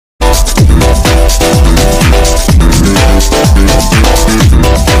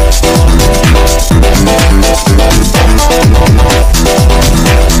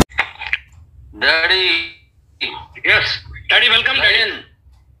Daddy welcome daddy.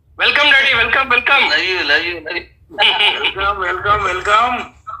 Welcome daddy, welcome welcome. Welcome welcome.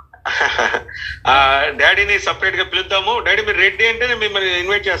 డాడీని separate గా పిలుద్దాము. Daddy మీరు ready అంటే మిమ్మల్ని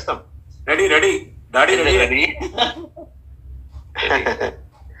ఇన్వైట్ చేస్తాం. Ready ready daddy ready ready.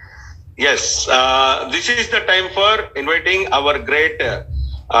 Yes, this is the time for inviting our great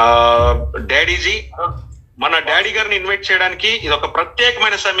daddy G. మన daddy గారిని invite చేయడానికి ఇది ఒక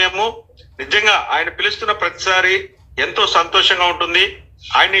ప్రత్యేకమైన సమయము. నిజంగా ఆయన పిలుస్తున్న ప్రతిసారి ఎంతో సంతోషంగా ఉంటుంది.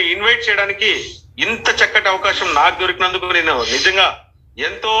 ఆయన్ని ఇన్వైట్ చేయడానికి ఇంత చక్కటి అవకాశం నాకు దొరికినందుకు నేను నిజంగా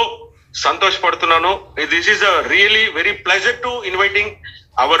ఎంతో సంతోషపడుతున్నాను. This is a really very pleasure to inviting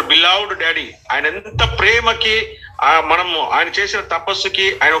hour beloved daddy. ఆయన ఎంత ప్రేమకి, మనము ఆయన చేసిన తపస్సుకి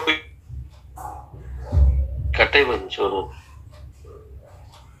ఆయన ఒక కట్ అయిపోయింది చూడు,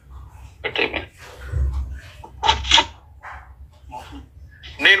 కట్ అయిపోయింది.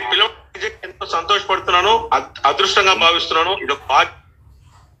 నేను పిలవ ఎంతో సంతోషపడుతున్నాను, అదృష్టంగా భావిస్తున్నాను. ఇది ఒక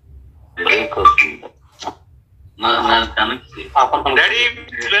daddy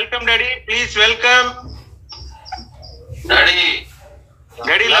welcome daddy, please welcome daddy.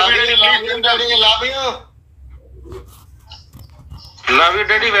 Daddy love you daddy, love you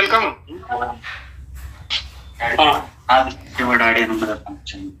daddy, welcome.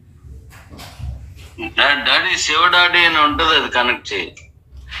 Daddy Shiva daddy అని ఉంటుంది, అది కనెక్ట్ చేయి.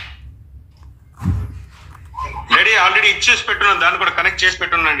 డాడీ ఆల్రెడీ ఇచ్చేసి పెట్టున్నాను, దాన్ని కూడా కనెక్ట్ చేసి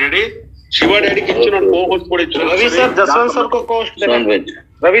పెట్టున్నాను డాడీ. శివ డాడీకి ఇచ్చున్నాను, కోహోస్ట్ కూడా ఇచ్చున్నాను. रवि सर जसवंत सर को coast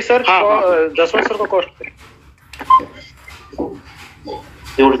Ravi sir Jaswant sir को कोस्ट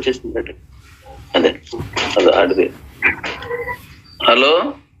దేవుడు చేస్తుంది. అదే అదే అడిగే. హలో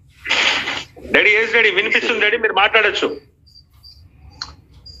డాడీ, ఏస్ డాడీ వినిపిస్తుంది డాడీ, మీరు మాట్లాడచ్చు.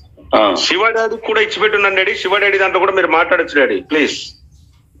 శివ డాడీ కూడా ఇచ్చి పెట్టున్నాను డాడీ, శివ డాడీ దాంట్లో కూడా మీరు మాట్లాడచ్చు డాడీ, ప్లీజ్.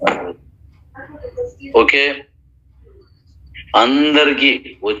 ఓకే, అందరికి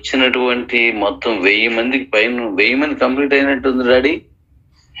వచ్చినటువంటి మొత్తం 1000 మందికి పైన 1000 మంది కంప్లీట్ అయినట్టుంది డాడీ.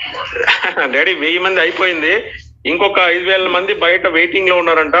 డాడీ 1000 మంది అయిపోయింది, ఇంకొక 5000 మంది బయట వెయిటింగ్ లో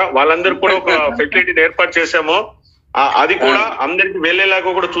ఉన్నారంట. వాళ్ళందరూ కూడా ఒక ఫెసిలిటీని ఏర్పాటు చేసాము, అది కూడా అందరికి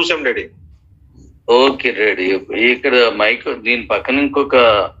వెళ్ళేలాగా కూడా చూసాం డాడీ. ఓకే డాడీ, ఇక్కడ మైక్ దీని పక్కన ఇంకొక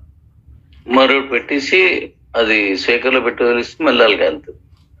మరో పెట్టేసి అది స్పీకర్ లో పెట్టి వదిలిస్తే మళ్ళీ అలాగే వెళ్తుంది.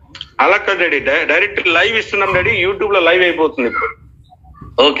 అలా కాదు డాడీ, డైరెక్ట్ లైవ్ ఇస్తున్నాం డాడీ, యూట్యూబ్ లో లైవ్ అయిపోతుంది ఇప్పుడు.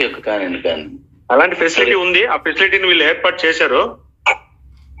 ఓకే ఓకే, కానీ కానీ అలాంటి ఫెసిలిటీ ఉంది, ఆ ఫెసిలిటీని వీళ్ళు ఏర్పాటు చేశారు.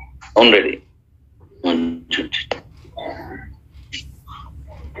 అవును డాడీ.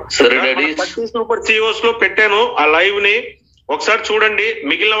 సరే డాడీ, సూపర్ సిఇఓస్ లో పెట్టాను ఆ లైవ్ ని, ఒకసారి చూడండి.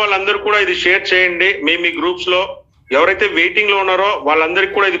 మిగిలిన వాళ్ళందరూ కూడా ఇది షేర్ చేయండి. మీ గ్రూప్స్ లో ఎవరైతే వెయిటింగ్ లో ఉన్నారో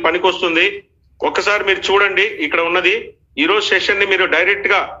వాళ్ళందరికీ కూడా ఇది పనికొస్తుంది. ఒక్కసారి మీరు చూడండి, ఇక్కడ ఉన్నది ఈ రోజు సెషన్ ని మీరు డైరెక్ట్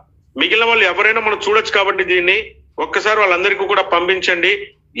గా మిగిలిన వాళ్ళు ఎవరైనా మనం చూడొచ్చు కాబట్టి దీన్ని ఒక్కసారి వాళ్ళందరికీ కూడా పంపించండి.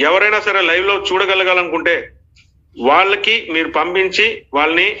 ఎవరైనా సరే లైవ్ లో చూడగలగాలనుకుంటే వాళ్ళకి మీరు పంపించి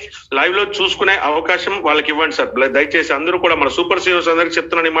వాళ్ళని లైవ్ లో చూసుకునే అవకాశం వాళ్ళకి ఇవ్వండి సార్, దయచేసి. అందరూ కూడా మన సూపర్ హీరోస్ అందరికి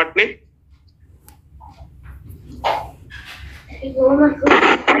చెప్తున్నాను ఈ మాటని.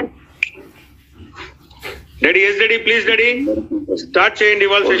 Daddy, yes daddy, please daddy start చేయండి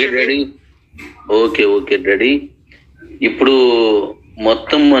ఇవాళ session daddy. Okay okay daddy. ఇప్పుడు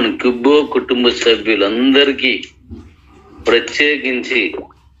మొత్తం మన కిబ్బో కుటుంబ సభ్యులందరికీ ప్రత్యేకించి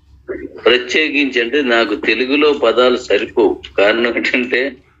అంటే నాకు తెలుగులో పదాలు సరిపోవు. కారణం ఏంటంటే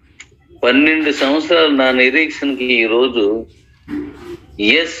 12 సంవత్సరాలు నా నిరీక్షణ కి ఈ రోజు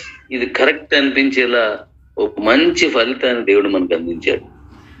ఎస్ ఇది కరెక్ట్ అనిపించేలా ఒక మంచి ఫలితాన్ని దేవుడు మనకు అందించాడు.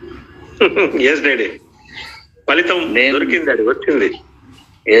 ఎస్ డాడీ, ఫలితం దొరికింది డాడీ, వచ్చింది.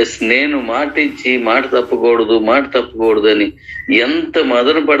 ఎస్, నేను మాట ఇచ్చి మాట తప్పకూడదు అని ఎంత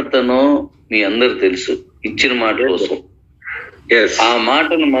మదన పడతానో మీ అందరు తెలుసు, ఇచ్చిన మాట కోసం. ఆ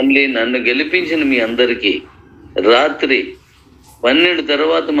మాటను మళ్ళీ నన్ను గెలిపించిన మీ అందరికి రాత్రి 12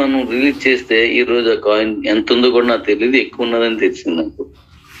 తర్వాత మనం రిలీజ్ చేస్తే ఈ రోజు ఆ కాయిన్ ఎంత ఉందో కూడా నాకు తెలియదు, ఎక్కువ ఉన్నదని తెలిసింది నాకు.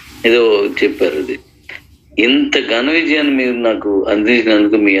 ఏదో చెప్పారు, అది ఇంత ఘన విజయాన్ని మీరు నాకు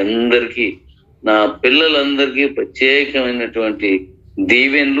అందించినందుకు మీ అందరికీ, నా పిల్లలందరికీ ప్రత్యేకమైనటువంటి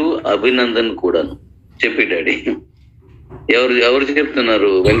దీవెన్లు, అభినందనలు కూడాను. చెప్పి డాడీ. ఎవరు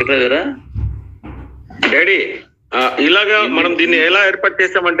చెప్తున్నారు? వెంకటరావు గారా? డాడీ ఇలాగా మనం దీన్ని ఎలా ఏర్పాటు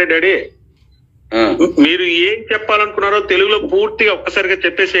చేసామంటే డాడీ, మీరు ఏం చెప్పాలనుకున్నారో తెలుగులో పూర్తిగా ఒక్కసారిగా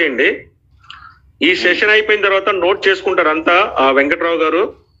చెప్పేసేయండి. ఈ సెషన్ అయిపోయిన తర్వాత నోట్ చేసుకుంటారు అంతా వెంకటరావు గారు,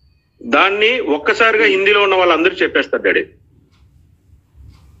 దాన్ని ఒక్కసారిగా హిందీలో ఉన్న వాళ్ళందరూ చెప్పేస్తారు డాడీ.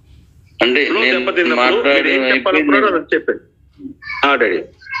 అంటే చెప్పండి డాడీ.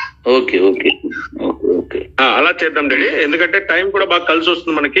 ఓకే ఓకే ఓకే, అలా చేద్దాం డాడీ, ఎందుకంటే టైం కూడా బాగా కలిసి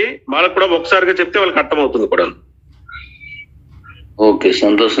వస్తుంది మనకి. వాళ్ళకి కూడా ఒకసారిగా చెప్తే వాళ్ళకి అర్థమవుతుంది కూడా. ఓకే,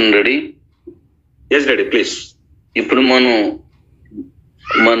 సంతోషం. రెడీ? Yes ready, please. ఇప్పుడు మనం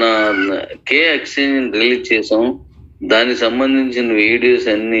మన ఎక్స్చేంజ్ రిలీజ్ చేసాం. దానికి సంబంధించిన వీడియోస్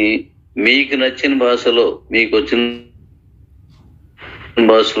అన్ని మీకు నచ్చిన భాషలో, మీకు వచ్చిన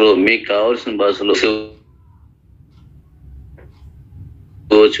భాషలో, మీకు కావాల్సిన భాషలో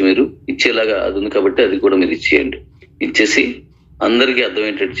మీరు ఇచ్చేలాగా అది ఉంది కాబట్టి అది కూడా మీరు ఇచ్చేయండి. ఇచ్చేసి అందరికీ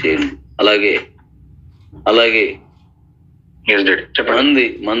అర్థమయ్యేటట్టు చేయండి. అలాగే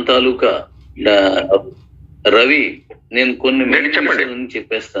మన తాలూకా రవి, నేను కొన్ని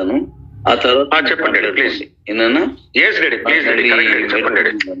చెప్పేస్తాను, ఆ తర్వాత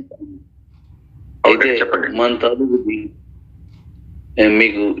అయితే మన తాలూకు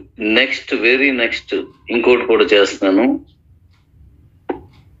మీకు వెరీ నెక్స్ట్ ఇంకోటి కూడా చేస్తున్నాను.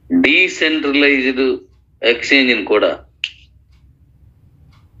 డీసెంట్రలైజ్డ్ ఎక్స్చేంజ్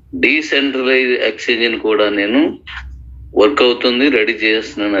కూడా నేను వర్క్ అవుతుంది, రెడీ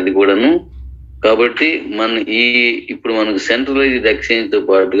చేస్తున్నాను అది కూడాను. కాబట్టి ఇప్పుడు మనకు సెంట్రలైజ్డ్ ఎక్స్చేంజ్ తో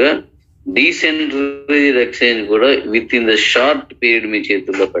పాటుగా డీసెంట్రలైజ్డ్ ఎక్స్చేంజ్ కూడా with in the short period మీ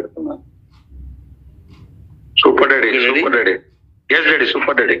చేతుల్లో పెడుతున్నాను.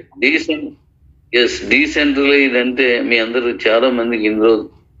 డీసెంట్రలైజ్డ్ అంటే మీ అందరూ చాలా మందికి ఇందులో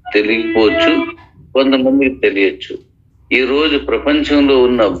తెలియకపోవచ్చు, కొంతమందికి తెలియచ్చు. ఈ రోజు ప్రపంచంలో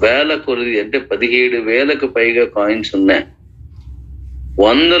ఉన్న వేల కొలది, అంటే 17,000కు పైగా కాయిన్స్ ఉన్నాయి,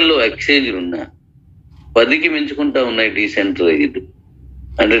 100లో ఎక్స్చేంజ్లు ఉన్నాయి, 10కి మించుకుంటా ఉన్నాయి డీసెంట్రలైజ్డ్.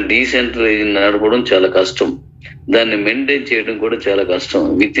 అంటే డీసెంట్రలైజ్డ్ నడపడం చాలా కష్టం, దాన్ని మెయింటైన్ చేయడం కూడా చాలా కష్టం.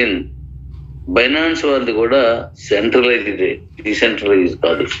 విత్ ఇన్ బైనాన్స్ వాళ్ళది కూడా సెంట్రలైజ్డ్, డీసెంట్రలైజ్డ్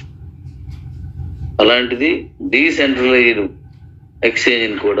కాదు. అలాంటిది డీసెంట్రలైజ్డ్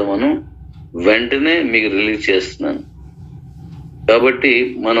ఎక్స్చేంజ్ కూడా మనం వెంటనే మీకు రిలీజ్ చేస్తున్నాను. కాబట్టి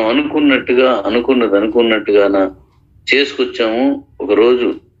మనం అనుకున్నట్టుగా చేసుకొచ్చాము. ఒక రోజు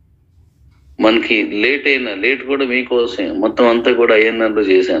మనకి లేట్ కూడా మీకోసం మొత్తం అంతా కూడా INR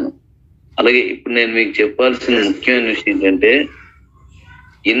చేశాను. అలాగే ఇప్పుడు నేను మీకు చెప్పాల్సిన ముఖ్యమైన విషయం ఏంటంటే,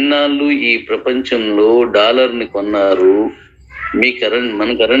 ఇన్నాళ్ళు ఈ ప్రపంచంలో డాలర్ని కొన్నారు, మన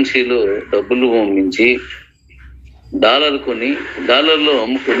కరెన్సీలో డబ్బులు పంపించి డాలర్ కొని డాలర్లో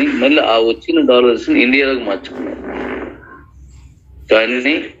అమ్ముకొని మళ్ళీ ఆ వచ్చిన డాలర్స్ ఇండియాలోకి మార్చుకున్నారు.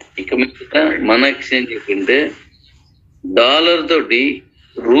 కానీ ఇక మీద మన ఎక్స్చేంజ్ ఏంటంటే డాలర్ తోటి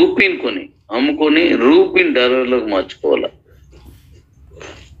రూపీని కొని అమ్ముకొని రూపీని డాలర్లోకి మార్చుకోవాలి.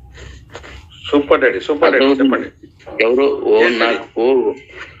 Super daddy, super daddy. చెప్పండి. ఎవరో నాకు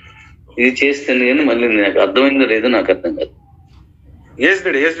ఇది చేస్తాను కానీ మళ్ళీ నాకు అర్థమైందో లేదో నాకు అర్థం కాదు.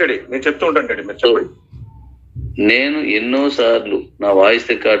 నేను చెప్తూ ఉంటాను డాడీ, మీరు చెప్పండి. నేను ఎన్నోసార్లు నా వాయిస్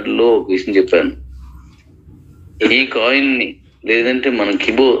రికార్డులో ఒక విషయం చెప్పాను. ఈ కాయిన్ ని, లేదంటే మన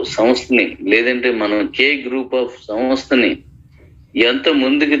కిబో సంస్థని, లేదంటే మన కే గ్రూప్ ఆఫ్ సంస్థని ఎంత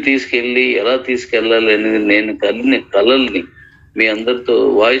ముందుకు తీసుకెళ్లి ఎలా తీసుకెళ్లాలి అనేది నేను కలిగిన కలల్ని మీ అందరితో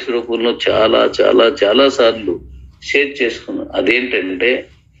వాయిస్ రూపంలో చాలా చాలా చాలా సార్లు షేర్ చేసుకున్నాను. అదేంటంటే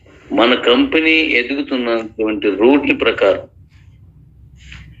మన కంపెనీ ఎదుగుతున్నటువంటి రూట్ ప్రకారం,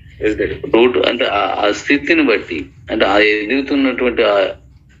 రూట్ అంటే ఆ స్థితిని బట్టి, అంటే ఆ ఎదుగుతున్నటువంటి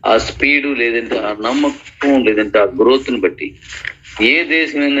ఆ స్పీడు, లేదంటే ఆ నమ్మకం, లేదంటే ఆ గ్రోత్ ని బట్టి ఏ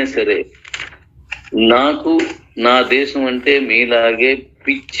దేశమైనా సరే, నాకు నా దేశం అంటే మీలాగే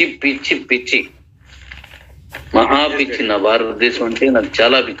పిచ్చి పిచ్చి పిచ్చి మహా పిచ్చి. నా భారతదేశం అంటే నాకు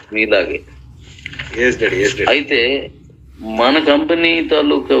చాలా పిచ్చి మీలాగే. అయితే మన కంపెనీ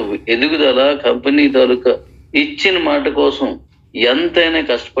తాలూకా ఎదుగుదల, కంపెనీ తాలూకా ఇచ్చిన మాట కోసం ఎంతైనా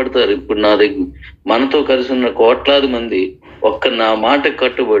కష్టపడతారు. ఇప్పుడు నా దగ్గర మనతో కలిసి ఉన్న కోట్లాది మంది నా మాట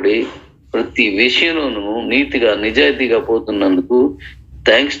కట్టుబడి ప్రతి విషయంలోనూ నీతిగా నిజాయితీగా పోతున్నందుకు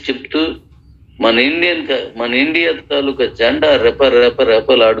థ్యాంక్స్ చెప్తూ మన ఇండియా తాలూకా జెండా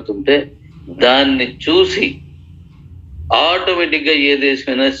రెపలాడుతుంటే దాన్ని చూసి ఆటోమేటిక్ గా ఏ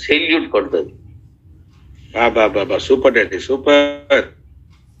దేశమైనా సెల్యూట్ కొడుతుంది. Super daddy, super.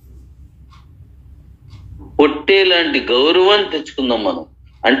 పొట్టేలాంటి గౌరవాన్ని తెచ్చుకుందాం మనం.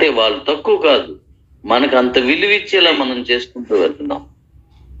 అంటే వాళ్ళు తక్కువ కాదు, మనకు అంత విలువిచ్చేలా మనం చేసుకుంటూ వెళ్తున్నాం.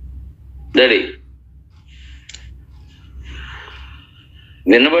 డాడీ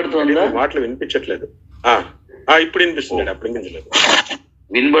వినబడుతుందా? మాటలు వినిపించట్లేదు. ఇప్పుడు వినిపిస్తుంది. అప్పుడు వినిపించలేదు.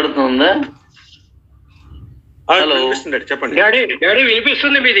 వినబడుతుందా? హలో, చెప్పండి డాడీ.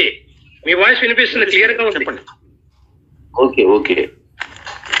 వినిపిస్తుంది, మీ వాయిస్ వినిపిస్తుంది, క్లియర్ గా చెప్పండి. ఓకే.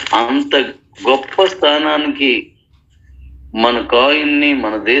 అంత గొప్ప స్థానానికి మన కాయిన్ ని,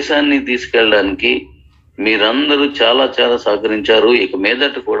 మన దేశాన్ని తీసుకెళ్ళడానికి మీరందరూ చాలా చాలా సహకరించారు. ఇక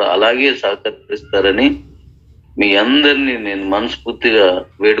మీదట కూడా అలాగే సహకరిస్తారని మీ అందరినీ నేను మనస్ఫూర్తిగా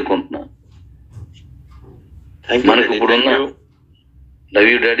వేడుకుంటున్నాను. మనకు ఇప్పుడున్న లవ్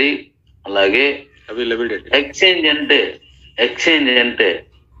యూ డాడీ. అలాగే ఎక్స్చేంజ్ అంటే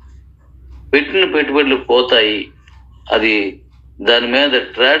పెట్టిన పెట్టుబడులు పోతాయి. అది దాని మీద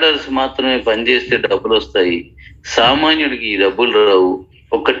ట్రేడర్స్ మాత్రమే పనిచేస్తే డబ్బులు వస్తాయి. సామాన్యుడికి ఈ డబ్బులు రావు.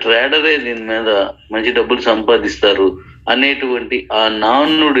 ఒక ట్రేడరే దీని మీద మంచి డబ్బులు సంపాదిస్తారు అనేటువంటి ఆ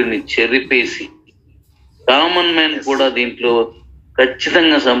నానుడిని చెరిపేసి కామన్ మ్యాన్ కూడా దీంట్లో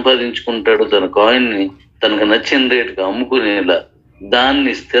ఖచ్చితంగా సంపాదించుకుంటాడు. తన కాయిన్ ని తనకు నచ్చిన రేటుగా అమ్ముకునేలా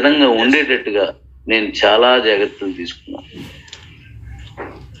దాన్ని స్థిరంగా ఉండేటట్టుగా నేను చాలా జాగ్రత్తలు తీసుకున్నాను.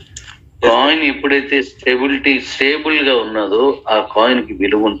 కాయిన్ ఎప్పుడైతే స్టేబుల్ గా ఉన్నదో ఆ కాయిన్ కి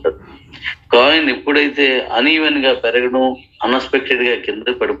విలువ ఉంటుంది. కాయిన్ ఎప్పుడైతే అనీవెన్ గా పెరగడం, అన్ఎక్స్పెక్టెడ్ గా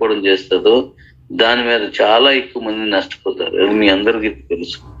కింద పడిపోవడం చేస్తుందో దాని మీద చాలా ఎక్కువ మంది నష్టపోతారు. అది మీ అందరికీ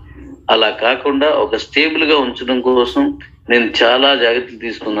తెలుసు. అలా కాకుండా ఒక స్టేబుల్ గా ఉంచడం కోసం నేను చాలా జాగ్రత్తలు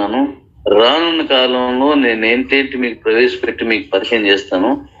తీసుకున్నాను. రానున్న కాలంలో నేను ఏంటంటే మీకు ప్రవేశపెట్టి మీకు పరిచయం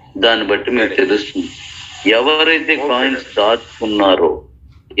చేస్తాను. దాన్ని బట్టి మీకు తెలుస్తుంది. ఎవరైతే కాయిన్స్ దాచుకున్నారో,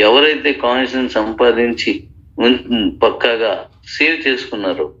 ఎవరైతే కాయిన్స్ ని సంపాదించి పక్కాగా సేవ్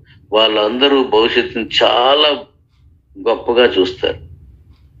చేసుకున్నారో వాళ్ళందరూ భవిష్యత్తుని చాలా గొప్పగా చూస్తారు.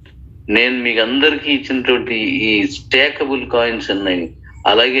 నేను మీకు అందరికీ ఇచ్చినటువంటి ఈ స్టేకబుల్ కాయిన్స్ ఉన్నాయి.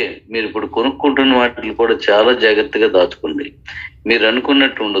 అలాగే మీరు ఇప్పుడు కొనుక్కుంటున్న వాటిని కూడా చాలా జాగ్రత్తగా దాచుకోండి. మీరు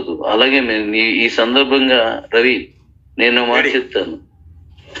అనుకున్నట్టు ఉండదు. అలాగే ఈ సందర్భంగా రవి నేను మాట చెప్తాను.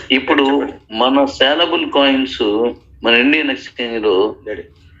 ఇప్పుడు మన సేలబుల్ కాయిన్స్ మన ఇండియన్ ఎక్స్చేంజ్ లో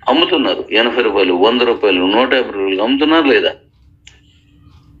అమ్ముతున్నారు. 80 రూపాయలు, 100 రూపాయలు, 150 రూపాయలు అమ్ముతున్నారు లేదా?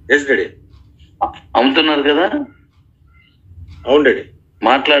 అమ్ముతున్నారు కదా? అవును డాడీ.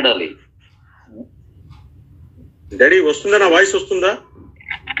 మాట్లాడాలి డాడీ. వస్తుందా? నా వాయిస్ వస్తుందా?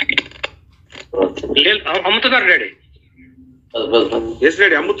 అమ్ముతున్నారు డాడీ. ఎస్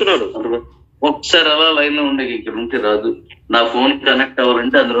డాడీ, అమ్ముతున్నారు. ఒకసారి అలా లైన్ లో ఉండే, ఇక్కడ ఉంటే రాదు. నా ఫోన్ కనెక్ట్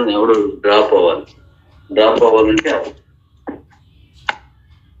అవ్వాలంటే అందులో ఎవడో డ్రాప్ అవ్వాలంటే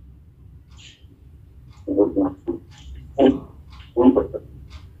ఫోన్ పడతారు.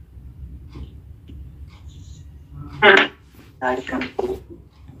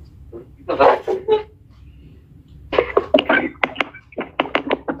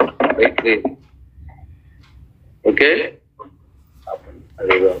 ఓకే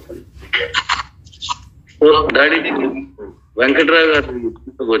డాడీ, వెంకట్రావు గారు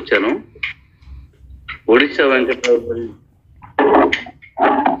వచ్చాను. ఒడిశా వెంకట్రావు గారు.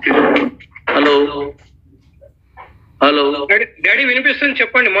 హలో డాడీ వినిపిస్తుంది,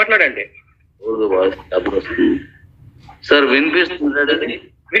 చెప్పండి, మాట్లాడండి. సార్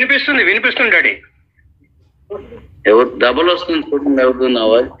వినిపిస్తుంది? వినిపిస్తుంది డాడీ. ఎవరు డబల్ వస్తుంది చూడండి. ఎవరు నా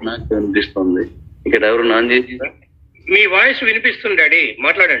వాయిస్ నాకు వినిపిస్తుంది. ఇక్కడ ఎవరు నాన్ చేసి మీ వాయిస్ వినిపిస్తుంది డాడీ,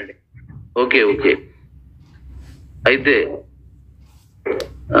 మాట్లాడండి. ఓకే. అయితే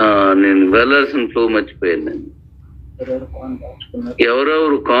నేను వెళ్ళాల్సిన ఫ్లో మర్చిపోయాను. నేను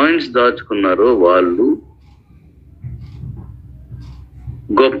ఎవరెవరు కాయిన్స్ దాచుకున్నారో వాళ్ళు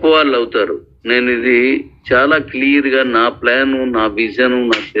గొప్ప వాళ్ళు అవుతారు. నేను ఇది చాలా క్లియర్ గా నా ప్లాన్, నా విజన్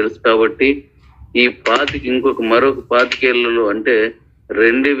నాకు తెలుసు కాబట్టి ఈ మరొక 25 ఏళ్లలో అంటే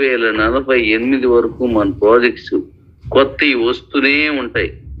 2048 వరకు మన ప్రాజెక్ట్స్ కొత్తవి వస్తూనే ఉంటాయి.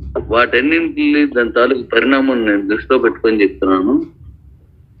 వాటన్నింటినీ దాని తాలూకు పరిణామం నేను దృష్టిలో పెట్టుకొని చెప్తున్నాను.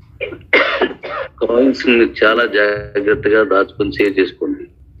 కాయిన్స్ చాలా జాగ్రత్తగా దాచుకొని సేవ్ చేసుకోండి.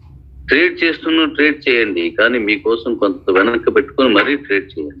 ట్రేడ్ ట్రేడ్ చేయండి, కానీ మీకోసం కొంత వెనక్కి పెట్టుకొని మరీ ట్రేడ్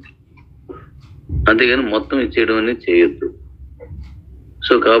చేయండి. అంతేగాని మొత్తం ఇచ్చేయడం అనేది చేయొద్దు.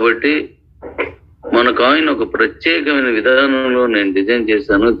 సో కాబట్టి మన కాయిన్ ఒక ప్రత్యేకమైన విధానంలో నేను డిజైన్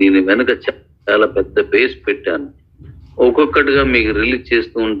చేశాను. దీని వెనక చాలా పెద్ద బేస్ పెట్టాను. ఒక్కొక్కటిగా మీకు రిలీజ్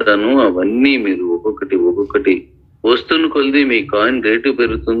చేస్తూ ఉంటాను. అవన్నీ మీరు ఒక్కొక్కటి వస్తున్న కొద్ది మీ కాయిన్ రేటు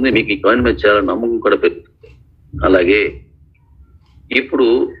పెరుగుతుంది. మీకు ఈ కాయిన్ మీద చాలా నమ్మకం కూడా పెరుగుతుంది. అలాగే ఇప్పుడు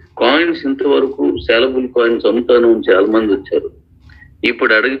కాయిన్స్ ఇంతవరకు సేలబుల్ కాయిన్స్ అమ్ముతాను చాలా మంది వచ్చారు.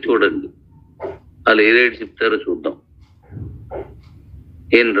 ఇప్పుడు అడిగి చూడండి, వాళ్ళు ఏ రేట్ చెప్తారో చూద్దాం.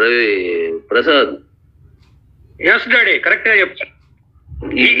 ఏం Ravi Prasad? Yes daddy, correct గా చెప్తాను.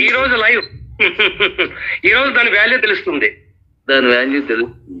 ఈ రోజు లైవ్ ఈ రోజు దాని వాల్యూ తెలుస్తుంది.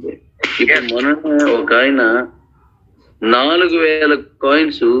 ఇప్పుడు మొన్న ఒక ఆయన 4000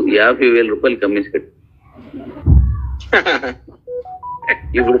 కాయిన్స్ 50,000 రూపాయలు కమ్మేసి కట్టి,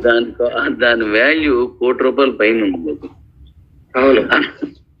 ఇప్పుడు దాని వాల్యూ ₹1,00,00,000 పైన ఉంది. అవును.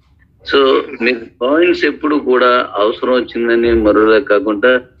 సో మీకు కాయిన్స్ ఎప్పుడు కూడా అవసరం వచ్చిందని మరోలా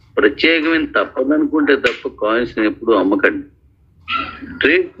కాకుండా ప్రత్యేకమైన తప్పదనుకుంటే తప్ప కాయిన్స్ ఎప్పుడు అమ్మకండి.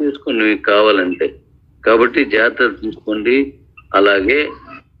 ట్రేడ్ చేసుకోండి మీకు కావాలంటే. కాబట్టి జాగ్రత్త తీసుకోండి. అలాగే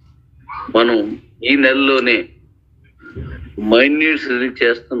మనం ఈ నెలలోనే మైన్యూట్స్ రిలీజ్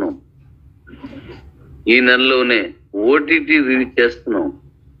చేస్తున్నాం ఈ నెలలోనే, ఓటీటీ రిలీజ్ చేస్తున్నాం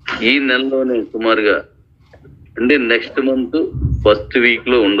ఈ నెలలోనే సుమారుగా, అంటే నెక్స్ట్ మంత్ ఫస్ట్ వీక్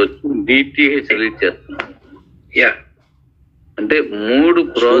లో ఉండొచ్చు. డిటిహెచ్ రిలీజ్ చేస్తున్నాం. అంటే 3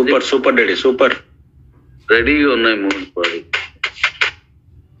 ప్రాజెక్ట్ సూపర్ డాడీ సూపర్ రెడీగా ఉన్నాయి. 3 ప్రాజెక్ట్.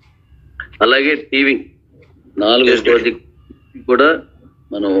 అలాగే టీవీ 4 ప్రాజెక్ట్ కూడా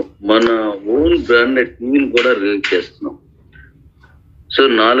మనం మన ఓన్ బ్రాండెడ్ టీవీని కూడా రిలీజ్ చేస్తున్నాం. So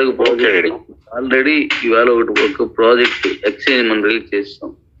 4 project already. ఇవాళ ఒక ప్రాజెక్ట్ ఎక్స్చేంజ్ మనం రిలీజ్ చేస్తాం.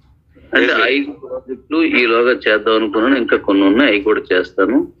 అంటే 5 ప్రాజెక్టులు ఈలోగా చేద్దాం అనుకున్నాను. ఇంకా కొన్ని ఉన్నాయి, అవి కూడా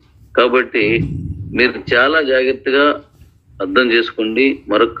చేస్తాను. కాబట్టి మీరు చాలా జాగ్రత్తగా అర్థం చేసుకోండి.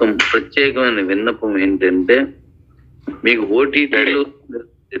 మరొక ప్రత్యేకమైన విన్నపం ఏంటంటే, మీకు ఓటీటీలు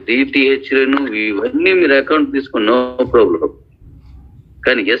డిటిహెచ్లను ఇవన్నీ మీరు అకౌంట్ తీసుకోండి, నో ప్రాబ్లం.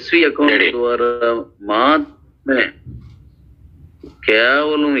 కానీ ఎస్వి అకౌంట్ ద్వారా మాత్రమే,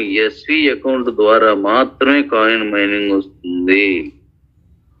 కేవలం ఎస్వి అకౌంట్ ద్వారా మాత్రమే కాయిన్ మైనింగ్ వస్తుంది.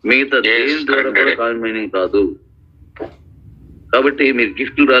 మిగతా దేని ద్వారా కూడా కాయిన్ మైనింగ్ కాదు. కాబట్టి మీరు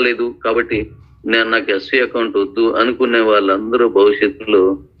గిఫ్ట్లు రాలేదు కాబట్టి నాకు ఎస్వి అకౌంట్ వద్దు అనుకునే వాళ్ళందరూ భవిష్యత్తులో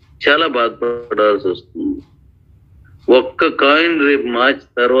చాలా బాధపడాల్సి వస్తుంది. ఒక్క కాయిన్ రేపు మార్చి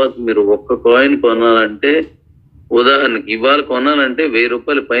తర్వాత మీరు ఒక్క కాయిన్ కొనాలంటే, ఉదాహరణకి ఇవాళ కొనాలంటే 1000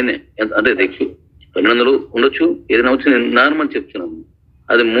 రూపాయల పైనే, అంటే తెచ్చు 1200 ఉండొచ్చు, ఏదైనా వచ్చి నేను నార్మల్ చెప్తున్నాను.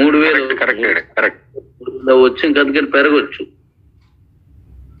 అది 3000 వచ్చి ఇంకందుకని పెరగచ్చు.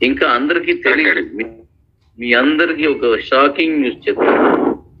 ఇంకా అందరికీ తెలియదు. మీ అందరికీ ఒక షాకింగ్ న్యూస్ చెప్తాను.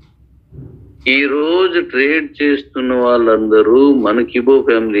 ఈ రోజు ట్రేడ్ చేస్తున్న వాళ్ళందరూ మన కిబో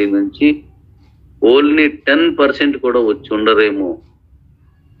ఫ్యామిలీ నుంచి ఓన్లీ 10% కూడా వచ్చి ఉండరేమో.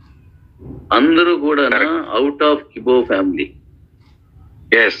 అందరూ కూడా అవుట్ ఆఫ్ కిబో ఫ్యామిలీ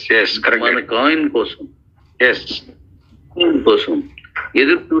మన కాయిన్ కోసం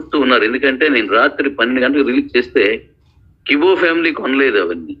ఎదురు చూస్తూ ఉన్నారు. ఎందుకంటే నేను రాత్రి 12 గంటలకు రిలీజ్ చేస్తే కిబో ఫ్యామిలీ కొనలేదు,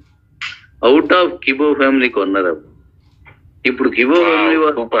 అవన్నీ అవుట్ ఆఫ్ కిబో ఫ్యామిలీ కొన్నారు. ఇప్పుడు కిబో ఫ్యామిలీ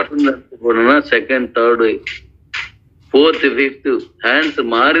కూడా second, third, fourth, fifth hands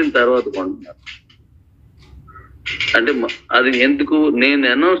మారిన తర్వాత కొంటున్నారు. అంటే అది ఎందుకు నేను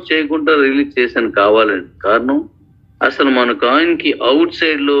అనౌన్స్ చేయకుండా రిలీజ్ చేశాను కావాలని. కారణం అసలు మన కాయిన్ కి అవుట్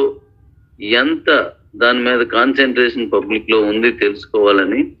సైడ్ లో ఎంత దాని మీద కాన్సన్ట్రేషన్ పబ్లిక్ లో ఉంది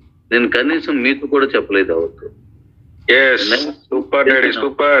తెలుసుకోవాలని నేను కనీసం మీకు కూడా చెప్పలేదు. అవద్దు.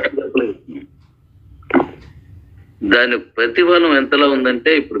 సూపర్. దాని ప్రతిఫలం ఎంతలా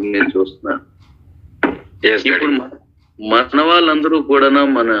ఉందంటే ఇప్పుడు మీరు చూస్తున్నారు. ఇప్పుడు మన వాళ్ళందరూ కూడా,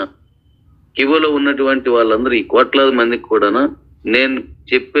 మన కివోలో ఉన్నటువంటి వాళ్ళందరూ, ఈ కోట్లాది మందికి కూడా నేను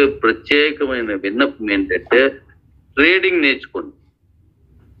చెప్పే ప్రత్యేకమైన విన్నపం ఏంటంటే, ట్రేడింగ్ నేర్చుకోండి.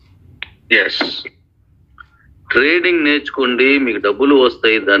 ట్రేడింగ్ నేర్చుకోండి, మీకు డబ్బులు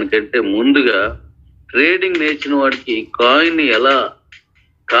వస్తాయి. దానికంటే ముందుగా ట్రేడింగ్ నేర్చిన వాడికి కాయిన్ ని ఎలా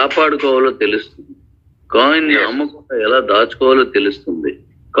కాపాడుకోవాలో తెలుస్తుంది, కాయిన్ ని అమ్మకుండా ఎలా దాచుకోవాలో తెలుస్తుంది,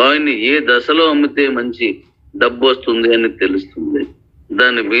 కాయిన్ ని ఏ దశలో అమ్మితే మంచి డబ్బు వస్తుంది అని తెలుస్తుంది,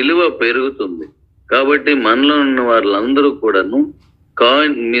 దాని విలువ పెరుగుతుంది. కాబట్టి మనలో ఉన్న వాళ్ళందరూ కూడాను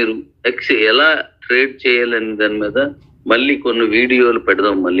కాయిన్ మీరు ఎలా ట్రేడ్ చేయాలని దాని మీద మళ్ళీ కొన్ని వీడియోలు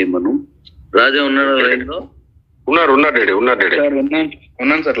పెడదాం. మళ్ళీ మనం రాజా ఉన్నాడు లైన్ లో?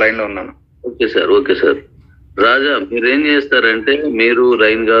 ఉన్నాను సార్, లైన్ లో ఉన్నాను. Okay sir. రాజా, మీరేం చేస్తారంటే, మీరు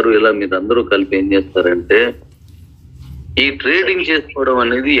రైన్ గారు ఇలా మీరందరూ కలిపి ఏం చేస్తారంటే, ఈ ట్రేడింగ్ చేసుకోవడం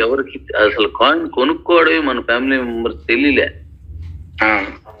అనేది ఎవరికి అసలు కాయిన్ కొనుక్కోవడమే మన ఫ్యామిలీ మెంబర్స్ తెలియలే.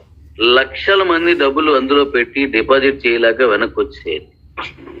 లక్షల మంది డబ్బులు అందులో పెట్టి డిపాజిట్ చేయలేక వెనక్కి వచ్చేది.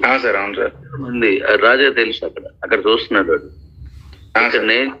 అవును సార్. మంది రాజా తెలుసు, అక్కడ చూస్తున్నాడు. అక్కడ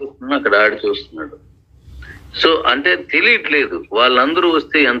నేను చూస్తున్నాను, అక్కడ ఆడి చూస్తున్నాడు. సో అంటే తెలియట్లేదు. వాళ్ళందరూ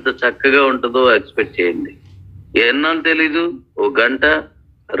వస్తే ఎంత చక్కగా ఉంటుందో ఎక్స్పెక్ట్ చేయండి. ఎన్నాళ్ళు తెలీదు, 1 గంట,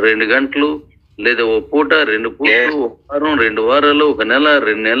 2 గంటలు, లేదా 1 పూట, 2 పూటలు, 1 వారం, 2 వారాలు, 1 నెల,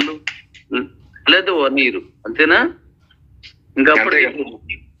 2 నెలలు, లేదా 1 year, అంతేనా? ఇంకా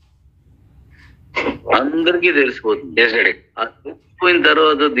అందరికీ తెలిసిపోతుంది. తెలిసిపోయిన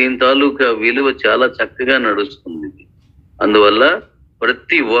తర్వాత దీని తాలూకా విలువ చాలా చక్కగా నడుస్తుంది. అందువల్ల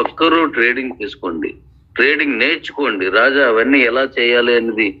ప్రతి ఒక్కరూ ట్రేడింగ్ చేసుకోండి, ట్రేడింగ్ నేర్చుకోండి. రాజా అవన్నీ ఎలా చేయాలి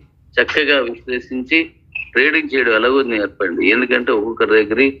అనేది చక్కగా విశ్లేషించి ట్రేడింగ్ చేయడం ఎలాగో నేర్పండి. ఎందుకంటే ఒక్కొక్కరి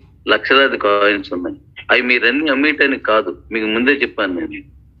దగ్గర లక్షలాది కాయిన్స్ ఉన్నాయి. అవి మీరన్నీ అమ్మేయటానికి కాదు, మీకు ముందే చెప్పాను నేను.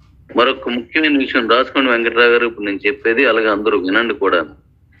 మరొక ముఖ్యమైన విషయం రాసుకోండి వెంకటరావు గారు, ఇప్పుడు నేను చెప్పేది అలాగే అందరూ వినండి కూడా.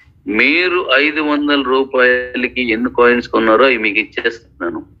 మీరు 500 రూపాయలకి ఎన్ని కాయిన్స్ కొన్నారో అవి మీకు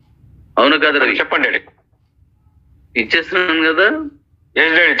ఇచ్చేస్తున్నాను. అవును కదా రవి? చెప్పండి. ఇచ్చేస్తున్నాను కదా?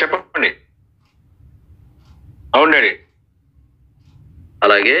 చెప్పండి. అవును డాడీ.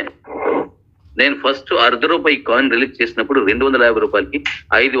 అలాగే నేను ఫస్ట్ ₹1/2 కాయిన్ రిలీజ్ చేసినప్పుడు 250 రూపాయలకి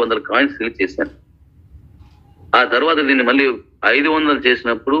 500 కాయిన్స్ రిలీజ్ చేశాను. ఆ తర్వాత దీన్ని మళ్ళీ 500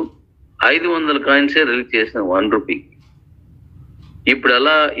 చేసినప్పుడు 500 కాయిన్సే రిలీజ్ చేశాను ₹1. ఇప్పుడు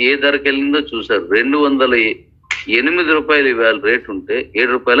అలా ఏ ధరకి వెళ్ళిందో చూసారు. ₹208 ఇవాళ రేట్ ఉంటే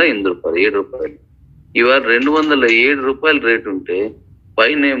 ₹7, ₹8, ఇవాళ ₹207 రేట్ ఉంటే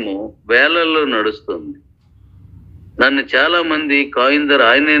పైనేమో వేలల్లో నడుస్తుంది. నన్ను చాలా మంది కాయిన్ ధర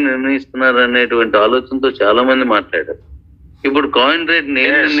ఆయనే నిర్ణయిస్తున్నారు అనేటువంటి ఆలోచనతో చాలా మంది మాట్లాడారు. ఇప్పుడు కాయిన్ రేట్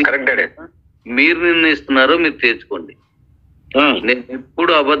మీరు నిర్ణయిస్తున్నారో మీరు తెచ్చుకోండి. నేను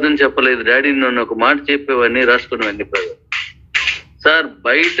ఎప్పుడు అబద్ధం చెప్పలేదు డాడీ. నన్ను ఒక మాట చెప్పేవాడిని, రాసుకుని వెళ్ళిపోయాను. సార్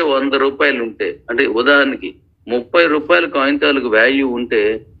బయట ₹100 ఉంటే, అంటే ఉదాహరణకి ₹30 కాయిన్ తాలూకు వాల్యూ ఉంటే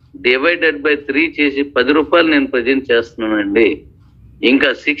డివైడెడ్/3 చేసి ₹10 నేను ప్రజెంట్ చేస్తున్నానండి. ఇంకా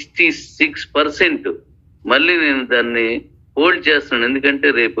 66% మళ్ళీ నేను దాన్ని హోల్డ్ చేస్తున్నాను. ఎందుకంటే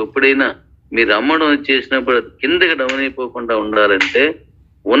రేపు ఎప్పుడైనా మీరు అమ్మడం చేసినప్పుడు కిందకి డౌన్ అయిపోకుండా ఉండాలంటే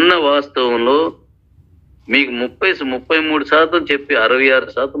ఉన్న వాస్తవంలో మీకు 33% చెప్పి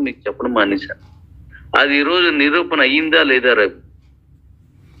 66% మీకు చెప్పడం మానేశాను. అది ఈరోజు నిరూపణ అయ్యిందా లేదా రవి?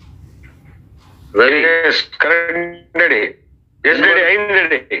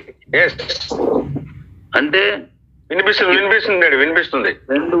 అంటే వినిపిస్తుంది.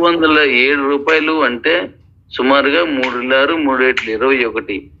 ₹207 అంటే సుమారుగా ₹3/6, అంటే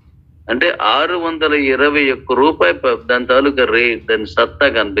 ₹621 దాని తాలూకా రేట్, దాని సత్తా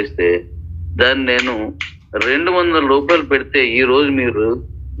కనిపిస్తే దాన్ని నేను ₹200 పెడితే ఈ రోజు మీరు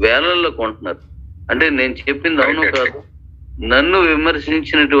వేలల్లో కొంటున్నారు. అంటే నేను చెప్పింది అవును కాదు? నన్ను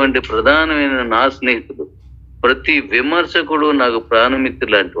విమర్శించినటువంటి ప్రధానమైన నా స్నేహితుడు, ప్రతి విమర్శకుడు నాకు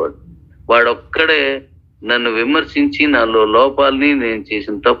ప్రాణమిత్రుడు లాంటి వాడొక్కడే నన్ను విమర్శించి నాలో లోపాలని, నేను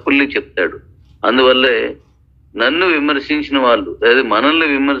చేసిన తప్పుల్ని చెప్తాడు. అందువల్లే నన్ను విమర్శించిన వాళ్ళు, అదే మనల్ని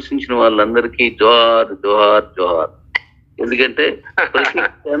విమర్శించిన వాళ్ళందరికీ జోహార్ జోహార్ జోహార్. ఎందుకంటే ప్రతి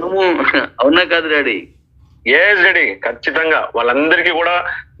క్షణము అవునా కాదు డాడీ? డాడీ ఖచ్చితంగా వాళ్ళందరికీ కూడా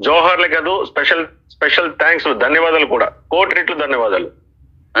జోహార్లే కాదు, స్పెషల్ థ్యాంక్స్, ధన్యవాదాలు కూడా, కోటి రెట్లు ధన్యవాదాలు.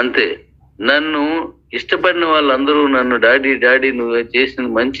 అంతే. నన్ను ఇష్టపడిన వాళ్ళందరూ నన్ను డాడీ నువ్వు చేసింది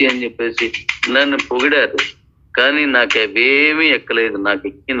మంచి అని చెప్పేసి నన్ను పొగిడారు. కానీ నాకు అవేమీ ఎక్కలేదు. నాకు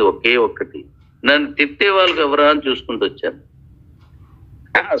ఎక్కింది ఒకే ఒక్కటి, నన్ను తిట్టే వాళ్ళకి ఎవరా అని చూసుకుంటూ వచ్చాను.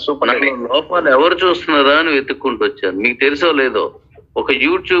 లోపాలు ఎవరు చూస్తున్నారా అని వెతుక్కుంటూ వచ్చాను. మీకు తెలుసో లేదో, ఒక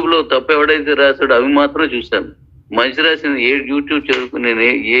యూట్యూబ్ లో తప్పు ఎవడైతే రాశాడో అవి మాత్రమే చూశాను. మంచి రాసిన యూట్యూబ్ చదువుకుని నేను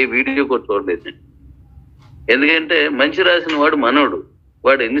ఏ వీడియో కూడా చూడలేదు. ఎందుకంటే మంచి రాసిన వాడు మనోడు,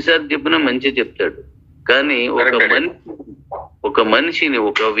 వాడు ఎన్నిసార్లు చెప్పినా మంచి చెప్తాడు. కానీ ఒక మనిషిని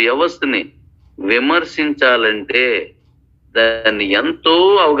ఒక వ్యవస్థని విమర్శించాలంటే దాన్ని ఎంతో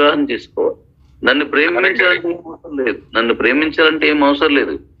అవగాహన చేసుకోవాలి. నన్ను ప్రేమించాలంటే ఏం అవసరం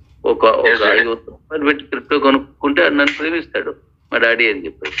లేదు. ఒక ₹500 పెట్టి క్రిప్టో కొనుక్కుంటే అది నన్ను ప్రేమిస్తాడు మా డాడీ అని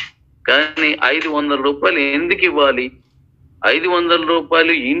చెప్పారు. కానీ ₹500 ఎందుకు ఇవ్వాలి?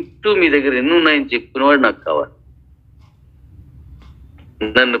 ₹500 ఇంటూ మీ దగ్గర ఎన్ని ఉన్నాయని చెప్పినవాడు నాకు కావాలి.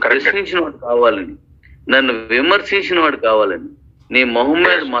 నన్ను ప్రశ్నించిన వాడు కావాలని, నన్ను విమర్శించిన వాడు కావాలని, నీ మొహం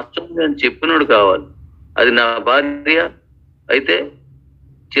మీద మచ్చంది అని చెప్పినోడు కావాలి. అది నా భార్య అయితే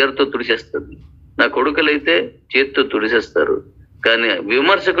చీరతో తుడిచేస్తుంది, నా కొడుకులైతే చేతితో తుడిసేస్తారు. కానీ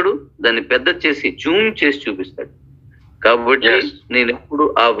విమర్శకుడు దాన్ని పెద్ద చేసి జూమ్ చేసి చూపిస్తాడు. కాబట్టి నేను ఎప్పుడు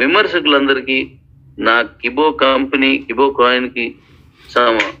ఆ విమర్శకులందరికీ, నా కిబో కాయిన్ కి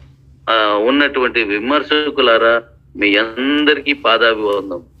ఉన్నటువంటి విమర్శకులారా, మీ అందరికీ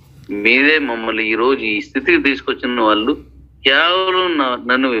పాదాభివందనం. మీరే మమ్మల్ని ఈ రోజు ఈ స్థితికి తీసుకొచ్చిన వాళ్ళు కేవలం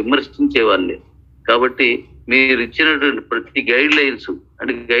నన్ను విమర్శించే వాళ్ళే. కాబట్టి మీరు ఇచ్చినటువంటి ప్రతి గైడ్ లైన్స్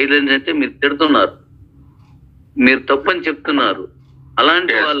అంటే మీరు తిడుతున్నారు, మీరు తప్పని చెప్తున్నారు.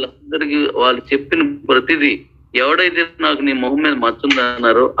 అలాంటి వాళ్ళందరికీ వాళ్ళు చెప్పిన ప్రతిదీ, ఎవడైతే నాకు నీ మొహం మీద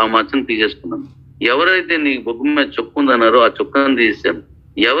మచ్చుందన్నారో ఆ మచ్చను తీసేసుకున్నాను. ఎవరైతే నీకు బొగ్గు మీద చొక్కుందన్నారో ఆ చొక్కను తీసేసాను.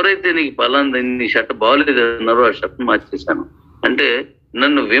 ఎవరైతే నీకు పలాంది నీ షర్ట్ బాగోలేదు అన్నారో ఆ షర్ట్ మార్చేశాను. అంటే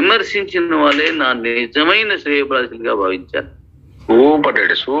నన్ను విమర్శించిన వాళ్ళే నా నిజమైన శ్రేయభిలాషులుగా భావించారు.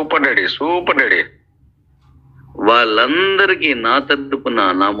 Super daddy. వాళ్ళందరికీ నా తరపున,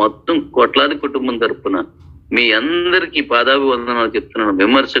 నా మొత్తం కోట్లాది కుటుంబం తరపున మీ అందరికీ పాదాభివందనాలు చెప్తున్నాను.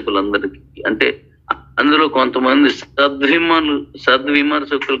 విమర్శకులందరికీ, అంటే అందులో కొంతమంది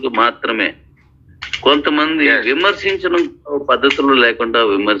సద్విమర్శకులకు మాత్రమే, కొంతమంది విమర్శించడం పద్ధతులు లేకుండా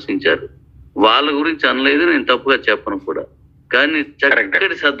విమర్శించారు. వాళ్ళ గురించి అనలేదు, నేను తప్పుగా చెప్పను కూడా. కానీ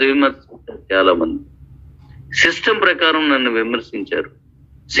చక్కటి సద్విమర్శించారు చాలా మంది. సిస్టమ్ ప్రకారం నన్ను విమర్శించారు,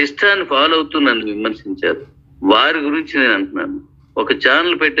 సిస్టాన్ని ఫాలో అవుతూ నన్ను విమర్శించారు. వారి గురించి నేను అంటున్నాను. ఒక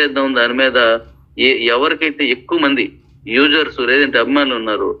ఛానల్ పెట్టేద్దాం, దాని మీద ఎవరికైతే ఎక్కువ మంది యూజర్స్ లేదంటే అభిమానులు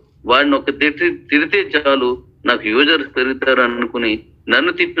ఉన్నారు, వాడిని ఒక తిరితే చాలు నాకు యూజర్స్ పెరుగుతారు అనుకుని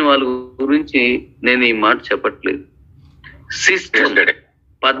నన్ను తిట్టిన వాళ్ళ గురించి నేను ఈ మాట చెప్పట్లేదు. సిస్టమ్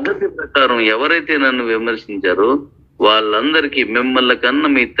పద్ధతి ప్రకారం ఎవరైతే నన్ను విమర్శించారో వాళ్ళందరికీ మిమ్మల్ని కన్నా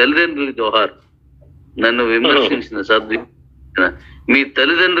మీ తల్లిదండ్రులకి జోహార్. నన్ను విమర్శించిన మీ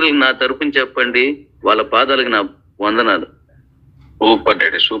తల్లిదండ్రులకు నా తరపున చెప్పండి, వాళ్ళ పాదాలకు నా వందనాలు. Super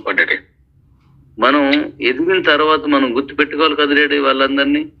daddy. మనం ఎదిగిన తర్వాత మనం గుర్తు పెట్టుకోవాలి కదా డాడీ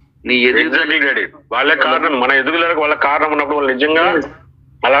వాళ్ళందరినీ. నీ ఎదుగుదల డాడీ వాళ్ళే కారణం, మన ఎదుగుదలకు వాళ్ళ కారణం ఉన్నప్పుడు వాళ్ళు నిజంగా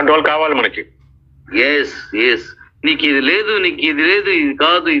అలాంటి వాళ్ళు కావాలి మనకి. ఎస్ నీకు ఇది లేదు, నీకు ఇది లేదు, ఇది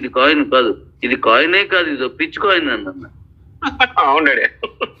కాదు, ఇది కాయిన్ కాదు, ఇది కాయినే కాదు, ఇది పిచ్ కాయిన్ అన్న. అవును డాడీ.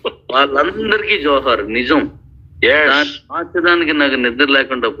 వాళ్ళందరికీ జోహార్. నిజం, మార్చడానికి నాకు నిద్ర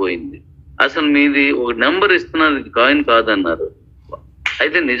లేకుండా పోయింది. అసలు మీది ఒక నెంబర్ ఇస్తున్నారు, ఇది కాయిన్ కాదన్నారు.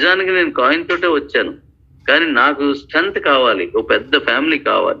 అయితే నిజానికి నేను కాయిన్ తోటే వచ్చాను, కానీ నాకు స్ట్రెంత్ కావాలి, ఒక పెద్ద ఫ్యామిలీ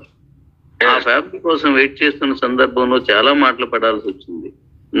కావాలి. ఆ ఫ్యామిలీ కోసం వెయిట్ చేస్తున్న సందర్భంలో చాలా మాటలు పడాల్సి వచ్చింది.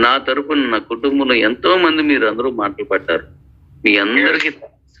 నా తరపున నా కుటుంబంలో ఎంతో మంది మీరు అందరూ మాటలు పడ్డారు. మీ అందరికీ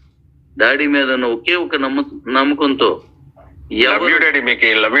డాడీ మీద ఒకే ఒక నమ్మకంతో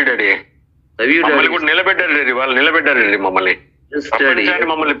నిలబెట్టారు డాడీ. వాళ్ళు నిలబెట్టారు డాడీ మమ్మల్ని,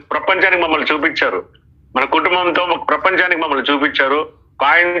 ప్రపంచానికి మమ్మల్ని చూపించారు. మన కుటుంబంతో ప్రపంచానికి మమ్మల్ని చూపించారు.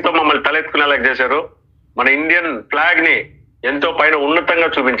 కాయిన్ తో మమ్మల్ని తలెత్తుకునేలా చేశారు. మన ఇండియన్ ఫ్లాగ్ ని ఎంతో పైన ఉన్నతంగా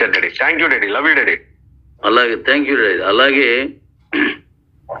చూపించారు daddy. Thank you daddy, love you daddy. అలాగే థ్యాంక్ యూ డాడీ. అలాగే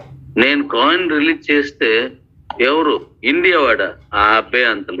నేను కాయిన్ రిలీజ్ చేస్తే ఎవరు ఇండియా వాడ ఆ అబ్బాయి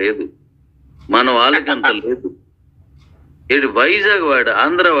అంత లేదు, మన వాళ్ళకి అంత లేదు. ఏడు వైజాగ్ వాడ,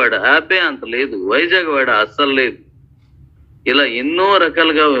 ఆంధ్ర వాడ యాపే అంత లేదు, వైజాగ్ వాడ అస్సలు లేదు. ఇలా ఎన్నో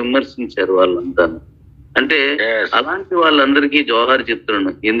రకాలుగా విమర్శించారు వాళ్ళంతా. అంటే అలాంటి వాళ్ళందరికీ జోహార్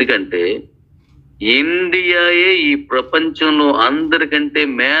చెప్తున్నాను. ఎందుకంటే ఇండియాయే ఈ ప్రపంచంలో అందరికంటే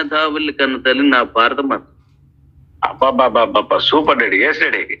మేధావులు కన్న తల్లి నా భారతమాత. అబ్బాబాబాబా సూపర్ డాడీ. Yes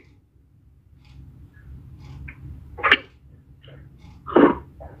daddy.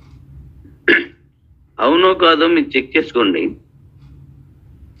 అవునో కాదో మీరు చెక్ చేసుకోండి.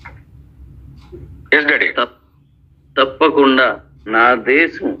 Yes daddy. తప్పకుండా నా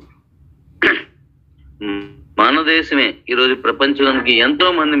దేశం, మన దేశమే ఈరోజు ప్రపంచానికి ఎంతో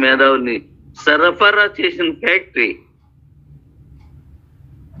మంది మేధావుల్ని సరఫరా చేసిన ఫ్యాక్టరీ.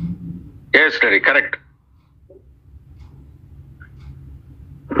 Yes daddy, correct.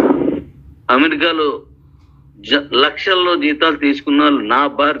 అమెరికాలో లక్షల్లో జీతాలు తీసుకున్న వాళ్ళు నా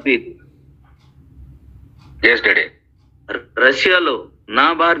భారతీయులు. Yes daddy. రష్యాలో నా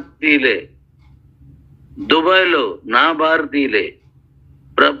భారతీయులే, దుబాయ్లో నా భారతీయులే,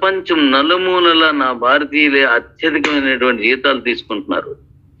 ప్రపంచం నలుమూలల నా భారతీయులే అత్యధికమైనటువంటి జీతాలు తీసుకుంటున్నారు.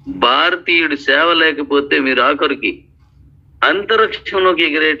 భారతీయుడి సేవ లేకపోతే మీరు ఆఖరికి అంతరిక్షంలోకి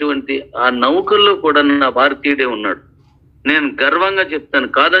ఎగిరేటువంటి ఆ నౌకల్లో కూడా నా భారతీయుడే ఉన్నాడు. నేను గర్వంగా చెప్తాను,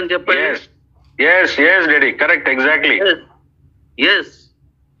 కాదని చెప్పండి.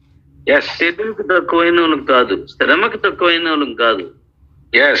 తెలుగుకి తక్కువైన వాళ్ళకి కాదు, శ్రమకి తక్కువైన వాళ్ళకి కాదు.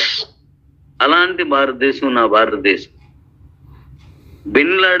 అలాంటి భారతదేశం నా భారతదేశం.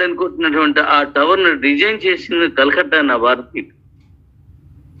 బిన్ లాడెన్ కొట్టినటువంటి ఆ టవర్ ను డిజైన్ చేసింది కలకత్తా నా భారతీయుడు.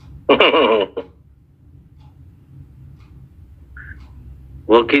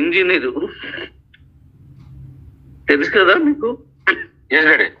 ఒక ఇంజనీరు, తెలుసు కదా మీకు?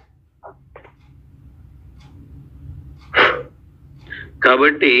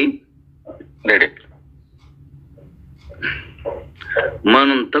 కాబట్టి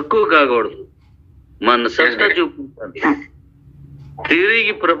మనం తక్కువ కాకూడదు, మన సత్తా చూపించాలి.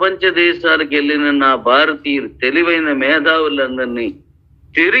 తిరిగి ప్రపంచ దేశాలకు వెళ్ళిన నా భారతీయులు తెలివైన మేధావులందరినీ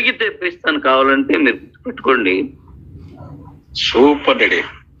తిరిగి తెప్పిస్తాను. కావాలంటే మీరు పెట్టుకోండి. Super daddy.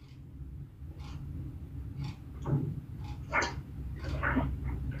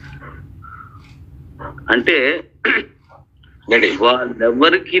 అంటే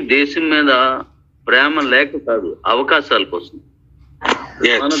వాళ్ళెవ్వరికి దేశం మీద ప్రేమ లేక కాదు, అవకాశాల కోసం.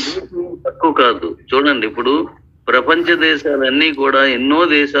 మన దేశం తక్కువ కాదు. చూడండి, ఇప్పుడు ప్రపంచ దేశాలన్నీ కూడా ఎన్నో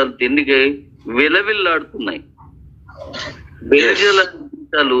దేశాలు తిండికై విలవిల్లాడుతున్నాయి.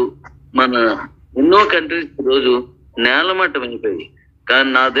 దేశాలు మన ఎన్నో కంట్రీస్ రోజు నేలమట్టం అయిపోయి, కానీ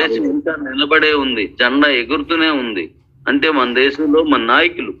నా దేశం ఇంకా నిలబడే ఉంది, జెండా ఎగురుతూనే ఉంది. అంటే మన దేశంలో మన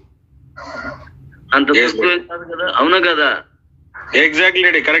నాయకులు అంత తక్కువే కాదు కదా. అవునా కదా?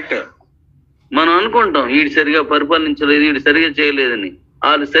 Exactly correct. మనం అనుకుంటాం వీడు సరిగా పరిపాలించలేదు, వీడు సరిగా చేయలేదని.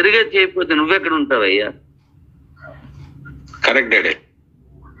 వాళ్ళు సరిగా చేయకపోతే నువ్వెక్కడ ఉంటావయ్యా? Correct daddy.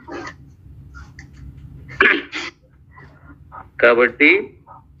 కాబట్టి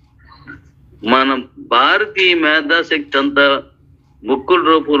మన భారతీయ మేధాశక్తి అంతా బుక్కుల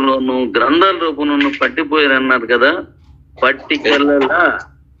రూపంలోను గ్రంథాల రూపంలోను పట్టిపోయారు అన్నారు కదా.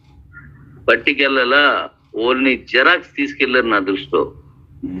 పట్టికెళ్ళలా ఓన్లీ జెరాక్స్ తీసుకెళ్లారు నా దృష్టిలో.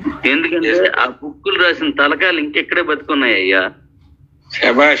 ఎందుకంటే ఆ బుక్కులు రాసిన తలకాయలు ఇంకెక్కడే బతుకున్నాయి అయ్యా.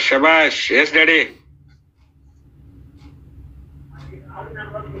 శబాష్ శబాష్. Yes daddy.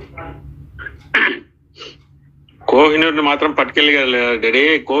 కోహినూర్ ని మాత్రం పట్టుకెళ్ళగలరు డాడీ.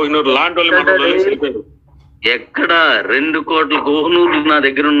 కోహినూర్ లాంటి వాళ్ళు మాత్రం ఎక్కడ 2 కోట్ల కోహినూర్లు నా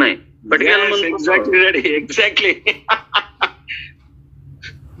దగ్గర ఉన్నాయి. Exactly daddy, exactly.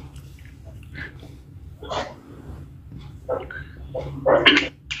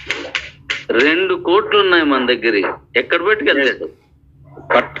 2 కోట్లు ఉన్నాయి మన దగ్గర. ఎక్కడ పట్టుకెళ్ళలేదు,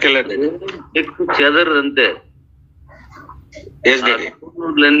 ఎక్కువ చెదరు అంతే.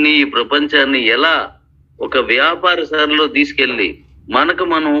 కోహినూర్లన్నీ ఈ ప్రపంచాన్ని ఎలా ఒక వ్యాపార సారిలో తీసుకెళ్లి మనకు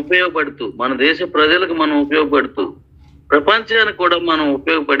మనం ఉపయోగపడుతూ, మన దేశ ప్రజలకు మనం ఉపయోగపడుతూ, ప్రపంచానికి కూడా మనం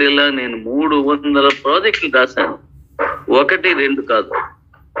ఉపయోగపడేలా నేను 300 ప్రాజెక్టులు రాశాను. 1, 2 కాదు.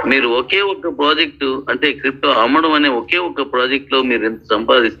 మీరు ఒకే ఒక్క ప్రాజెక్టు అంటే క్రిప్టో అమ్మడం అనే ఒకే ఒక్క ప్రాజెక్ట్ లో మీరు ఎంత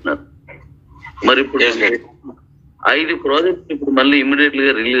సంపాదిస్తున్నారు. మరి ఇప్పుడు 5 ప్రాజెక్టులు ఇప్పుడు మళ్ళీ ఇమ్మీడియట్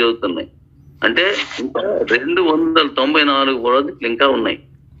గా రిలీజ్ అవుతున్నాయి. అంటే ఇంకా 294 ప్రాజెక్టులు ఇంకా ఉన్నాయి.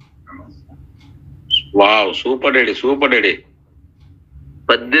 Wow, super daddy, super daddy.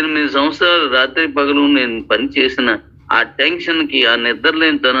 18 సంవత్సరాలు రాత్రి పగలు నేను పని చేసిన ఆ టెన్షన్ కి, ఆ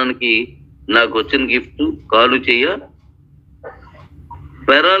నిద్రలేనితనానికి నాకు వచ్చిన గిఫ్ట్ కాలు చెయ్య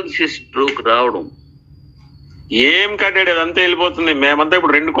పెరాలసిస్ స్ట్రోక్ రావడం. ఏం కాదు డాడీ, అదంతా వెళ్ళిపోతుంది. మేమంతా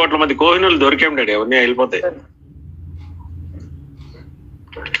ఇప్పుడు 2 కోట్ల మంది కోహినూర్లు దొరికాం డాడీ, అవన్నీ వెళ్ళిపోతాయి.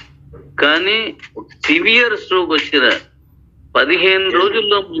 కానీ సివియర్ స్ట్రోక్ వచ్చిన 15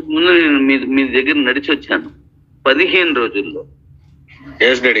 రోజుల్లో ముందు మీ దగ్గర నడిచి వచ్చాను. 15 రోజుల్లో.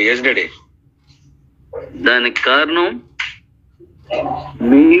 Yes daddy, yes daddy. దానికి కారణం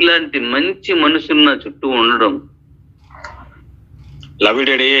మీలాంటి మంచి మనుషులు నా చుట్టూ ఉండడం. Love you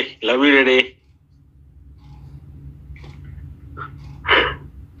daddy, love you daddy.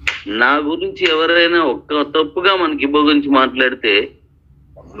 నా గురించి ఎవరైనా ఒక్క తప్పుగా మన కిబో గురించి మాట్లాడితే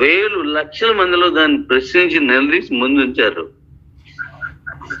 1000 లక్షల మందిలో దాన్ని ప్రశ్నించి నిలదీసి ముందుంచారు.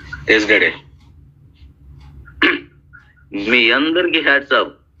 Yes daddy. మీ అందరికి హ్యాట్స్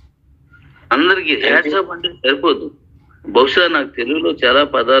ఆఫ్. అందరికి హ్యాట్స్ ఆఫ్ అంటే సరిపోదు. బహుశా నాకు తెలుగులో చాలా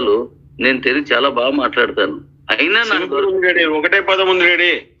పదాలు, నేను తెలుగు చాలా బాగా మాట్లాడతాను. అయినా నాకు ఒకటే పదం ఉంది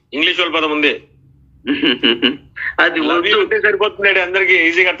డాడీ, ఇంగ్లీష్ వాళ్ళ పదం ఉంది. అది ఉంటే సరిపోతుంది డాడీ, అందరికి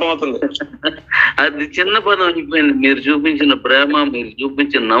ఈజీగా అర్థమవుతుంది. అది చిన్న పదం అయిపోయింది. మీరు చూపించిన ప్రేమ, మీరు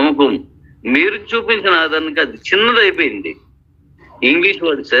చూపించిన నమ్మకం, మీరు చూపించిన ఆదరణకి అది చిన్నది అయిపోయింది. ఇంగ్లీష్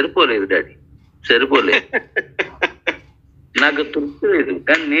వాడు సరిపోలేదు డాడీ, సరిపోలేదు. నాకు తృప్తి లేదు.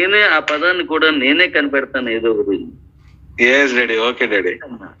 కానీ నేనే ఆ పదాన్ని కూడా నేనే కనిపెడతాను ఏదో ఒకటి. Okay daddy.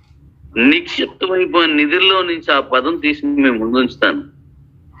 నిక్షిప్తమైపోయిన నిధుల్లో నుంచి ఆ పదం తీసి మేము ముందుంచుతాను.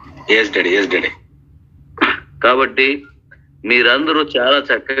 కాబట్టి మీరందరూ చాలా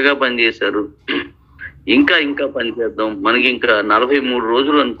చక్కగా పనిచేశారు. ఇంకా ఇంకా పనిచేద్దాం. మనకి ఇంకా 43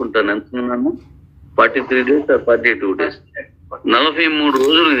 రోజులు అనుకుంటాను. ఎంతున్నాను, 43 days 42 days, 43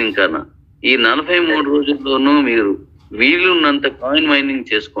 రోజులు. ఇంకా ఈ 43 రోజుల్లోనూ మీరు వీలున్నంత కాయిన్ మైనింగ్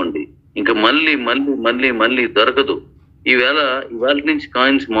చేసుకోండి. ఇంకా మళ్ళీ మళ్ళీ మళ్ళీ మళ్ళీ దొరకదు. ఇవాళ నుంచి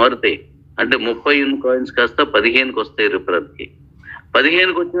కాయిన్స్ మారుతాయి. అంటే 30 కాయిన్స్ కాస్త 15కి వస్తాయి. రేపటికి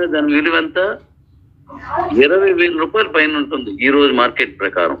 15కి వచ్చిన దాని విలువ ఎంత? 20,000 రూపాయల పైన ఉంటుంది ఈ రోజు మార్కెట్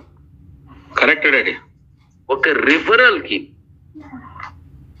ప్రకారం. Correct daddy. ఒక రిఫరల్ కి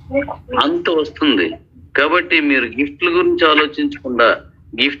అంత వస్తుంది. కాబట్టి మీరు గిఫ్ట్ల గురించి ఆలోచించకుండా,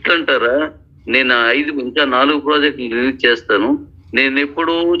 గిఫ్ట్ అంటారా, నేను 5 ఇంకా 4 ప్రాజెక్టులు రిలీజ్ చేస్తాను. నేను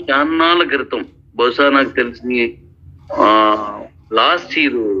ఎప్పుడో చాన్నాళ్ళ క్రితం, బహుశా నాకు తెలిసి లాస్ట్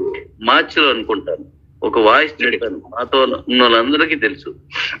ఇయర్ మార్చిలో అనుకుంటాను, ఒక వాయిస్ చెప్పాను. మాతో ఉన్న వాళ్ళందరికీ తెలుసు.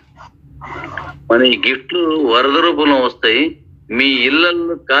 మన ఈ గిఫ్ట్లు వరద రూపంలో వస్తాయి, మీ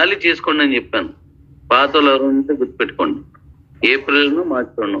ఇళ్లలో ఖాళీ చేసుకోండి అని చెప్పాను. పాత వాళ్ళు ఎవరంటే గుర్తుపెట్టుకోండి. ఏప్రిల్ను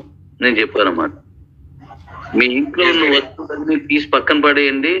మార్చిలోను నేను చెప్పానన్నమాట. మీ ఇంట్లో ఉన్న వస్తువులన్నీ తీసి పక్కన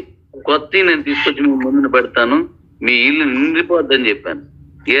పడేయండి, కొత్త నేను తీసుకొచ్చి మీ ముందున పెడతాను, మీ ఇల్లు నిండిపోద్దని చెప్పాను.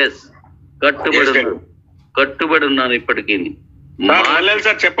 ఎస్, కట్టుబడి ఉన్నాను ఇప్పటికీ.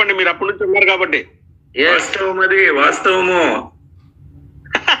 సార్ చెప్పండి, మీరు అప్పటి నుంచి ఉన్నారు కాబట్టి. వాస్తవము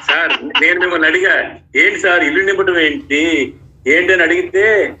సార్. నేను మిమ్మల్ని అడిగా, ఏంటి సార్ ఇల్లు నింపడం ఏంటి అని అడిగితే,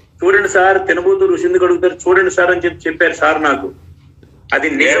 చూడండి సార్ తినబోతు రుచింది అడుగుతారు, చూడండి సార్ అని చెప్పారు సార్. నాకు అది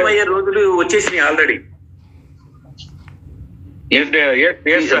నిజమయ్యే రోజులు వచ్చేసినాయి ఆల్రెడీ.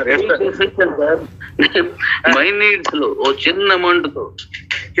 మై నీడ్స్ లో ఓ చిన్న అమౌంట్ తో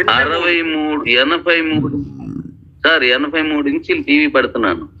 83 సార్ 83 ఇంచులు టీవీ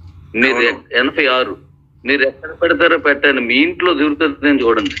పెడుతున్నాను. మీరు 86. మీరు ఎక్కడ పెడతారో పెట్టండి, మీ ఇంట్లో దొరుకుతుంది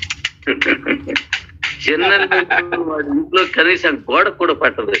చూడండి. చిన్న వాడి ఇంట్లో కనీసం గోడ కూడా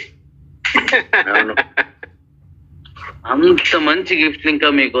పట్టదు. అంత మంచి గిఫ్ట్ ఇంకా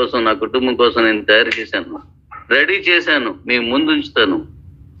మీకోసం, నా కుటుంబం కోసం నేను తయారు చేశాను, రెడీ చేశాను, మీ ముందు ఉంచుతాను.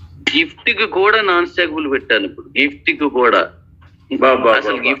 గిఫ్ట్ కి కూడా నాన్ స్టాకబుల్ పెట్టాను. ఇప్పుడు గిఫ్ట్ కి కూడా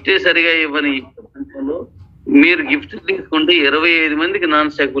అసలు గిఫ్టే సరిగా ఇవ్వని ఈ ప్రపంచంలో మీరు గిఫ్ట్ తీసుకుంటే 25 మందికి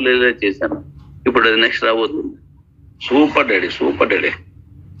నాన్ స్టాకబుల్ చేశాను. ఇప్పుడు అది నెక్స్ట్ రాబోతుంది. Super daddy, super daddy.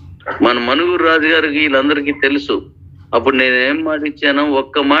 మన మనుగురు రాజు గారికి వీళ్ళందరికీ తెలుసు. అప్పుడు నేనేం మాట ఇచ్చానో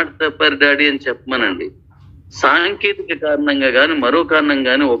ఒక్క మాట తప్పారు డాడీ అని చెప్పమనండి. సాంకేతిక కారణంగా కానీ మరో కారణం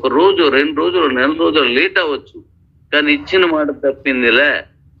కానీ 1 రోజు 2 రోజులు 4 రోజులు లేట్ అవ్వచ్చు, కానీ ఇచ్చిన మాట తప్పిందిలే,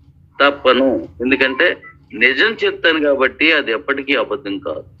 తప్పను. ఎందుకంటే నిజం చెప్తాను కాబట్టి అది ఎప్పటికీ అబద్ధం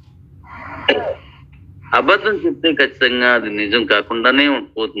కాదు. అబద్ధం చెప్తే ఖచ్చితంగా అది నిజం కాకుండానే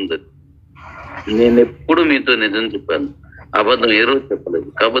పోతుంది. నేను ఎప్పుడు మీతో నిజం చెప్పాను, అబద్ధం ఏ రోజు చెప్పలేదు.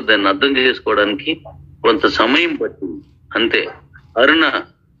 కాబట్టి దాన్ని అర్థం చేసుకోవడానికి కొంత సమయం పట్టింది అంతే.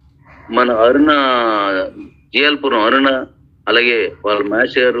 మన అరుణ జియాల్పురం అరుణ, అలాగే వాళ్ళ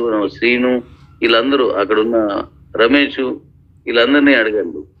మాస్టర్ శ్రీను, వీళ్ళందరూ అక్కడున్న రమేష్, వీళ్ళందరినీ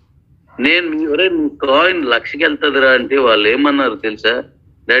అడగండి. నేను మీ కాయిన్ 1,00,000కి వెళ్తుందిరా అంటే వాళ్ళు ఏమన్నారు తెలుసా?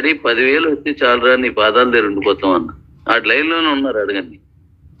 డాడీ 10,000 వస్తే చాలురా, నీ పాదాల దగ్గర ఉండిపోతాం అన్న. ఆ లైన్ లోనే ఉన్నారు, అడగండి.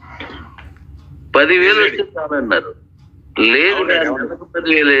 10,000 వస్తే చాలన్నారు. లేదు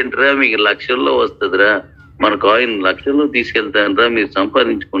 10,000 ఏంట్రా, మీకు 1,00,000లో వస్తుందిరా, మన కాయిన్ 1,00,000లో తీసుకెళ్తానరా, మీరు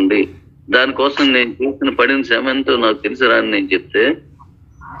సంపాదించుకోండి, దానికోసం నేను చేసిన పడిన శ్రమ ఎంతో నాకు తెలుసురా అని నేను చెప్తే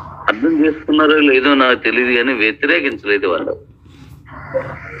అర్థం చేసుకున్నారో లేదో నాకు తెలియదు, కానీ వ్యతిరేకించలేదు వాళ్ళు.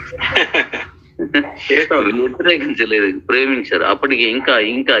 వ్యతిరేకించలేదు, ప్రేమించారు. అప్పటికి ఇంకా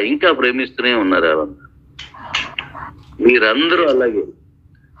ఇంకా ఇంకా ప్రేమిస్తూనే ఉన్నారు వాళ్ళందరూ. మీరందరూ అలాగే.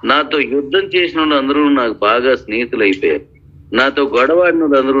 నాతో యుద్ధం చేసిన వాళ్ళు అందరూ నాకు బాగా స్నేహితులు అయిపోయారు. నాతో గొడవాడిన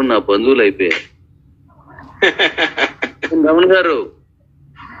వాళ్ళు అందరూ నా బంధువులు అయిపోయారు. రమణ గారు,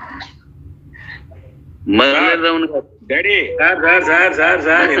 రమణ గారు, డాడీ సార్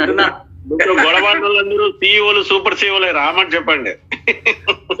గొడవలందరూ సీఈఓలు సూపర్ సీఈఓలే రామని చెప్పండి.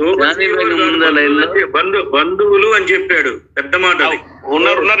 బంధువులు అని చెప్పాడు, పెద్ద మాట.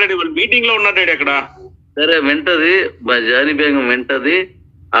 ఉన్నారు వాళ్ళు మీటింగ్ లో ఉన్నారు డాడీ అక్కడ. సరే వింటది, మా జానీ బేగం వింటది.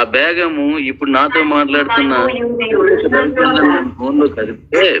 ఆ బేగము ఇప్పుడు నాతో మాట్లాడుతున్న ఫోన్ లో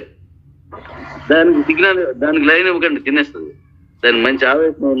కలిపితే దానికి సిగ్నల్, దానికి లైన్ ఇవ్వకండి, తినేస్తుంది. దానికి మంచి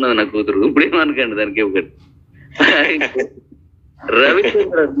ఆవేశం ఉన్నది నా కూతురు, ఇప్పుడేమనకండి దానికి ఇవ్వకండి.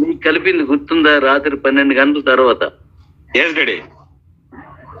 రవిచంద్ర మీకు కలిపింది గుర్తుందా? రాత్రి 12 గంటల తర్వాత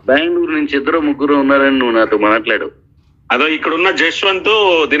బెంగళూరు నుంచి 2-3 ఉన్నారని నువ్వు నాతో మాట్లాడావు. అదో ఇక్కడ ఉన్న జశ్వంత్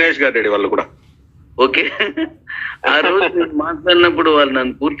దినేష్ గారు డాడీ వాళ్ళు కూడా. ఓకే, ఆ రోజు నేను మాట్లాడినప్పుడు వాళ్ళు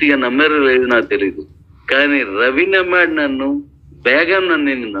నన్ను పూర్తిగా నమ్మారో లేదు నాకు తెలియదు, కానీ రవి నమ్మాడు నన్ను, బేగం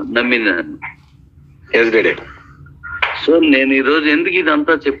నన్ను నమ్మినాను. సో నేను ఈ రోజు ఎందుకు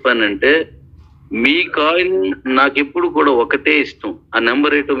ఇదంతా చెప్పానంటే, మీ కాయిన్ నాకు ఎప్పుడు కూడా ఒకటే ఇష్టం. ఆ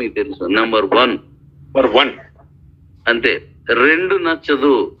నెంబర్ ఏంటో మీకు తెలుసు, నెంబర్ 1 అంతే. 2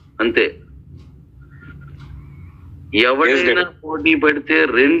 నచ్చదు అంతే. ఎవరైనా పోటీ పడితే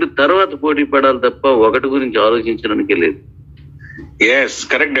 2 తర్వాత పోటీ పడాలి తప్ప 1 గురించి ఆలోచించడానికి లేదు.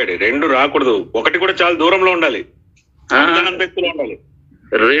 కరెక్ట్ డాడీ, 2 రాకూడదు, 1 కూడా చాలా దూరంలో ఉండాలి,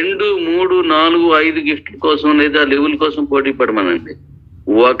 2, 3, 4, 5 గిఫ్ట్ కోసం లేదా లెవెల్ కోసం పోటీ పడమనండి.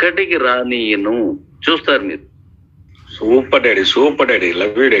 1కి రానియను, చూస్తారు మీరు. Super daddy, super daddy,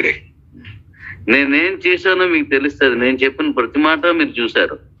 love you daddy. నేనేం చేశానో మీకు తెలుస్తుంది. నేను చెప్పిన ప్రతి మాట మీరు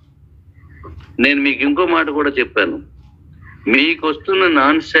చూశారు. నేను మీకు ఇంకో మాట కూడా చెప్పాను, మీకు వస్తున్న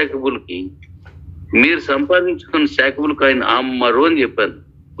నాన్ స్టాకబుల్ కి మీరు సంపాదించుకున్న స్టాకబుల్ కాయిన్ అమ్మరు అని చెప్పాను.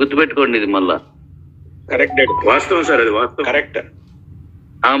 గుర్తుపెట్టుకోండి, ఇది మళ్ళా కరెక్ట్ డాడీ, వాస్తవం సార్, అది వాస్తవం, కరెక్ట్.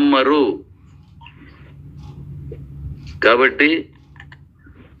 అమ్మరు. కాబట్టి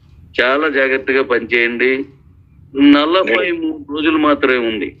చాలా జాగ్రత్తగా పనిచేయండి. 43 రోజులు మాత్రమే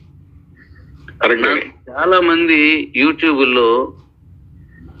ఉంది. చాలా మంది యూట్యూబ్ లో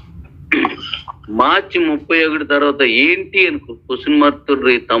మార్చి 31 తర్వాత ఏంటి అని క్వశ్చన్ మార్క్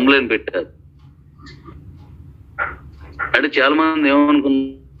తమ్ములని పెట్టారు. అంటే చాలా మంది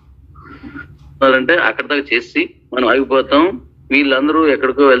ఏమనుకున్నారంటే అక్కడ దాకా చేసి మనం ఆగిపోతాం, వీళ్ళందరూ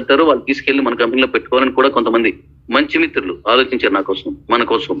ఎక్కడికో వెళ్తారు, వాళ్ళు తీసుకెళ్లి మన కంపెనీలో పెట్టుకోవాలని కూడా కొంతమంది మంచి మిత్రులు ఆలోచించారు నా కోసం, మన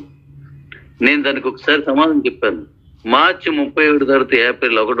కోసం. నేను దానికి ఒకసారి సమాధానం చెప్పాను. మార్చి 31 తర్వాత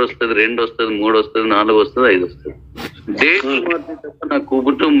ఏప్రిల్ 1 వస్తుంది, 2 వస్తుంది, 3 వస్తుంది, 4 వస్తుంది, 5 వస్తుంది. డేట్లు మాత్రం తప్ప నా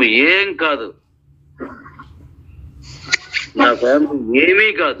కుటుంబం ఏం కాదు. నా ఫ్యామిలీ ఏమీ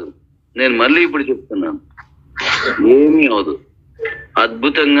కాదు. నేను మళ్ళీ ఇప్పుడు చెప్తున్నాను, ఏమీ అవదు.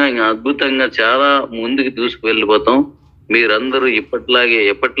 అద్భుతంగా చాలా ముందుకు దూసుకు వెళ్ళిపోతాం. మీరందరూ ఎప్పట్లాగే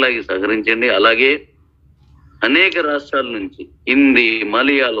సహకరించండి. అలాగే అనేక రాష్ట్రాల నుంచి హిందీ,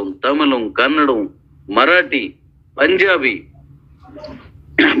 మలయాళం, తమిళం, కన్నడం, మరాఠీ, పంజాబీ,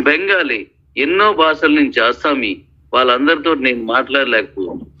 బెంగాలీ, ఎన్నో భాషల నుంచి అస్సామీ, వాళ్ళందరితో నేను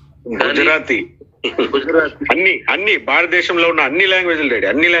మాట్లాడలేకపోయాను. గుజరాతీ, అన్ని భారతదేశంలో ఉన్న అన్ని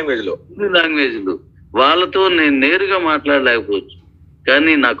లాంగ్వేజ్లు వాళ్ళతో నేను నేరుగా మాట్లాడలేకపోవచ్చు.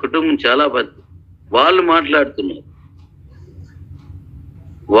 కానీ నా కుటుంబం చాలా పెద్ద, వాళ్ళు మాట్లాడుతున్నారు.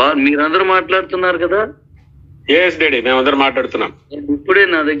 మీరందరూ మాట్లాడుతున్నారు కదా? మేమందరూ మాట్లాడుతున్నాం. ఇప్పుడే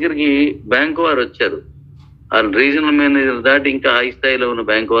నా దగ్గరికి బ్యాంక్ వారు వచ్చారు. ఆ రీజనల్ మేనేజర్ దాటి ఇంకా హై స్థాయిలో ఉన్న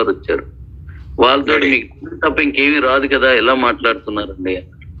బ్యాంక్ వారు వచ్చారు. వాళ్ళతో మీకు తప్ప ఇంకేమీ రాదు కదా, ఎలా మాట్లాడుతున్నారండి?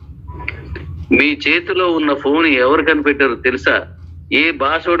 మీ చేతిలో ఉన్న ఫోన్ ఎవరు కనిపెట్టారో తెలుసా? ఏ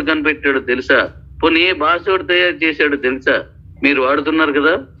భాషోడు కనిపెట్టాడో తెలుసా? పోనీ ఏ భాషోడు తయారు చేశాడో తెలుసా? మీరు వాడుతున్నారు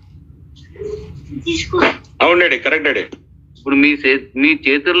కదా. అవునండి, కరెక్ట్ అండి. ఇప్పుడు మీ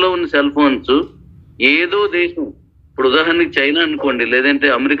చేతుల్లో ఉన్న సెల్ ఫోన్స్ ఏదో దేశం, ఇప్పుడు ఉదాహరణకి చైనా అనుకోండి, లేదంటే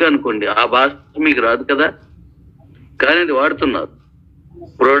అమెరికా అనుకోండి, ఆ భాష మీకు రాదు కదా, కానీ అది వాడుతున్నారు.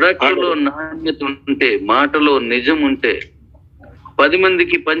 ప్రొడక్ట్ లో నాణ్యత ఉంటే, మాటలో నిజం ఉంటే, 10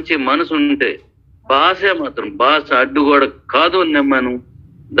 మందికి పంచే మనసు ఉంటే, భాష అడ్డుగోడ కాదు అని నమ్మాను.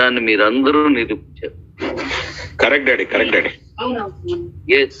 దాన్ని మీరందరూ నిరూపించారు. కరెక్ట్.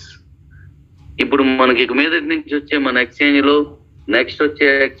 ఎస్. ఇప్పుడు మనకి ఇక మీదటి నుంచి వచ్చే మన ఎక్స్చేంజ్ లో నెక్స్ట్ వచ్చే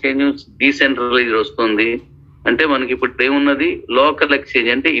ఎక్స్చేంజ్ డీసెంట్రలైజ్ వస్తుంది. అంటే మనకి ఇప్పుడు ఏమున్నది? లోకల్ ఎక్స్చేంజ్,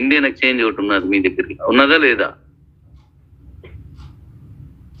 అంటే ఇండియన్ ఎక్స్చేంజ్ ఒకటి ఉన్నది. మీ దగ్గరికి ఉన్నదా లేదా?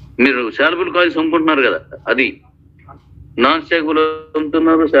 మీరు శాలబుల్ కాయిన్స్ అమ్ముకుంటున్నారు కదా, అది నాన్ స్టాకబుల్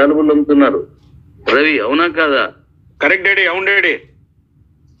అమ్ముతున్నారు, శాలబుల్ అమ్ముతున్నారు. రవి, అవునా కాదా? కరెక్ట్ డాడీ, అవును డాడీ.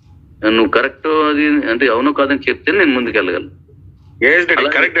 నువ్వు కరెక్ట్ అది అంటే అవునో కాదని చెప్తే నేను ముందుకు వెళ్ళగలను.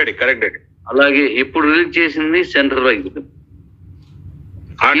 అలాగే ఇప్పుడు రిలీజ్ చేసింది సెంట్రలైజ్డ్.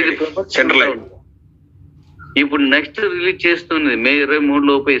 ఇప్పుడు నెక్స్ట్ రిలీజ్ చేస్తుంది మే 23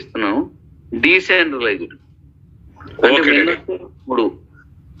 లోపే ఇస్తున్నాం, డీసెంట్రలైజ్డ్. అంటే ఇప్పుడు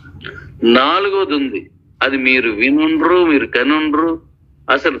 4వది ఉంది, అది మీరు వినుండ్రు, మీరు కనుండ్రు,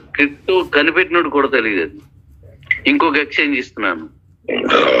 అసలు క్రిప్టో కనిపెట్టినట్టు కూడా తెలియదు. అది ఇంకొక ఎక్స్చేంజ్ ఇస్తున్నాను.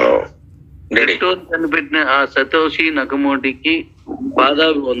 క్రిప్టో కనిపెట్టిన ఆ సతోషి నకమోటికి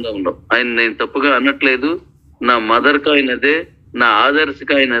పాదాభివందనలో. ఆయన నేను తప్పుగా అనట్లేదు. నా మదర్ కాయిన్ అదే, నా ఆదర్శ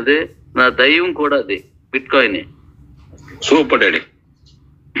కాయిన్ అదే, నా దైవం కూడా అదే, బిట్ కాయినే. Super daddy.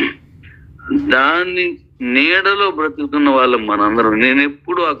 దాన్ని నీడలో బ్రతుకుతున్న వాళ్ళం మనందరం. నేను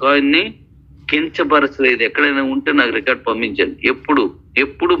ఎప్పుడు ఆ కాయిన్ ని కించపరచలేదు. ఎక్కడైనా ఉంటే నాకు రికార్డ్ పంపించండి.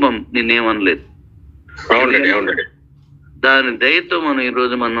 ఎప్పుడు నేనేమనలేదు. దాని దయతో మనం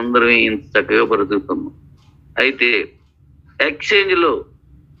ఈరోజు మనందరం ఇంత చక్కగా బ్రతుకుతున్నాం. అయితే ఎక్స్చేంజ్ లో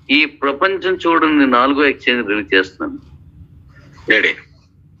ఈ ప్రపంచం చూడండి 4వ ఎక్స్చేంజ్ రిలీజ్ చేస్తున్నాను.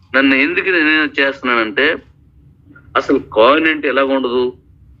 నన్ను ఎందుకు నేను చేస్తున్నానంటే, అసలు కాయిన్ అంటే ఎలా ఉండదు,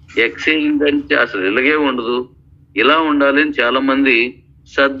 ఎక్స్చేంజ్ అంటే అసలు ఇలాగే ఉండదు, ఇలా ఉండాలి అని చాలా మంది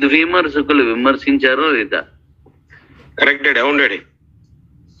సద్విమర్శకులు విమర్శించారో లేదా? కరెక్ట్ డాడీ, అవును డాడీ.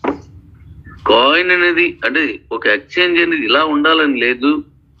 కాయిన్ అనేది అంటే ఒక ఎక్స్చేంజ్ అనేది ఇలా ఉండాలని లేదు,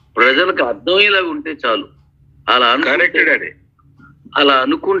 ప్రజలకు అర్థమయ్యేలాగా ఉంటే చాలు. అలా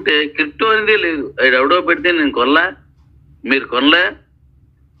అనుకుంటే క్రిప్టో అనేది లేదు. అది ఎవడో పెడితే నేను కొనలా, మీరు కొనలే.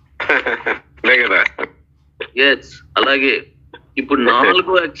 ఎస్. అలాగే ఇప్పుడు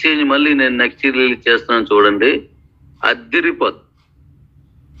 4వ ఎక్స్చేంజ్ మళ్ళీ నేను నెక్స్ట్ రిలీజ్ చేస్తాను చూడండి, అద్దిరిపోద్ది.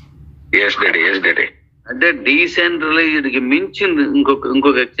 అంటే డీసెంట్రలైజ్డ్ కి మించి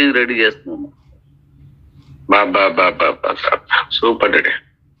ఇంకొక ఎక్స్చేంజ్ రెడీ చేస్తున్నాను. Super daddy.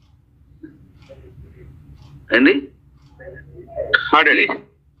 అండి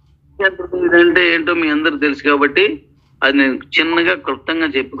అంటే ఏంటో మీ అందరు తెలుసు కాబట్టి అది నేను చిన్నగా క్లుప్తంగా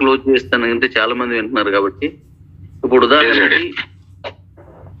చెప్పి క్లోజ్ చేస్తాను. అంటే చాలా మంది వింటున్నారు కాబట్టి. ఇప్పుడు ఉదాహరణకి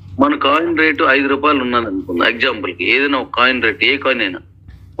మన కాయిన్ రేటు 5 రూపాయలు ఉన్నది అనుకుందాం ఎగ్జాంపుల్ కి. ఏదైనా ఒక కాయిన్ రేట్, ఏ కాయిన్ అయినా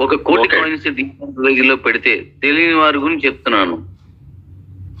 1 కోటి కాయిన్స్ డీసెంట్రలైజ్ లో పెడితే, తెలియని వారి గురించి చెప్తున్నాను,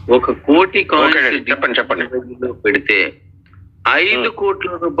 1 కోటి కాయిన్స్ లో పెడితే 5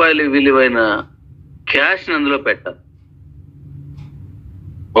 కోట్ల రూపాయల విలువైన క్యాష్ అందులో పెట్టాలి.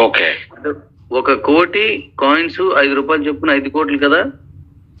 ఓకే. 1 కోటి కాయిన్స్ 5 రూపాయలు చొప్పున 5 కోట్లు కదా,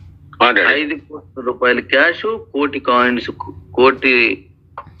 5 కోట్ల రూపాయల క్యాష్, కోటి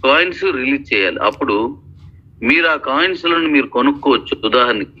కాయిన్స్ రిలీజ్ చేయాలి. అప్పుడు మీరు ఆ కాయిన్స్ లను మీరు కొనుక్కోవచ్చు.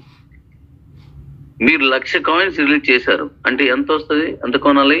 ఉదాహరణకి మీరు 1,00,000 కాయిన్స్ రిలీజ్ చేశారు అంటే ఎంత వస్తుంది? ఎంత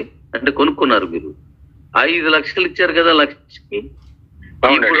కొనాలి అంటే కొనుక్కున్నారు మీరు 5 లక్షలు ఇచ్చారు కదా లక్షకి.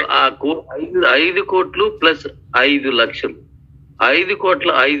 ఇప్పుడు ఆ 5 కోట్లు ప్లస్ 5 లక్షలు, 5 కోట్ల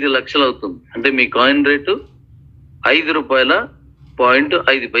 5 లక్షలు అవుతుంది. అంటే మీ కాయిన్ రేటు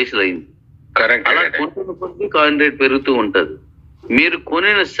 ₹5.5 అయింది. అలా కొనుక్కున్న కొద్ది కాయిన్ రేట్ పెరుగుతూ ఉంటది. మీరు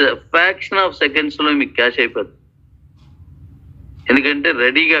కొనిన ఫ్రాక్షన్ ఆఫ్ సెకండ్స్ లో మీకు క్యాష్ అయిపోతుంది. ఎందుకంటే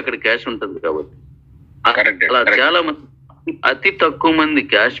రెడీగా అక్కడ క్యాష్ ఉంటుంది కాబట్టి. అలా చాలా మంది, అతి తక్కువ మంది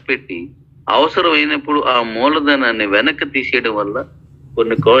క్యాష్ పెట్టి అవసరమైనప్పుడు ఆ మూలధనాన్ని వెనక్కి తీసేయడం వల్ల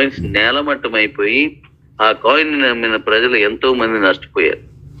కొన్ని కాయిన్స్ నేలమట్టం అయిపోయి ఆ కాయిన్ నమ్మిన ప్రజలు ఎంతో మంది నష్టపోయారు.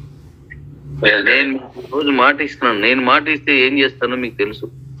 నేను రోజు మాట ఇస్తున్నాను. నేను మాట ఇస్తే ఏం చేస్తానో మీకు తెలుసు,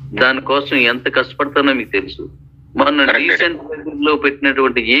 దానికోసం ఎంత కష్టపడతానో మీకు తెలుసు. మొన్న డీసెంట్ లో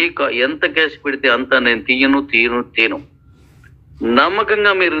పెట్టినటువంటి ఎంత క్యాష్ పెడితే అంత నేను తీయను.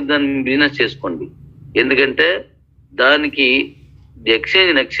 నమ్మకంగా మీరు దాన్ని బిజినెస్ చేసుకోండి. ఎందుకంటే దానికి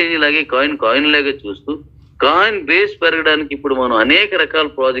ఎక్స్చేంజ్ లాగే కాయిన్ లాగే చూస్తూ కాయిన్ బేస్ పెరగడానికి ఇప్పుడు మనం అనేక రకాల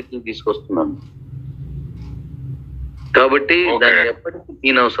ప్రాజెక్టులు తీసుకొస్తున్నాము. కాబట్టి దాన్ని ఎప్పటికీ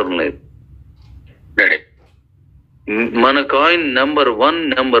తీనవసరం లేదు. మన కాయిన్ నెంబర్ వన్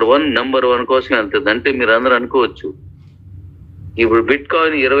కోసం వెళ్తుంది. అంటే మీరు అందరూ అనుకోవచ్చు, ఇప్పుడు బిట్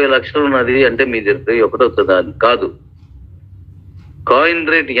కాయిన్ 20 లక్షలు ఉన్నది అంటే మీ దగ్గర ఒకటవుతుందా అని కాదు. కాయిన్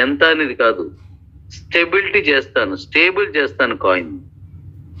రేట్ ఎంత అనేది కాదు, స్టేబుల్ చేస్తాను కాయిన్.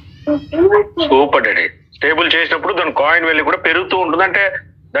 Super daddy. స్టేబుల్ చేసినప్పుడు దాని కాయిన్ వాల్యూ కూడా పెరుగుతూ ఉంటుంది, అంటే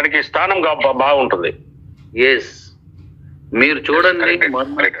దానికి స్థానం బాగుంటుంది. ఎస్, మీరు చూడండి,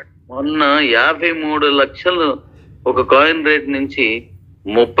 మొన్న 53 లక్షలు ఒక కాయిన్ రేట్ నుంచి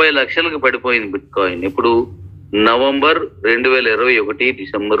 30 లక్షలకు పడిపోయింది బిట్ కాయిన్. ఇప్పుడు November 2021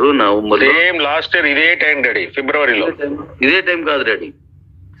 December November last year ఇదే టైం డాడీ, ఫిబ్రవరిలో. ఇదే టైం కాదు డాడీ,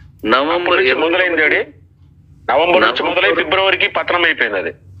 నవంబర్ మొదలైంది డాడీ. నవంబర్ నుంచి మొదలై ఫిబ్రవరికి పతనం అయిపోయింది.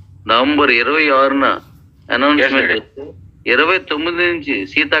 అది నవంబర్ 26న అనౌన్స్మెంట్ చేస్తే 29 నుంచి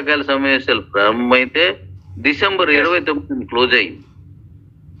శీతాకాల సమావేశాలు ప్రారంభమైతే డిసెంబర్ 29 క్లోజ్ అయింది.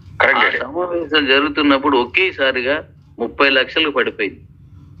 సమావేశాలు జరుగుతున్నప్పుడు ఒకేసారిగా 30 లక్షలకు పడిపోయింది.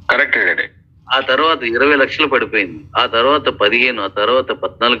 ఆ తర్వాత 20 లక్షలు పడిపోయింది. ఆ తర్వాత 15, ఆ తర్వాత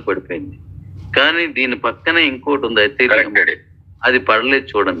 14 పడిపోయింది. కానీ దీని పక్కనే ఇంకోటి ఉంది, అయితే అది పడలేదు.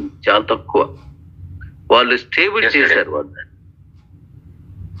 చూడండి, చాలా తక్కువ. వాళ్ళు స్టేబుల్ చేశారు వాళ్ళు,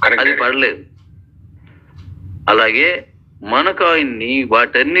 అది పడలేదు. అలాగే మన కాయిన్ ని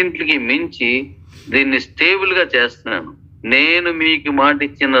వాటన్నింటికి మించి దీన్ని స్టేబుల్ గా చేస్తున్నాను. నేను మీకు మాట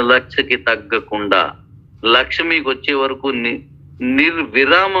ఇచ్చిన లక్షకి తగ్గకుండా, లక్ష మీకు వచ్చే వరకు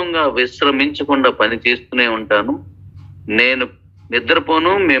నిర్విరామంగా విశ్రమించకుండా పని చేస్తూనే ఉంటాను. నేను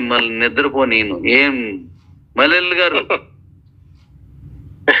నిద్రపోను, మిమ్మల్ని నిద్రపోనీను. ఏం మల్లెల్ గారు?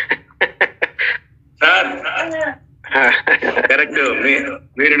 సార్ కరెక్ట్,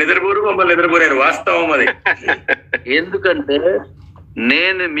 మీరు నిద్రపోరు, మమ్మల్ని నిద్రపోయారు. వాస్తవం అది. ఎందుకంటే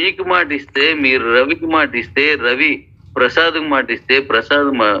నేను మీకు మాట ఇస్తే, మీరు రవికి మాట ఇస్తే, రవి ప్రసాద్కి మాట ఇస్తే, ప్రసాద్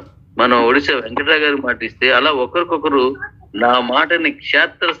మన ఒడిశా వెంకటరావు గారికి మాట ఇస్తే, అలా ఒకరికొకరు నా మాటని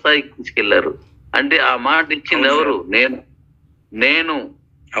క్షేత్ర స్థాయికి తీసుకెళ్లారు. అంటే ఆ మాట ఇచ్చింది ఎవరు? నేను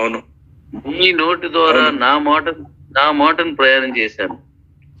అవును, మీ నోటి ద్వారా నా మాటను ప్రయాణం చేశాను.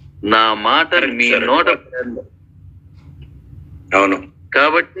 నా మాట మీ నోట ప్రయాణం. అవును.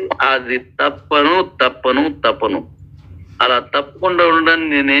 కాబట్టి అది తప్పను. అలా తప్పకుండా ఉండడానికి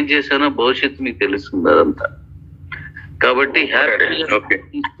నేనేం చేశానో భవిష్యత్తు మీకు తెలుస్తుంది అదంతా. కాబట్టి హ్యాపీగా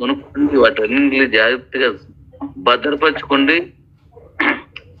కొనుక్కోండి, వాటన్నింటినీ జాగ్రత్తగా భద్రపరచుకోండి,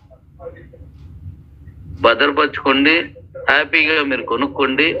 హ్యాపీగా మీరు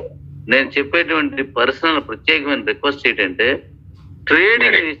కొనుక్కోండి. నేను చెప్పేటువంటి పర్సనల్ ప్రత్యేకమైన రిక్వెస్ట్ ఏంటంటే,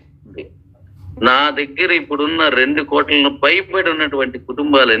 ట్రేడింగ్ చేయండి. నా దగ్గర ఇప్పుడున్న 2 కోట్లను పైబడి ఉన్నటువంటి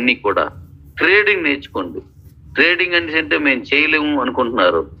కుటుంబాలన్నీ కూడా ట్రేడింగ్ నేర్చుకోండి. ట్రేడింగ్ అంటే మేము చేయలేము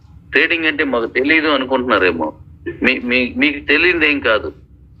అనుకుంటున్నారు, ట్రేడింగ్ అంటే మాకు తెలియదు అనుకుంటున్నారేమో. మీకు తెలియదు ఏం కాదు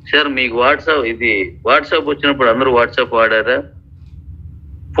సార్. మీకు వాట్సాప్ వచ్చినప్పుడు అందరూ వాట్సాప్ వాడారా?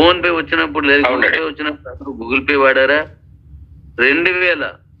 ఫోన్ పే వచ్చినప్పుడు లేదు, గూగుల్ పే వచ్చినప్పుడు అందరూ గూగుల్ పే వాడారా?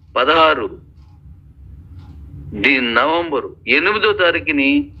 2016 నవంబర్ 8వ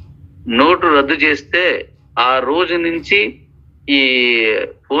తారీఖుని నోటు రద్దు చేస్తే ఆ రోజు నుంచి ఈ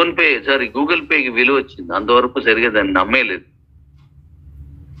ఫోన్ పే గూగుల్ పేకి విలువ వచ్చింది. అంతవరకు సరిగా దాన్ని నమ్మేలేదు.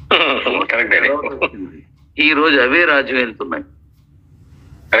 ఈ రోజు అవే రాజ్యం వెళ్తున్నాయి.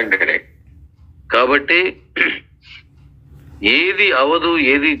 కాబట్టి ఏది అవదు,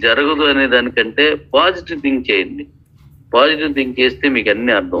 ఏది జరగదు అనే దానికంటే పాజిటివ్ థింక్ చేయండి. పాజిటివ్ థింక్ చేస్తే మీకు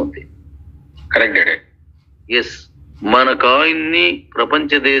అన్ని అర్థం అవుతాయి. ఎస్, మన కాయిన్ ని ప్రపంచ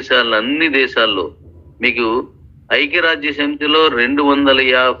అన్ని దేశాల్లో, మీకు ఐక్యరాజ్య సమితిలో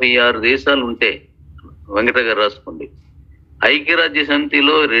 256 దేశాలు ఉంటే వెంకట గారు రాసుకోండి. ఐక్యరాజ్య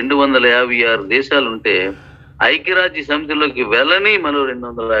సమితిలో 256 దేశాలు ఉంటే ఐక్యరాజ్య సమితిలోకి వెళ్ళని మనం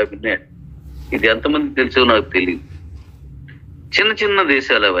 250 ఉన్నాయి. ఇది ఎంతమంది తెలుసో నాకు తెలియదు. చిన్న చిన్న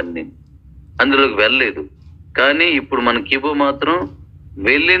దేశాలు అవన్నీ, అందులోకి వెళ్ళలేదు. కానీ ఇప్పుడు మన కిబో మాత్రం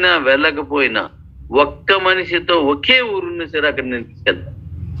వెళ్ళినా వెళ్ళకపోయినా ఒక్క మనిషితో ఒకే ఊరున్నా సరే అక్కడ నేను తీసుకెళ్తాను.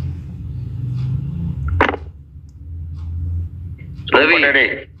 Ravi,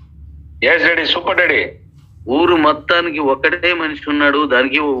 super daddy. ఊరు మొత్తానికి ఒక్కటే మనిషి ఉన్నాడు,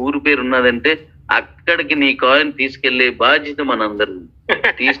 దానికి ఓ ఊరు పేరు ఉన్నదంటే అక్కడికి నీ కాయిన్ తీసుకెళ్లే బాధ్యత మనందరూ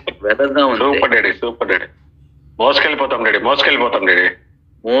వెళదాం. Super daddy, super daddy. మోసుకెళ్ళిపోతాం daddy, మోసుకెళ్ళిపోతాం daddy,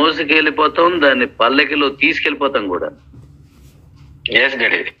 మోసుకెళ్ళిపోతాం, దాన్ని పల్లకిలో తీసుకెళ్ళిపోతాం కూడా.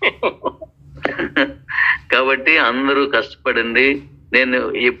 డాడీ. కాబట్టి అందరూ కష్టపడండి. నేను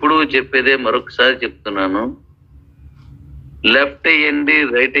ఎప్పుడూ చెప్పేదే మరొకసారి చెప్తున్నాను, లెఫ్ట్ అయ్యండి,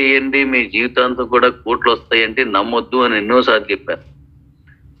 రైట్ అయ్యండి, మీ జీవితాంతం కూడా కోట్లు వస్తాయంటే నమ్మొద్దు అని ఎన్నోసార్లు చెప్పాను.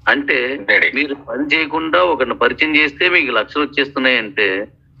 అంటే మీరు పని చేయకుండా ఒకరిని పరిచయం చేస్తే మీకు లక్షలు వచ్చేస్తున్నాయంటే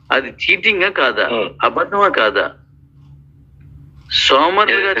అది చీటింగా కాదా, అబద్ధమా కాదా?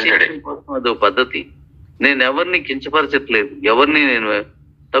 సోమరులుగా చేయడం కోసం అదో పద్ధతి. నేను ఎవరిని కించపరచట్లేదు, ఎవరిని నేను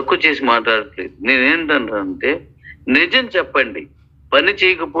తక్కువ చేసి మాట్లాడట్లేదు. నేనేంటంటే నిజం చెప్పండి. పని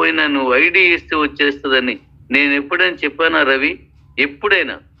చేయకపోయినా నువ్వు ఐడి ఇస్తే వచ్చేస్తుందని నేను ఎప్పుడైనా చెప్పానా రవి?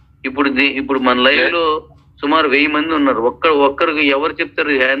 ఎప్పుడైనా? ఇప్పుడు మన లైవ్ లో సుమారు 1000 మంది ఉన్నారు. ఒక్కరికి ఎవరు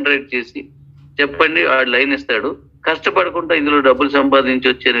చెప్తారు? హ్యాండ్ రైట్ చేసి చెప్పండి, ఆ లైన్ ఇస్తాడు. కష్టపడకుండా ఇందులో డబ్బులు సంపాదించి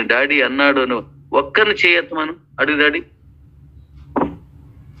వచ్చాను డాడీ అన్నాడు అని ఒక్కరిని చేయొత్తమను అడుగు డాడీ.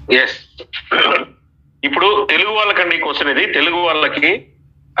 ఇప్పుడు తెలుగు వాళ్ళకండి క్వశ్చన్ ఇది. తెలుగు వాళ్ళకి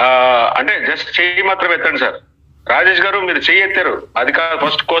అంటే జస్ట్ చెయ్యి మాత్రం ఎత్తండి సార్. రాజేష్ గారు మీరు చెయ్యి ఎత్తారు, అది కాదు.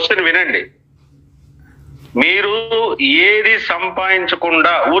 ఫస్ట్ క్వశ్చన్ వినండి. మీరు ఏది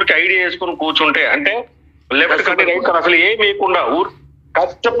సంపాదించకుండా ఊరికి ఐడియా వేసుకుని కూర్చుంటే, అంటే లెఫ్ట్ కానీ రైట్ కానీ అసలు ఏం వేయకుండా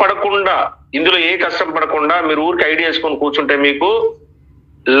కష్టపడకుండా, ఇందులో ఏ కష్టం పడకుండా మీరు ఊరికి ఐడియా వేసుకొని కూర్చుంటే మీకు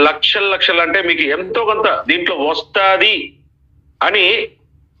లక్షలు అంటే మీకు ఎంతో కొంత దీంట్లో వస్తాది అని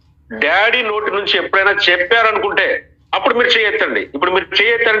డాడీ నోటి నుంచి ఎప్పుడైనా చెప్పారనుకుంటే అప్పుడు మీరు చేయొచ్చండి. ఇప్పుడు మీరు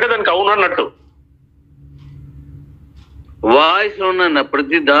చేయొచ్చారంటే దానికి అవును అన్నట్టు. వాయిస్ ఉన్న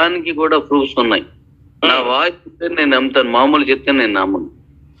ప్రతి దానికి కూడా ప్రూఫ్స్ ఉన్నాయి. నా వాయిస్ చెప్తే నేను నమ్ముతాను, మామూలు చెప్తే నేను నమ్మను.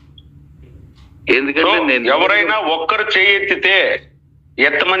 ఎందుకంటే నేను ఎవరైనా ఒక్కరు చేయెత్తితే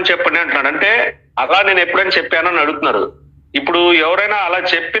ఎత్తమని చెప్పండి అంటున్నాడు. అంటే అలా నేను ఎప్పుడైనా చెప్పానని అడుగుతున్నారు. ఇప్పుడు ఎవరైనా అలా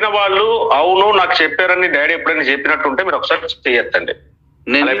చెప్పిన వాళ్ళు అవును నాకు చెప్పారని డాడీ ఎప్పుడైనా చెప్పినట్టుంటే మీరు ఒకసారి చేయొచ్చండి.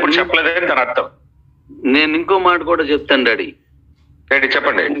 నేను ఎప్పుడు చెప్పలేదని దాని అర్థం. నేను ఇంకో మాట కూడా చెప్తాను డాడీ. డాడీ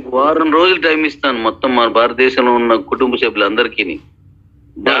చెప్పండి. వారం రోజులు టైం ఇస్తాను మొత్తం మన భారతదేశంలో ఉన్న కుటుంబ సభ్యులందరికీ.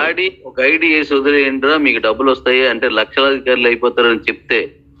 డాడీ ఒక ఐడి వేసి వదిలేయండిరా మీకు డబ్బులు వస్తాయి అంటే లక్షలాధికారులు అయిపోతారని చెప్తే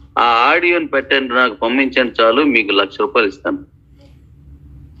ఆ ఆడియోని పెట్టండి, నాకు పంపించండి, చాలు మీకు ₹1,00,000 ఇస్తాను.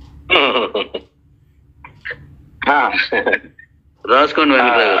 రాసుకోండి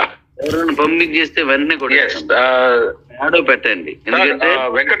వెంకట, ఎవరైనా పంపించేస్తే వెంటనే కూడా ఆడియో పెట్టండి. ఎందుకంటే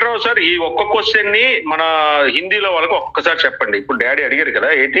వెంకట్రావు సార్ ఈ ఒక్క క్వశ్చన్ ని మన హిందీలో వాళ్ళకి ఒక్కసారి చెప్పండి. ఇప్పుడు డాడీ అడిగారు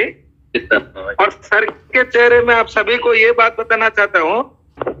కదా ఏంటి. और सर के चेहरे में आप सभी को ये बात बताना चाहता हूँ.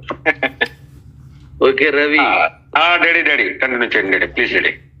 ఓకే రవి. డాడీ కంటిన్యూ చేయండి daddy, please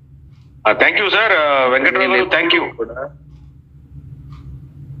daddy. Thank you sir Venkatrao గారు, థ్యాంక్ యూ.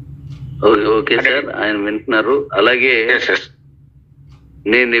 ఓకే సార్, ఆయన వింటున్నారు. అలాగే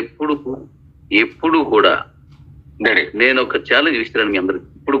నేను ఎప్పుడు కూడా నేను ఒక ఛాలెంజ్ విసిరాను మీ అందరికి.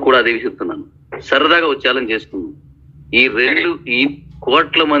 ఇప్పుడు కూడా అదే విసురుతున్నాను. సరదాగా ఒక ఛాలెంజ్ చేసుకున్నాను. ఈ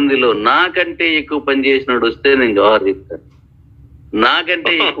కోట్ల మందిలో నాకంటే ఎక్కువ పని చేసినాడు వస్తే నేను జోహార్ చెప్తాను.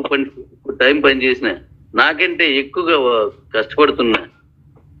 నాకంటే ఎక్కువ టైం పని చేసిన, నాకంటే ఎక్కువగా కష్టపడుతున్నా,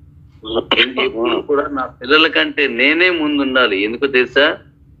 ఎప్పుడు కూడా నా పిల్లల కంటే నేనే ముందుండాలి. ఎందుకో తెలుసా?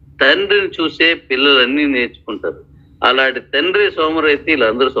 తండ్రిని చూసే పిల్లలన్నీ నేర్చుకుంటారు. అలాంటి తండ్రి సోమరైతే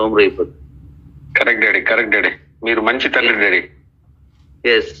వీళ్ళందరూ సోమరు అయిపోతారు. Correct daddy, correct daddy. మీరు మంచి తండ్రి డాడీ.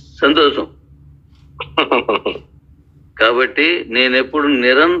 ఎస్, సంతోషం. కాబట్టి నేను ఎప్పుడు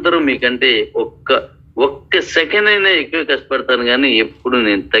నిరంతరం మీకంటే ఒక్క సెకండ్ అయినా ఎక్కువ కష్టపడతాను, కానీ ఎప్పుడు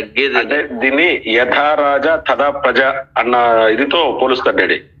నేను తగ్గేది. అంటే దీన్ని యథా రాజా తథా ప్రజ అన్న ఇదితో పోలుస్తాడు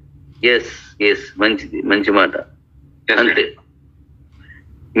డాడీ. ఎస్ మంచిది, మంచి మాట. అంతే.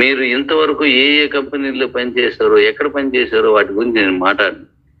 మీరు ఇంతవరకు ఏ కంపెనీలో పనిచేశారో, ఎక్కడ పనిచేశారో వాటి గురించి నేను మాట్లాడను.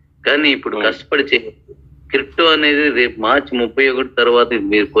 కానీ ఇప్పుడు కష్టపడి చేయాలి. క్రిప్టో అనేది రేపు మార్చి 31 తర్వాత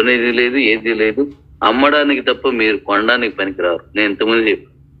మీరు కొనేది లేదు, ఏది లేదు. అమ్మడానికి తప్ప మీరు కొనడానికి పనికిరారు. నేను ఇంతకుముందు చెప్పాను.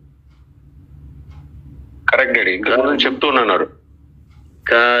 కరెక్ట్ డాడీ, చెప్తున్నారు.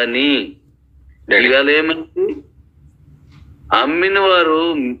 కానీ ఇవాళ ఏమైంది? అమ్మిన వారు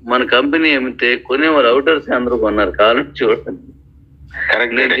మన కంపెనీ అమ్మితే కొనేవారు అవుటర్స్ అందరూ కొన్నారు, కావాలంటే చూడండి.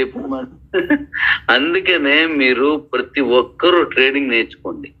 నేను చెప్పిన మాట. అందుకనే మీరు ప్రతి ఒక్కరూ ట్రేడింగ్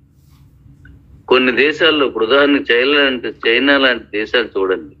నేర్చుకోండి. కొన్ని దేశాల్లో ఇప్పుడు ఉదాహరణకి చైనా లాంటి దేశాలు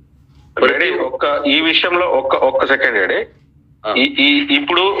చూడండి. ఈ విషయంలో ఒక్క సెకండ్ డాడీ.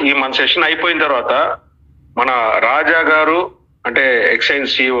 ఇప్పుడు ఈ మన సెషన్ అయిపోయిన తర్వాత మన రాజా గారు అంటే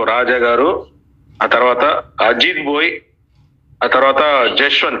ఎక్స్చేంజ్ CEO రాజా గారు, ఆ తర్వాత అజిత్ బోయ్, ఆ తర్వాత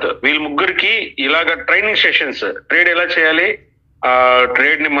జశ్వంత్, వీళ్ళ ముగ్గురికి ఇలాగ ట్రైనింగ్ సెషన్స్, ట్రేడ్ ఎలా చేయాలి, ఆ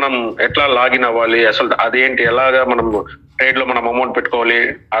ట్రేడ్ ని మనం ఎట్లా లాగిన్ అవ్వాలి, అసలు అదేంటి, ఎలాగా మనం ట్రేడ్ లో మనం అమౌంట్ పెట్టుకోవాలి,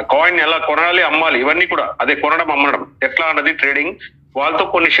 ఆ కాయిన్ ఎలా కొనాలి అమ్మాలి, ఇవన్నీ కూడా అదే కొనడం అమ్మడం ఎట్లా అన్నది ట్రేడింగ్ వాళ్ళతో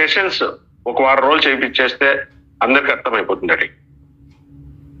కొన్ని సెషన్స్ ఒక వారం రోజులు చేయించేస్తే అందరికి అర్థమైపోతుంది.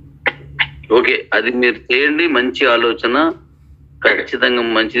 ఓకే, అది మీరు చేయండి, మంచి ఆలోచన, ఖచ్చితంగా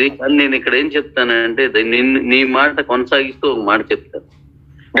మంచిది. కానీ నేను ఇక్కడ ఏం చెప్తానంటే నీ మాట కొనసాగిస్తూ ఒక మాట చెప్తాను.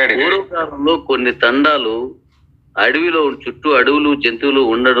 పూర్వకాలంలో కొన్ని తండాలు అడవిలో చుట్టూ అడవులు జంతువులు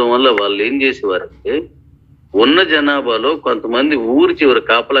ఉండడం వల్ల వాళ్ళు ఏం చేసేవారంటే ఉన్న జనాభాలో కొంతమంది ఊరి చివరి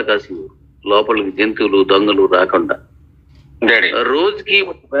కాపలా కాసేవారు, లోపలికి జంతువులు దొంగలు రాకుండా. రోజుకి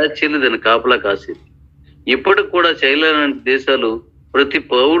బ్యాచ్లు దాన్ని కాపలా కాసేది. ఇప్పటికి కూడా చైనా లాంటి దేశాలు ప్రతి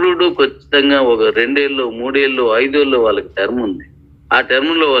పౌరుడు ఖచ్చితంగా ఒక 2 ఏళ్ళు 3 ఏళ్ళు 5 ఏళ్ళు వాళ్ళకి టర్మ్ ఉంది. ఆ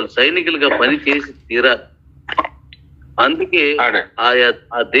టర్మ్ లో వాళ్ళు సైనికులుగా పని చేసి తీరాలి. అందుకే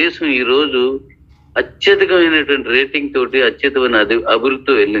ఆ దేశం ఈ రోజు అత్యధికమైనటువంటి రేటింగ్ తోటి అత్యధికమైన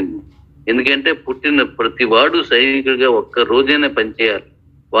అభివృద్ధితో వెళ్ళింది. ఎందుకంటే పుట్టిన ప్రతి వాడు సైనికుడిగా ఒక్క రోజైనా పనిచేయాలి,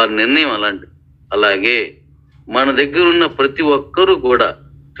 వారి నిర్ణయం అలాంటిది. అలాగే మన దగ్గర ఉన్న ప్రతి ఒక్కరూ కూడా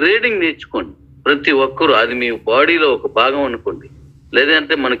ట్రేడింగ్ నేర్చుకోండి. ప్రతి ఒక్కరూ, అది మీ బాడీలో ఒక భాగం అనుకోండి.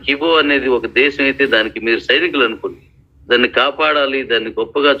 లేదంటే మన కిబో అనేది ఒక దేశం అయితే దానికి మీరు సైనికులు అనుకోండి. దాన్ని కాపాడాలి, దాన్ని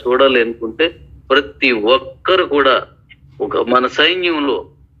గొప్పగా చూడాలి అనుకుంటే ప్రతి ఒక్కరు కూడా మన సైన్యంలో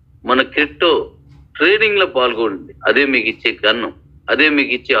మన క్రిప్టో ట్రేడింగ్ లో పాల్గొండి. అదే మీకు ఇచ్చే గన్నం, అదే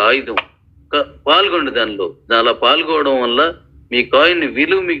మీకు ఇచ్చే ఆయుధం. పాల్గొండి దానిలో. అలా పాల్గొనడం వల్ల మీ కాయిన్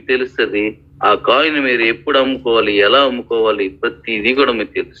విలువ మీకు తెలుస్తుంది. ఆ కాయిన్ మీరు ఎప్పుడు అమ్ముకోవాలి, ఎలా అమ్ముకోవాలి, ప్రతిదీ కూడా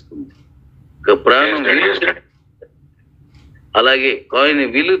మీకు తెలుస్తుంది. ప్రాణం అలాగే కాయిన్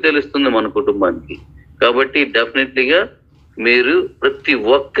విలువ తెలుస్తుంది మన కుటుంబానికి. కాబట్టి డెఫినెట్లీగా మీరు ప్రతి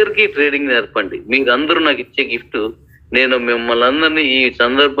ఒక్కరికి ట్రేడింగ్ నేర్పండి. మీరందరూ నాకు ఇచ్చే గిఫ్ట్, నేను మిమ్మల్ని అందరినీ ఈ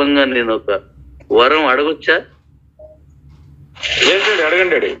సందర్భంగా నేను ఒక వరం అడగొచ్చా?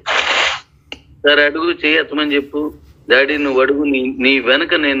 అడగండి. సరే అడుగు, చేయమని చెప్పు. డాడీ నువ్వు అడుగు, నీ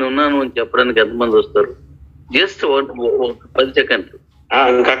వెనక నేను ఉన్నాను అని చెప్పడానికి ఎంతమంది వస్తారు? జస్ట్ 10 సెకండ్లు.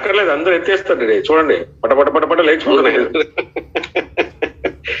 అక్కర్లేదు, అందరూ ఎత్తేస్తారు. చూడండి, పట లేచిపోతున్నాయి.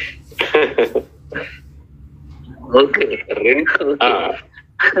 ఓకే,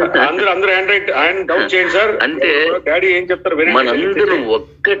 అందరూ హ్యాండ్ డౌన్ చేయండి సార్. అంటే డాడీ ఏం చెప్తారు మనందరం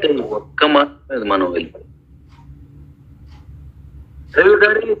ఒక్క మాట మనం వెళ్ళిపోయి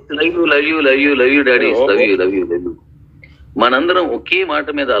love you daddy, love you. మనందరం ఒకే మాట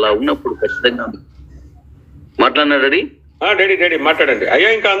మీద అలా ఉన్నప్పుడు ఖచ్చితంగా మాట్లాడినా డాడీ మాట్లాడండి. అయ్యా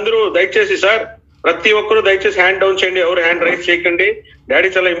ఇంకా అందరూ దయచేసి సార్, ప్రతి ఒక్కరూ దయచేసి హ్యాండ్ డౌన్ చేయండి, ఎవరు హ్యాండ్ రైజ్ చేయకండి. డాడీ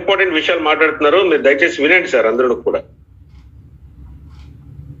చాలా ఇంపార్టెంట్ విషయాలు మాట్లాడుతున్నారు, మీరు దయచేసి వినండి సార్ అందరూ కూడా.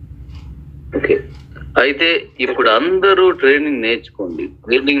 ఓకే, అయితే ఇప్పుడు అందరూ ట్రైనింగ్ నేర్చుకోండి.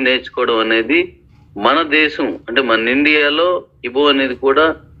 ట్రైనింగ్ నేర్చుకోవడం అనేది మన దేశం అంటే మన ఇండియాలో కిబో అనేది కూడా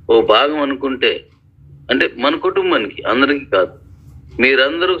ఓ భాగం అనుకుంటే, అంటే మన కుటుంబానికి అందరికీ కాదు.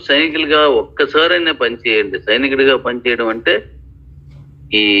 మీరందరూ సైనికులుగా ఒక్కసారైనా పనిచేయండి. సైనికుడిగా పనిచేయడం అంటే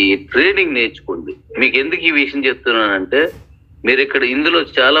ఈ ట్రేడింగ్ నేర్చుకోండి. మీకు ఎందుకు ఈ విషయం చెప్తున్నానంటే, మీరు ఇక్కడ ఇందులో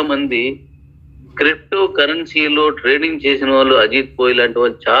చాలా మంది క్రిప్టో కరెన్సీలో ట్రేడింగ్ చేసిన వాళ్ళు, అజిత్ బోయ్ లాంటి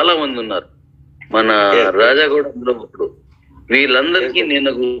వాళ్ళు చాలా మంది ఉన్నారు. మన రాజాగూడెంలో ఇప్పుడు వీళ్ళందరికీ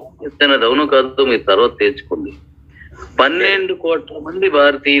నేను చెప్తున్నది అవును కాదు మీరు తర్వాత తెచ్చుకోండి. 12 కోట్ల మంది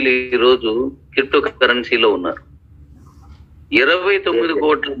భారతీయులు ఈ రోజు క్రిప్టో కరెన్సీలో ఉన్నారు. 29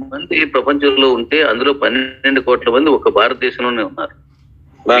 కోట్ల మంది ప్రపంచంలో ఉంటే అందులో 12 కోట్ల మంది ఒక భారతదేశంలోనే ఉన్నారు.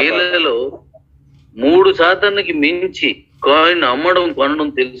 వీళ్ళలో 3% మించి కాయిన్ అమ్మడం కొనడం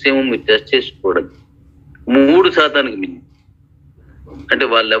తెలిసేమో మీరు టెస్ట్ చేసుకోవడానికి. 3% మించి అంటే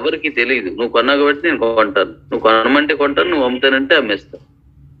వాళ్ళెవరికి తెలియదు. నువ్వు కొన్నా కాబట్టి నేను కొంటాను, నువ్వు కొనమంటే కొంటాను, నువ్వు అమ్ముతానంటే అమ్మేస్తాను.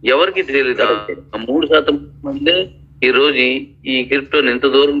 ఎవరికి తెలియదు. 3% మందే ఈ రోజు ఈ క్రిప్టోని ఎంత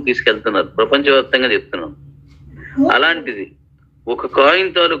దూరం తీసుకెళ్తున్నారు, ప్రపంచవ్యాప్తంగా చెప్తున్నాను. అలాంటిది ఒక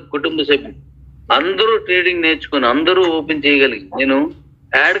కాయిన్ తాలూకు కుటుంబ సభ్యులు అందరూ ట్రేడింగ్ నేర్చుకుని అందరూ ఓపెన్ చేయగలిగి, నేను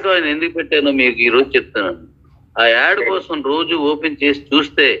యాడ్ కాయిన్ ఎందుకు పెట్టానో మీకు ఈ రోజు చెప్తున్నాను. ఆ యాడ్ కోసం రోజు ఓపెన్ చేసి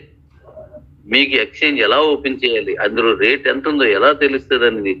చూస్తే మీకు ఎక్స్చేంజ్ ఎలా ఓపెన్ చేయాలి, అందులో రేట్ ఎంత ఉందో ఎలా తెలుస్తుంది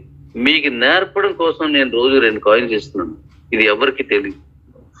అనేది మీకు నేర్పడం కోసం నేను రోజు 2 కాయిన్స్ ఇస్తున్నాను. ఇది ఎవరికి తెలియదు.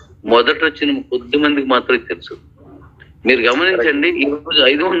 మొదట వచ్చిన కొద్ది మందికి మాత్రమే తెలుసు. మీరు గమనించండి, ఈ రోజు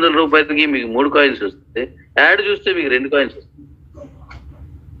 500 రూపాయలకి మీకు 3 కాయిన్స్ వస్తే, యాడ్ చూస్తే మీకు 2 కాయిన్స్ వస్తుంది.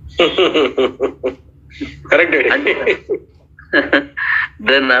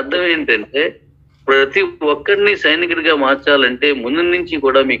 దాని అర్థం ఏంటంటే, ప్రతి ఒక్కరిని సైనికుడిగా మార్చాలంటే ముందు నుంచి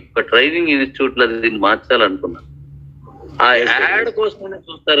కూడా మీకు ఒక ట్రైనింగ్ ఇన్స్టిట్యూట్ లో దీన్ని మార్చాలనుకున్నాను. ఆ యాడ్ కోసమే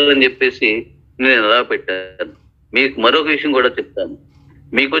చూస్తారని చెప్పేసి నేను ఎలా పెట్టాను. మీకు మరొక విషయం కూడా చెప్తాను.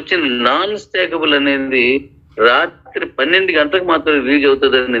 మీకు వచ్చిన నాన్ స్టాకబుల్ అనేది రాత్రి 12 గంటలకు మాత్రం రిలీజ్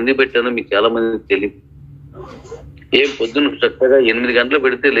అవుతుందని ఎందుకు పెట్టానో మీకు చాలా మందికి తెలియదు. పొద్దున్న చక్కగా 8 గంటలు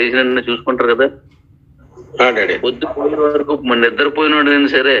పెడితే లేచిన చూసుకుంటారు కదా, పొద్దు పోయిన వరకు నిద్రపోయిన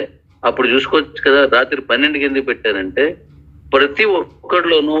సరే అప్పుడు చూసుకోవచ్చు కదా. రాత్రి 12కి ఎందుకు పెట్టానంటే, ప్రతి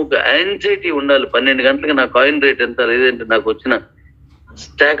ఒక్కరిలోనూ ఒక యాంగ్జైటీ ఉండాలి. 12 గంటలకి నా కాయిన్ రేట్ ఎంత, లేదంటే నాకు వచ్చిన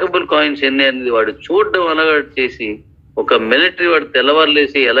స్టాకబుల్ కాయిన్స్ ఎన్ని అనేది వాడు చూడడం అలవాటు చేసి, ఒక మిలిటరీ వాడు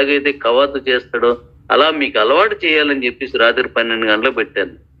తెల్లవారులేసి ఎలాగైతే కవాతు చేస్తాడో అలా మీకు అలవాటు చేయాలని చెప్పేసి రాత్రి 12 గంటలకు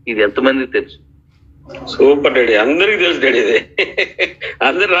పెట్టాను. ఇది ఎంతమందికి తెలుసు? సూపర్ డాడీ, అందరికి తెలుసు డాడీ. ఇది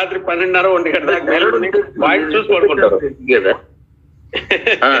అందరు రాత్రి 12:30 గంటల చూసి పడుకుంటారు కదా.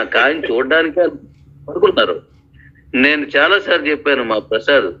 కాయిన్ చూడడానికి పడుకుంటారు. నేను చాలా సార్లు చెప్పాను. మా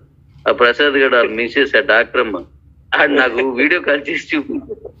ప్రసాద్, ఆ ప్రసాద్ గడ మిసెస్ ఆ డాక్టర్ అమ్మ ఆడు నాకు వీడియో కాల్ చేసి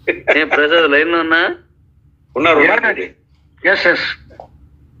చూపించారు. నేను ప్రసాద్ లైన్ లో ఉన్నారు.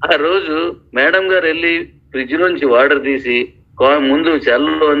 ఆ రోజు మేడం గారు వెళ్ళి ఫ్రిడ్జ్ నుంచి వాటర్ తీసి ముందు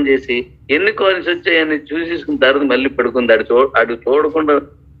చల్లలో ఆన్ చేసి ఎన్ని కాయిన్స్ వచ్చాయని చూసేసుకున్న తర్వాత మళ్ళీ పడుకుంది. అడు చూడకుండా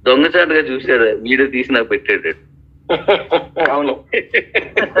దొంగచాటుగా చూశాడు, వీడియో తీసి నాకు పెట్టాడు. అవును,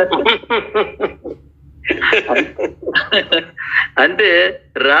 అంటే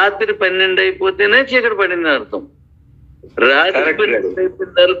రాత్రి 12 అయిపోతేనే చీకటి పడింది అర్థం. రాత్రి 12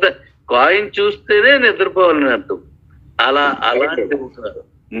 అయిపోయిన తర్వాత కాయిన్ చూస్తేనే నిద్రపోవాలని అర్థం. అలాంటి ఒక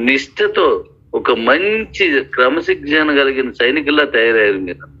నిష్ఠతో ఒక మంచి క్రమశిక్షణ కలిగిన సైనికుల్లా తయారయ్యారు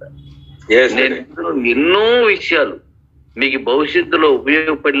మీరంతా. నేను ఎన్నో విషయాలు మీకు భవిష్యత్తులో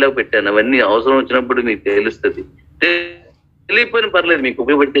ఉపయోగపడేలా పెట్టాను. అవన్నీ అవసరం వచ్చినప్పుడు మీకు తెలుస్తుంది. తెలియకపోయినా పర్లేదు, మీకు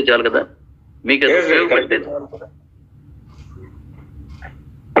ఉపయోగపడితే చాలు కదా. మీకు అది ఉపయోగపడితే చాలు కదా.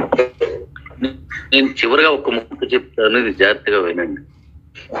 నేను చివరిగా ఒక ముక్క చెప్తాను, ఇది జాగ్రత్తగా వినండి.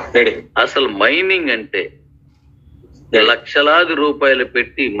 అసలు మైనింగ్ అంటే లక్షలాది రూపాయలు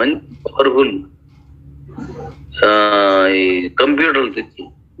పెట్టి మంచి పవర్ఫుల్ ఈ కంప్యూటర్లు తెచ్చి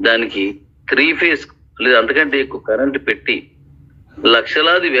దానికి 3 ఫేజ్ లేదా అంతకంటే ఎక్కువ కరెంట్ పెట్టి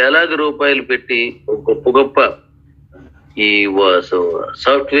లక్షలాది వేలాది రూపాయలు పెట్టి గొప్ప గొప్ప ఈ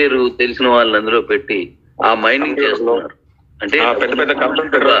సాఫ్ట్వేర్ తెలిసిన వాళ్ళందరూ పెట్టి ఆ మైనింగ్ చేస్తున్నారు. అంటే పెద్ద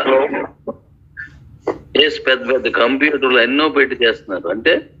పెద్ద కంప్యూటర్లు ఎన్నో పెట్టి చేస్తున్నారు.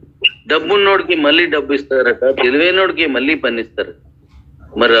 అంటే డబ్బున్నోడికి మళ్ళీ డబ్బు ఇస్తారట, తెలివైనోడికి మళ్ళీ పని ఇస్తారు.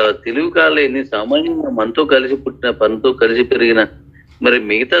 మరి తెలివి కాలేని సామాన్యంగా మనతో కలిసి పుట్టిన పనితో కలిసి పెరిగిన మరి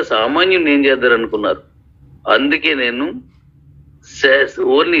మిగతా సామాన్యుని ఏం చేద్దారనుకున్నారు? అందుకే నేను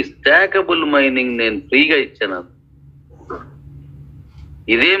ఓన్లీ స్టాకబుల్ మైనింగ్ నేను ఫ్రీగా ఇచ్చాను.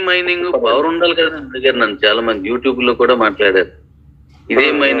 ఇదే మైనింగ్ పవర్ ఉండాలి కదా అడిగారు నన్ను చాలా మంది, యూట్యూబ్ లో కూడా మాట్లాడారు. ఇదే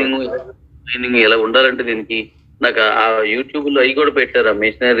మైనింగ్ ఎలా ఉండాలంటే దీనికి నాకు ఆ యూట్యూబ్ లో అవి కూడా పెట్టారు. ఆ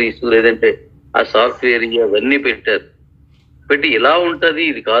మెషినరీస్ లేదంటే ఆ సాఫ్ట్వేర్ అవన్నీ పెట్టారు. పెట్టి ఇలా ఉంటది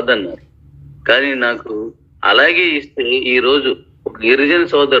ఇది కాదన్నారు. కానీ నాకు అలాగే ఇస్తే ఈ రోజు ఒక గిరిజన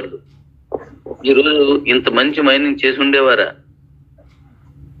సోదరుడు ఈ రోజు ఇంత మంచి మైనింగ్ చేసి ఉండేవారా?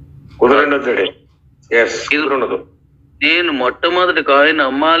 నేను మొట్టమొదటి కాయిన్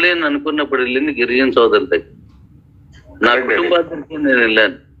అమ్మాలి అని అనుకున్నప్పుడు వెళ్ళింది గిరిజన సోదరుల దగ్గర. నా కుటుంబానికి నేను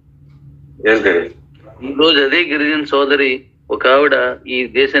వెళ్ళాను. ఈ రోజు అదే గిరిజన సోదరి ఒక ఆవిడ ఈ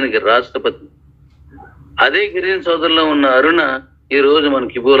దేశానికి రాష్ట్రపతి. అదే గిరిజన సోదరులో ఉన్న అరుణ ఈ రోజు మన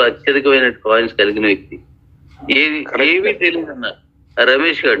కిబోలో అత్యధికమైన కాయిన్స్ కలిగిన వ్యక్తి. ఏమీ తెలియదు అన్నారు.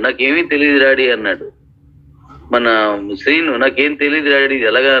 రమేష్ గారు నాకేమీ తెలియదు డాడీ అన్నాడు. మన శ్రీను నాకేం తెలియదు డాడీ ఇది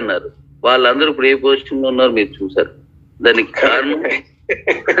ఎలాగా అన్నారు. వాళ్ళందరూ ఇప్పుడు ఏ పొజిషన్ లో ఉన్నారు మీరు చూసారు. దానికి కారణం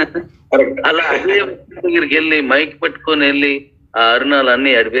అలా అదే దగ్గరికి వెళ్ళి మైక్ పట్టుకొని వెళ్ళి ఆ అరుణాలు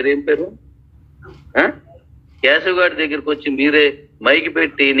అన్ని అడిపేరు. ఏం పేరు కేశవ్ గారి దగ్గరికి వచ్చి మీరే మైక్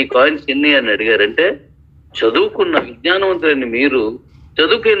పెట్టి నీ కాయిన్స్ ఎన్ని అని అడిగారంటే, చదువుకున్న విజ్ఞానవంతులని మీరు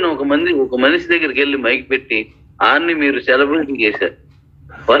చదువుకున్న ఒక మనిషి దగ్గరికి వెళ్ళి మైక్ పెట్టి ఆన్ని మీరు సెలబ్రేట్ చేశారు.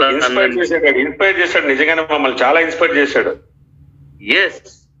 ఇన్స్పైర్ చేశాడు, నిజంగానే మమ్మల్ని చాలా ఇన్స్పైర్ చేశాడు.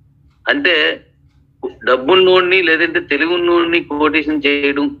 ఎస్, అంటే డబ్బున్నోడిని లేదంటే తెలుగున్నోడిని కోటేషన్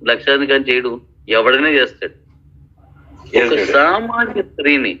చేయడం, లక్షాధికారం చేయడం ఎవడైనా చేస్తాడు. ఒక సామాన్య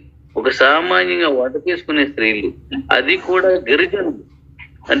స్త్రీని, ఒక సామాన్యంగా వటకేసుకునే స్త్రీలు, అది కూడా గిరిజనులు.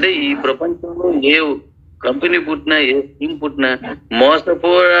 అంటే ఈ ప్రపంచంలో ఏ కంపెనీ పుట్టినా ఏ స్కీమ్ పుట్టినా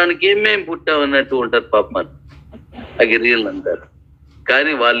మోసపోవడానికి మేము పుట్టాం అన్నట్టు ఉంటారు పాపం, అగిరియల్ అంటారు.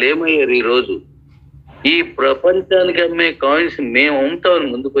 కానీ వాళ్ళు ఏమయ్యారు, ఈ రోజు ఈ ప్రపంచానికి అమ్మే కాయిన్స్ మేము అమ్ముతామని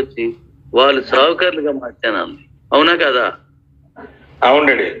ముందుకొచ్చి వాళ్ళు సావుకారులుగా మార్చాను. అవునా కదా?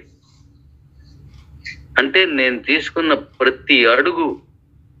 అవునండి. అంటే నేను తీసుకున్న ప్రతి అడుగు,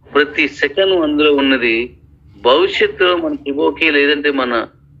 ప్రతి సెకండ్ అందులో ఉన్నది భవిష్యత్తులో మన కిబోకి లేదంటే మన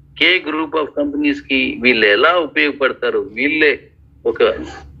కే గ్రూప్ ఆఫ్ కంపెనీస్ కి వీళ్ళు ఎలా ఉపయోగపడతారు, వీళ్ళే ఒక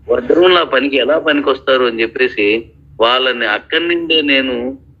వజ్రంలా పనికి ఎలా పనికి వస్తారు అని చెప్పేసి వాళ్ళని అక్కడి నుండే నేను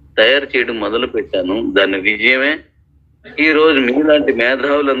తయారు చేయడం మొదలు పెట్టాను. దాని విజయమే ఈ రోజు మీలాంటి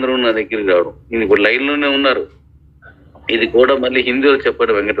మేధావులందరూ నా దగ్గరికి రావడం. ఇది ఇప్పుడు లైన్ లోనే ఉన్నారు. ఇది కూడా మళ్ళీ హిందీలో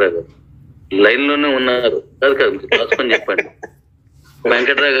చెప్పండి వెంకట్రావు గారు, లైన్ లోనే ఉన్నారు. కాదు కాదు రాసుకొని చెప్పండి.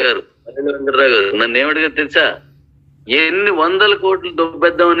 వెంకట్రావు గారు నన్ను ఏమడిగారు తెలుసా, ఎన్ని 100 కోట్లు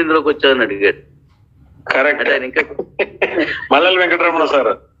దొబ్బెద్దామని ఇందులోకి వచ్చామని అడిగాడు. కరెక్ట్. ఆయన ఇంకా మల్లెల వెంకటరమణ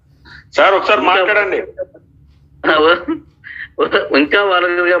సార్ ఒకసారి మాట్లాడండి. ఇంకా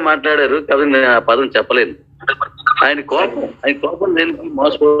వాళ్ళగా మాట్లాడారు కాబట్టి నేను ఆ పదం చెప్పలేను. ఆయన కోపం దేనికి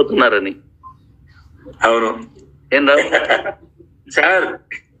మోసపోతున్నారని. అవును. ఏం రావు సార్,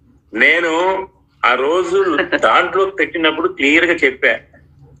 నేను ఆ రోజు దాంట్లో పెట్టినప్పుడు క్లియర్ గా చెప్పా,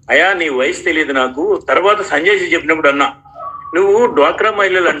 అయ్యా నీ వయసు తెలియదు నాకు. తర్వాత సంజయ్ చెప్పినప్పుడు అన్నా, నువ్వు డ్వాక్రా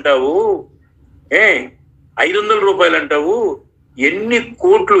మహిళలు అంటావు, 500 రూపాయలు అంటావు, ఎన్ని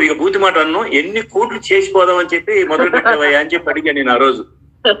కోట్లు, ఇక బూతి మాట అన్ను, ఎన్ని కోట్లు చేసిపోదామని చెప్పి మొదలు పెట్టావయ్యా అని చెప్పి అడిగా నేను ఆ రోజు.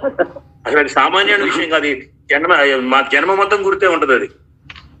 అసలు అది సామాన్యమైన విషయం కాదు. మా జన్మ మొత్తం గుర్తే ఉంటది అది.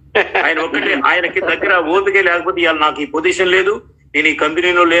 ఆయన ఒక్కటే, ఆయనకి దగ్గర ఓపిక లేకపోతే ఇవాళ నాకు ఈ పొజిషన్ లేదు, నేను ఈ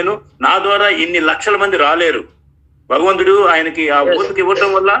కంపెనీలో లేను, నా ద్వారా ఇన్ని లక్షల మంది రాలేరు. భగవంతుడు ఆయనకి ఆ ఓపిక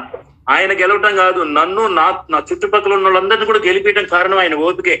ఇవ్వటం వల్ల ఆయన గెలవటం కాదు, నన్ను నా చుట్టుపక్కల ఉన్న వాళ్ళందరినీ కూడా గెలిపించడం కారణం ఆయన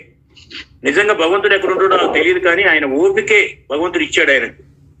ఓపికే. నిజంగా భగవంతుడు ఎక్కడ ఉంటాడో నాకు తెలియదు, కానీ ఆయన ఓపికే భగవంతుడు ఇచ్చాడు ఆయనకు.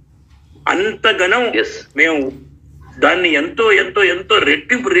 అంత ఘనం మేము దాన్ని ఎంతో ఎంతో ఎంతో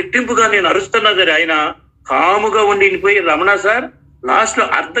రెట్టింపుగా నేను అరుస్తున్నా సరే ఆయన కాముగా ఉండిపోయి, రమణ సార్ లాస్ట్ లో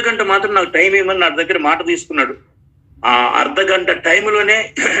అర్ధగంట మాత్రం నాకు టైం ఏమని నా దగ్గర మాట తీసుకున్నాడు. ఆ అర్ధగంట టైంలోనే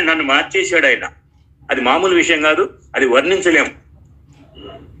నన్ను మార్చేశాడు ఆయన. అది మామూలు విషయం కాదు, అది వర్ణించలేము.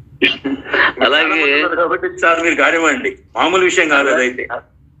 అలాగే కాబట్టి సార్ మీరు కానివ్వండి, మామూలు విషయం కాదు అదైతే.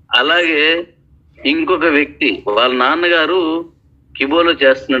 అలాగే ఇంకొక వ్యక్తి వాళ్ళ నాన్నగారు కిబోలో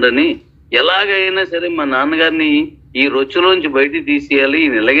చేస్తున్నాడని, ఎలాగైనా సరే మా నాన్నగారిని ఈ రొచ్చులోంచి బయటికి తీసేయాలి,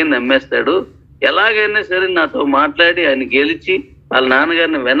 ఈయన ఇలాగే నమ్మేస్తాడు, ఎలాగైనా సరే నాతో మాట్లాడి ఆయన గెలిచి వాళ్ళ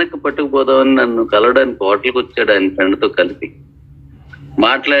నాన్నగారిని వెనక్కి పట్టుకుపోదామని నన్ను కలవడానికి హోటల్కి వచ్చాడు. ఆయన ఫ్రెండ్తో కలిపి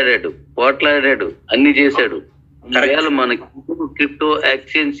పోట్లాడాడు, అన్ని చేశాడు. ఈవేళ మన క్రిప్టో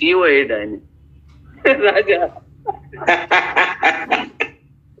ఎక్స్చేంజ్ CEO అయ్యాడు ఆయన.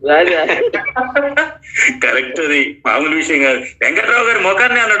 రాజా కరెక్ట్, అది మామూలు విషయం కాదు. వెంకట్రావు గారి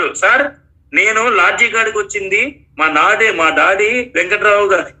ముఖాన్ని అన్నాడు, సార్ నేను లాడ్జీ గాడికి వచ్చింది మా డాడీ వెంకట్రావు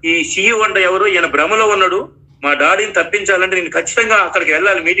గారు, ఈ CEO అంట ఎవరు, ఈయన భ్రమలో ఉన్నాడు, మా డాడీని తప్పించాలంటే నేను ఖచ్చితంగా అక్కడికి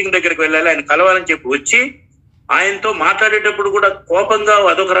వెళ్ళాలి, మీటింగ్ దగ్గరికి వెళ్ళాలి, ఆయన కలవాలని చెప్పి వచ్చి ఆయనతో మాట్లాడేటప్పుడు కూడా కోపంగా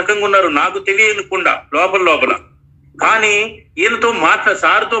అదొక రకంగా ఉన్నారు, నాకు తెలియకుండా లోపల. కానీ ఈయనతో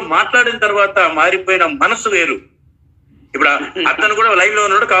సార్తో మాట్లాడిన తర్వాత మారిపోయిన మనసు వేరు. ఇప్పుడు అతను కూడా లైవ్ లో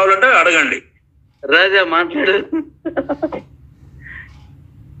ఉన్నాడు, కావాలంటే అడగండి. రాజా మాట్లాడు.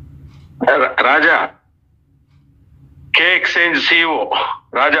 రాజా కే ఎక్స్చేంజ్ CEO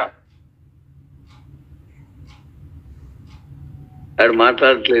రాజా. ఆడు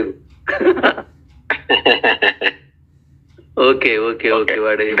మాట్లాడట్లేదు. ఓకే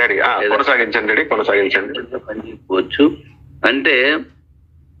వాడు కొనసాగించండి. పనిచేయవచ్చు అంటే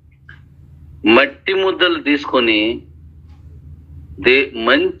మట్టి ముద్దలు తీసుకొని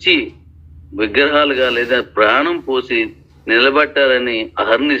మంచి విగ్రహాలుగా లేదా ప్రాణం పోసి నిలబట్టాలని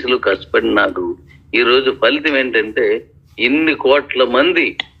అహర్నిశలు కష్టపడి నాకు ఈ రోజు ఫలితం ఏంటంటే ఇన్ని కోట్ల మంది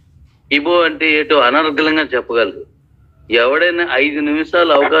కిబో అంటే ఏటో అనర్గళంగా చెప్పగలరు. ఎవడైనా 5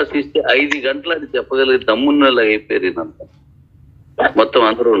 నిమిషాలు అవకాశం ఇస్తే 5 గంటలు అది చెప్పగలిగే దమ్మున్నలా అయిపోయారు ఇదంతా. మొత్తం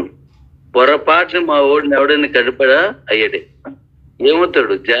అందరూ పొరపాటుని మా ఓడిని ఎవడైనా కడిపడా అయ్యాడే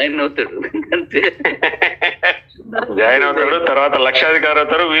ఏమవుతాడు, జాయిన్ అవుతాడు, అంతే. జాయిన్ అవుతాడు, తర్వాత లక్షాధికారి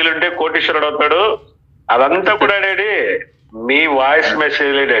అవుతాడు, వీలుంటే కోటీశ్వరుడు అవుతాడు. అదంతా కూడా డాడీ మీ వాయిస్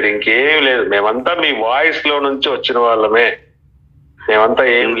మెసేజ్ డాడీ, ఇంకేం లేదు. మేమంతా మీ వాయిస్ లో నుంచి వచ్చిన వాళ్ళమే, మేమంతా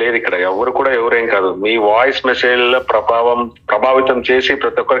ఏం లేదు ఇక్కడ. ఎవరు కూడా ఎవరేం కాదు, మీ వాయిస్ మెసేజ్ లో ప్రభావితం చేసి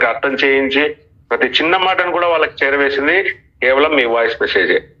ప్రతి ఒక్కరికి అర్థం చేయించి ప్రతి చిన్న మాటను కూడా వాళ్ళకి చేరవేసింది కేవలం మీ వాయిస్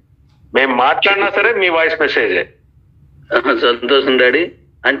మెసేజే. మేము మాట్లాడినా సరే మీ వాయిస్ మెసేజే. సంతోషం డాడీ.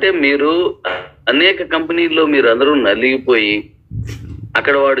 అంటే మీరు అనేక కంపెనీల్లో మీరు అందరూ నలిగిపోయి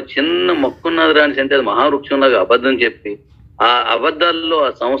అక్కడ వాడు చిన్న మొక్కున్నది రాని అంటే అది మహావృక్షంలాగా అబద్ధం చెప్పి ఆ అబద్ధాల్లో ఆ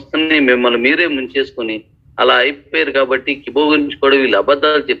సంస్థని మిమ్మల్ని మీరే ముంచేసుకుని అలా అయిపోయారు. కాబట్టి కిబో గురించి కూడా వీళ్ళు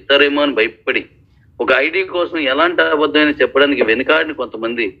అబద్ధాలు చెప్తారేమో అని భయపడి ఒక ఐడి కోసం ఎలాంటి అబద్ధమైనా చెప్పడానికి వెనుకాడిని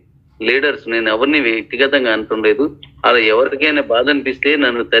కొంతమంది లీడర్స్, నేను ఎవరిని వ్యక్తిగతంగా అంటుండలేదు, అలా ఎవరికైనా బాధ అనిపిస్తే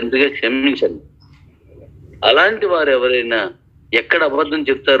నన్ను తండ్రిగా క్షమించండి. అలాంటి వారు ఎవరైనా ఎక్కడ అబద్ధం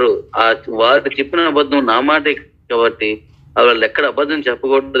చెప్తారో ఆ వారు చెప్పిన అబద్ధం నా మాటే కాబట్టి వాళ్ళు ఎక్కడ అబద్ధం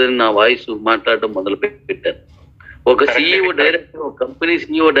చెప్పకూడదని నా వాయిస్ మాట్లాడడం మొదలు పెట్టాను. ఒక సిఇఓ డైరెక్ట్, ఒక కంపెనీ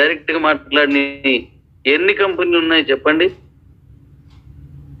సిఇఓ డైరెక్ట్ గా మాట్లాడిన ఎన్ని కంపెనీలు ఉన్నాయి చెప్పండి?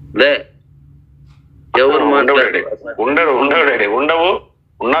 లే, ఎవరు మాట్లాడారు? ఉండవు,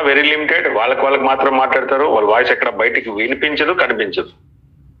 ఉన్నా వెరీ లిమిటెడ్. వాళ్ళకి మాత్రం మాట్లాడతారు. వాళ్ళ వాయిస్ ఎక్కడ బయటికి వినిపించదు, కనిపించదు.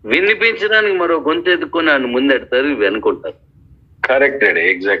 వినిపించడానికి మరో గొంతు ఎత్తుకొని ఆయన ముందెడతారు, ఇవి అనుకుంటారు. కరెక్ట్ అండి,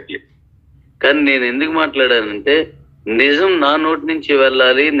 ఎగ్జాక్ట్లీ. కానీ నేను ఎందుకు మాట్లాడానంటే నిజం నా నోటి నుంచి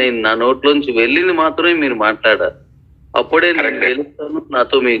వెళ్ళాలి, నేను నా నోట్లోంచి వెళ్ళింది మాత్రమే మీరు మాట్లాడాలి. అప్పుడే నేను గెలుస్తాను,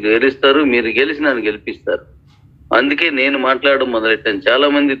 నాతో మీరు గెలుస్తారు, మీరు గెలిచి నన్ను గెలిపిస్తారు. అందుకే నేను మాట్లాడడం మొదలెట్టాను. చాలా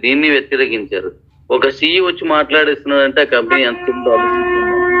మంది దీన్ని వ్యతిరేకించారు. ఒక సిఇఓ వచ్చి మాట్లాడేస్తున్నాడంటే ఆ కంపెనీ ఎంత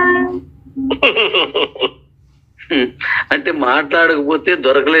అంటే మాట్లాడకపోతే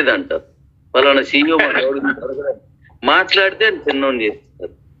దొరకలేదంటారు. వాళ్ళ సిఇఓ దొరకలేదు, మాట్లాడితే చిన్నోని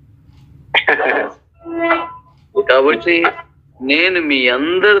చేస్తారు. కాబట్టి నేను మీ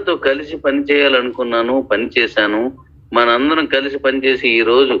అందరితో కలిసి పనిచేయాలనుకున్నాను, పనిచేశాను. మనందరం కలిసి పనిచేసి ఈ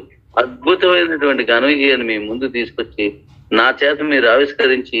రోజు అద్భుతమైనటువంటి ఘన విజయాన్ని మీ ముందు తీసుకొచ్చి నా చేత మీరు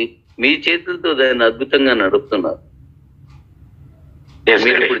ఆవిష్కరించి మీ చేతులతో దాన్ని అద్భుతంగా నడుపుతున్నారు.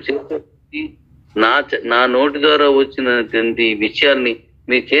 మీరు ఇప్పుడు చేసే నా నోటి ద్వారా వచ్చినటువంటి విషయాన్ని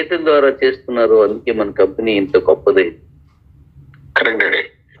మీ చేతుల ద్వారా చేస్తున్నారు. అందుకే మన కంపెనీ ఇంత గొప్పదే.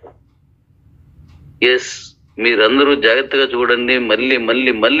 ఎస్, మీరందరూ జాగ్రత్తగా చూడండి.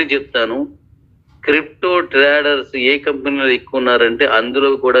 మళ్ళీ చెప్తాను, క్రిప్టో ట్రేడర్స్ ఏ కంపెనీలో ఎక్కువ ఉన్నారంటే అందులో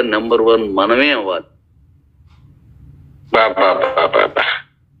కూడా నెంబర్ 1 మనమే అవ్వాలి.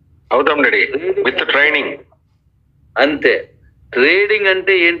 అవుతాం విత్ ట్రైనింగ్. అంతే. ట్రేడింగ్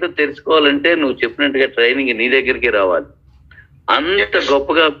అంటే ఏంటో తెలుసుకోవాలంటే నువ్వు చెప్పినట్టుగా ట్రైనింగ్ నీ దగ్గరికి రావాలి. అంత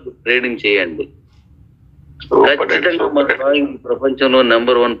గొప్పగా ట్రేడింగ్ చేయండి. ఖచ్చితంగా మన ప్రపంచంలో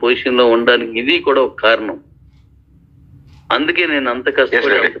నెంబర్ 1 పొజిషన్ లో ఉండడానికి ఇది కూడా ఒక కారణం. అందుకే నేను అంత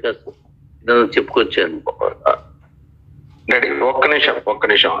కష్టపడి చెప్పుకొచ్చాను. ఒక్క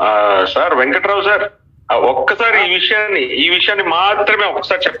నిమిషం సార్, వెంకట్రావు సార్, ఒక్కసారి ఈ విషయాన్ని మాత్రమే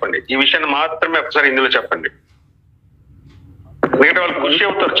ఒకసారి చెప్పండి. ఈ విషయాన్ని మాత్రమే ఒకసారి ఇందులో చెప్పండి. మిగతా వాళ్ళు ఖుషి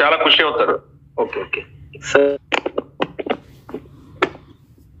అవుతారు, చాలా ఖుషి అవుతారు. Okay sir.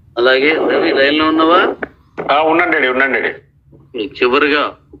 అలాగే రవి, లైన్లో ఉన్నావా? ఉండండి. చివరిగా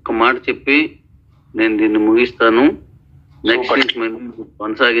ఒక మాట చెప్పి నేను దీన్ని ముగిస్తాను. నెక్స్ట్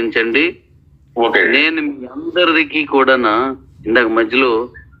కొనసాగించండి. నేను మీ అందరికి కూడా ఇందాక మధ్యలో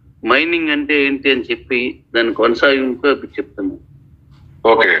మైనింగ్ అంటే ఏంటి అని చెప్పి దాన్ని కొనసాగింపు చెప్తున్నాను.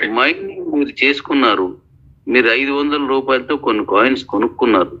 మైనింగ్ మీరు చేసుకున్నారు, మీరు 500 రూపాయలతో కొన్ని కాయిన్స్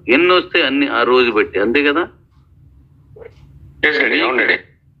కొనుక్కున్నారు. ఎన్ని వస్తే అన్ని ఆ రోజు బట్టి, అంతే కదా?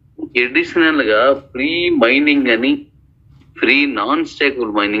 అడిషనల్ గా ఫ్రీ మైనింగ్ అని ఫ్రీ నాన్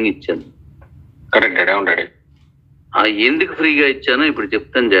స్టేకబుల్ మైనింగ్ ఇచ్చాను. ఎందుకు ఫ్రీగా ఇచ్చానో ఇప్పుడు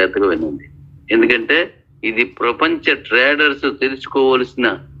చెప్తాను, జాగ్రత్తగా వినండి. ఎందుకంటే ఇది ప్రపంచ ట్రేడర్స్ తెలుసుకోవలసిన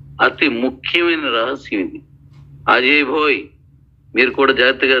అతి ముఖ్యమైన రహస్యం ఇది. అజయ్ భోయ్, మీరు కూడా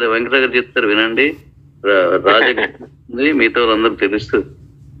జాగ్రత్తగా వెంకట గారు చెప్తారు, వినండి. రాజా మిగతా వాళ్ళందరూ తెలుస్తుంది.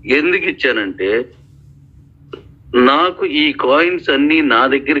 ఎందుకు ఇచ్చానంటే నాకు ఈ కాయిన్స్ అన్ని నా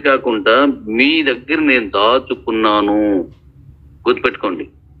దగ్గర కాకుండా మీ దగ్గర నేను దాచుకున్నాను. గుర్తుపెట్టుకోండి.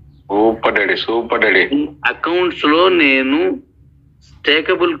 Super daddy. అకౌంట్స్ లో నేను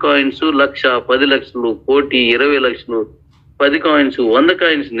స్టేకబుల్ కాయిన్స్ 1,00,000, 10 లక్షలు, 1,20,00,000, 20 లక్షలు, 10 కాయిన్స్, 100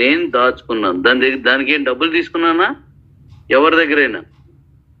 కాయిన్స్ నేను దాచుకున్నాను. దానికి ఏం డబ్బులు తీసుకున్నానా? ఎవరి దగ్గరైనా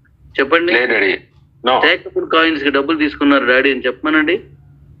చెప్పండి. స్టేకబుల్ కాయిన్స్ కి డబ్బులు తీసుకున్నారు డాడీ అని చెప్పమనండి.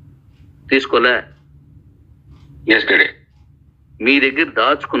 తీసుకోలే. మీ దగ్గర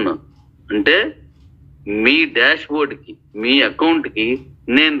దాచుకున్నాను అంటే మీ డాష్ బోర్డ్ కి, మీ అకౌంట్ కి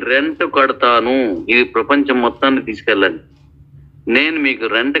నేను రెంట్ కడతాను. ఇది ప్రపంచం మొత్తాన్ని తీసుకెళ్ళాలి. నేను మీకు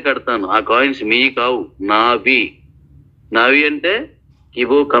రెంట్ కడతాను. ఆ కాయిన్స్ మీ కావు, నావి. అంటే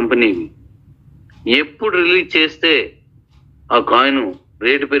కిబో కంపెనీవి. ఎప్పుడు రిలీజ్ చేస్తే ఆ కాయిన్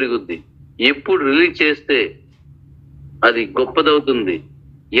రేటు పెరుగుద్ది, ఎప్పుడు రిలీజ్ చేస్తే అది గొప్పదవుతుంది,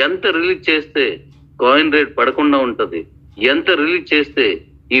 ఎంత రిలీజ్ చేస్తే కాయిన్ రేట్ పడకుండా ఉంటది, ఎంత రిలీజ్ చేస్తే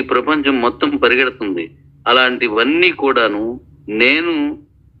ఈ ప్రపంచం మొత్తం పరిగెడుతుంది, అలాంటివన్నీ కూడాను నేను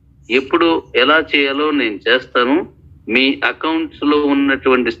ఎప్పుడు ఎలా చేయాలో నేను చేస్తాను. మీ అకౌంట్స్ లో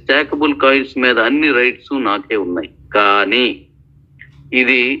ఉన్నటువంటి స్టాకబుల్ కాయిన్స్ మీద అన్ని రైట్స్ నాకే ఉన్నాయి. కానీ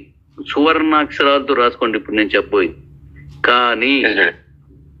ఇది సువర్ణాక్షరాలతో రాసుకోండి ఇప్పుడు నేను చెప్పబోయి. కానీ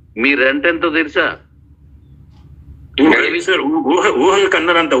మీ రెంట్ ఎంతో తెలుసా? ఊహకి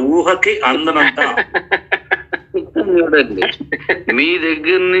అందనంత, ఊహకి అందనంత. చూడండి, మీ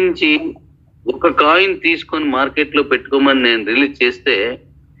దగ్గర నుంచి ఒక కాయిన్ తీసుకొని మార్కెట్ లో పెట్టుకోమని నేను రిలీజ్ చేస్తే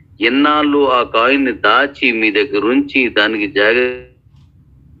ఎన్నాళ్ళు ఆ కాయిన్ ని దాచి మీ దగ్గర ఉంచి దానికి జాగ్రత్తగా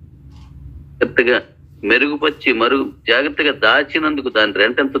జాగ్రత్తగా దాచినందుకు దాని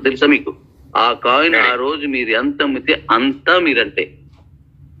రెంట్ ఎంతో తెలుసా మీకు? ఆ కాయిన్ ఆ రోజు మీరు ఎంత అమ్మితే అంతా మీరంటే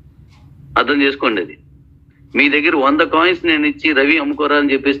అర్థం చేసుకోండి. అది మీ దగ్గర 100 కాయిన్స్ నేను ఇచ్చి రవి అమ్ముకోరా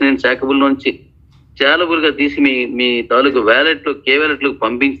అని చెప్పేసి నేను శాకబుల్ నుంచి చాలబుల్ గా తీసి మీ తాలూకు వ్యాలెట్ లో కేవాలెట్ లోకి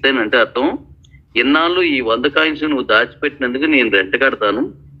పంపించానంటే అర్థం ఎన్నాళ్ళు ఈ 100 కాయిన్స్ నువ్వు దాచిపెట్టినందుకు నేను రెంట్ కడతాను.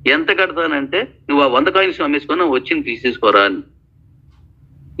 ఎంత కడతానంటే నువ్వు ఆ 100 కాయిన్స్ అమ్మేసుకొని వచ్చింది తీసేసుకోరా అని.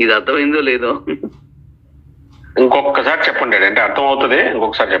 ఇది అర్థమైందో లేదో ఇంకొకసారి చెప్పండి, అంటే అర్థం అవుతుంది.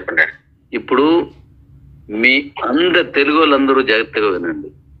 ఇంకొకసారి చెప్పండి. ఇప్పుడు మీ తెలుగు వాళ్ళందరూ జాగ్రత్తగా వినండి.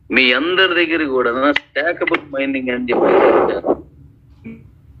 మీ అందరి దగ్గర కూడా స్టాకబుల్ మైనింగ్ అని చెప్పి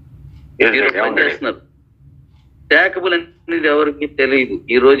పనిచేస్తున్నారు. స్టాకబుల్ అనేది ఎవరికి తెలియదు.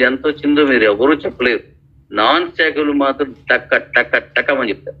 ఈ రోజు ఎంత వచ్చిందో మీరు ఎవరు చెప్పలేరు. నాన్ స్టాకబుల్ మాత్రం టక్క టక్క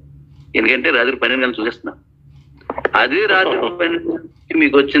టక్కమని చెప్తారు. ఎందుకంటే రాత్రి 12 గంటలు చూపిస్తున్నా. అదే రాత్రి 12 గంటలకి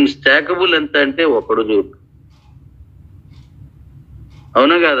మీకు వచ్చిన స్టాకబుల్ ఎంత అంటే ఒకడు చూడు.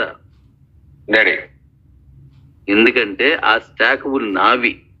 అవునా కాదా? ఎందుకంటే ఆ స్టాకబుల్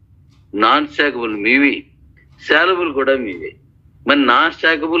నావి, నాన్ స్టాకబుల్ మీవి, శాలబుల్ కూడా మీవే. మరి నా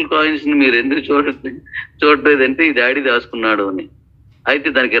స్టాకబుల్ కాయిన్స్ ని మీరు ఎందుకు చూడలేదంటే ఈ డాడీ దాచుకున్నాడు అని. అయితే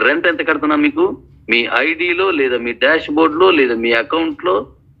దానికి రెంట్ ఎంత కడుతున్నా మీకు? మీ ఐడిలో లేదా మీ డాష్ బోర్డ్ లో లేదా మీ అకౌంట్ లో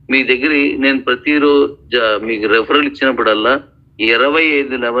మీ దగ్గర నేను ప్రతిరోజు మీకు రెఫరల్ ఇచ్చినప్పుడల్లా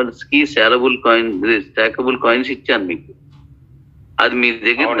 25 లెవెల్స్ కి స్టాకబుల్ కాయిన్స్ ఇచ్చాను మీకు. అది మీ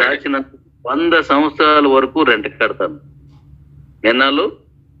దగ్గర దాచిన 100 సంవత్సరాల వరకు రెంట్ కడతాను. ఎన్నాళ్ళు?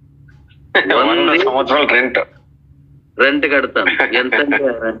 100 సంవత్సరాలు రెంట్ కడతాను. ఎంత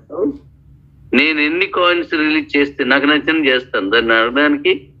నేను ఎన్ని కాయిన్స్ రిలీజ్ చేస్తే నాకు నచ్చిన చేస్తాను. దాన్ని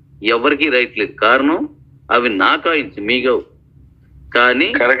అడగడానికి ఎవరికి రైట్ లేదు. కారణం అవి నా కాయిన్స్, మీగవు. కానీ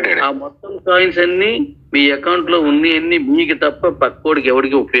ఆ మొత్తం కాయిన్స్ అన్ని మీ అకౌంట్ లో అన్ని మీకు తప్ప పక్కోడికి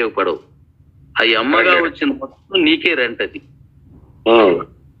ఎవరికి ఉపయోగపడవు. అవి అమ్మగా వచ్చిన మొత్తం నీకే రెంట్. అది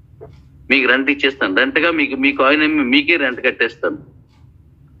మీకు రెంట్ ఇచ్చేస్తాను. రెంట్గా మీ కాయిన్ అమ్మి మీకే రెంట్ కట్టేస్తాను.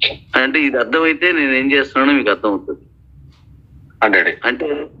 అంటే ఇది అర్థమైతే నేను ఏం చేస్తున్నానో మీకు అర్థం అవుతుంది. అంటే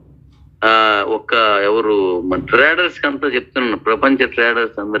ఎవరు మన ట్రేడర్స్ కి అంతా చెప్తున్నాను, ప్రపంచ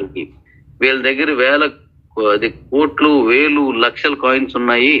ట్రేడర్స్ అందరికి, వీళ్ళ దగ్గర కోట్లు, వేలు, లక్షల కాయిన్స్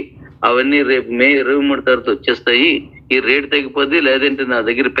ఉన్నాయి. అవన్నీ రేపు మే 23 తర్వాత వచ్చేస్తాయి. ఈ రేట్ తగ్గిపోద్ది, లేదంటే నా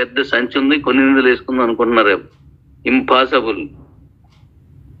దగ్గర పెద్ద సంచి ఉంది కొన్ని నిందలు వేసుకుందాం అనుకుంటున్నారు. ఇంపాసిబుల్.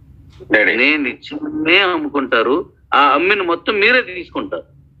 నేను ఇచ్చినే అమ్ముకుంటారు. ఆ అమ్మిన మొత్తం మీరే తీసుకుంటారు.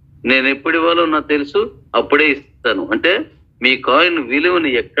 నేను ఎప్పుడు ఇవ్వాలో నాకు తెలుసు, అప్పుడే ఇస్తాను. అంటే మీ కాయిన్ విలువని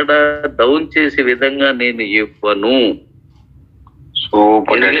ఎక్కడ డౌన్ చేసే విధంగా నేను ఇవ్వను.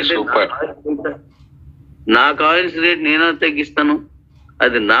 నా కాయిన్స్ రేట్ నేనే తగ్గిస్తాను.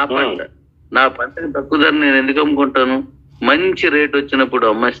 అది నా పంట. నా పంటని తక్కువ ధర నేను ఎందుకు అమ్ముకుంటాను? మంచి రేట్ వచ్చినప్పుడు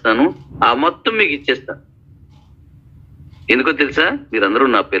అమ్మేస్తాను. ఆ మొత్తం మీకు ఇచ్చేస్తాను. ఎందుకో తెలుసా? మీరందరూ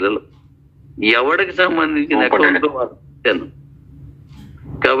నా పిల్లలు. ఎవడికి సంబంధించిన అకౌంట్ ఇచ్చాను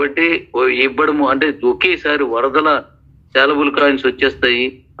కాబట్టి ఇవ్వడము అంటే ఒకేసారి వరదల శాలబుల్ కాయిన్స్ వచ్చేస్తాయి.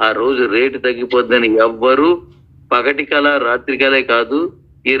 ఆ రోజు రేటు తగ్గిపోద్దని ఎవ్వరు పగటి కళ రాత్రి కళే కాదు,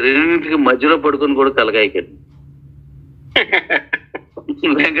 ఈ రెండింటికి మధ్యలో పడుకొని కూడా కలగాయకండి.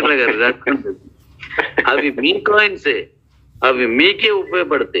 వెంకటరావు గారు రాసుకుంటుంది. అవి మీ కాయిన్సే, అవి మీకే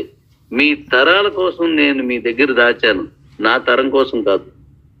ఉపయోగపడతాయి. మీ తరాల కోసం నేను మీ దగ్గర దాచాను. నా తరం కోసం కాదు,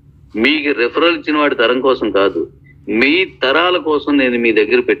 మీకు రెఫరల్ ఇచ్చిన వాడి తరం కోసం కాదు, మీ తరాల కోసం నేను మీ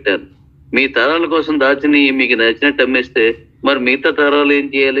దగ్గర పెట్టాను. మీ తరాల కోసం దాచిని మీకు నచ్చినట్టు అమ్మేస్తే మరి మిగతా తరాలు ఏం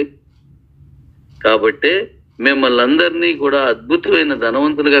చేయాలి? కాబట్టి మిమ్మల్ని అందరినీ కూడా అద్భుతమైన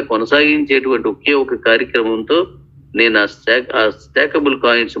ధనవంతులుగా కొనసాగించేటువంటి ఒకే ఒక కార్యక్రమంతో నేను ఆ స్టాకబుల్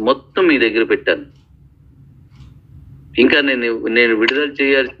కాయిన్స్ మొత్తం మీ దగ్గర పెట్టాను. ఇంకా నేను విడుదల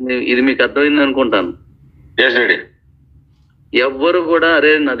చేయాల్సింది ఇది మీకు అర్థమైంది అనుకుంటాను. ఎవ్వరు కూడా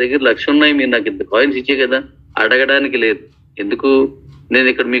అరే నా దగ్గర 1,00,000 ఉన్నాయి, మీరు నాకు ఇంత కాయిన్స్ ఇచ్చే కదా అడగడానికి లేదు. ఎందుకు? నేను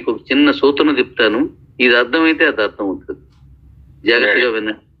ఇక్కడ మీకు ఒక చిన్న సూత్రం చెప్తాను. ఇది అర్థమైతే అది అర్థం అవుతుంది. జాగ్రత్తగా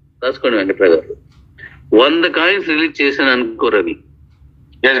వినండి, రాసుకోండి వెంకటరావు గారు. 100 కాయిన్స్ రిలీజ్ చేశాను అనుకో రవి,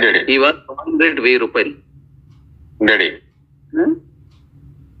 ఇవాళ కాయిన్ రేట్ 1000 రూపాయలు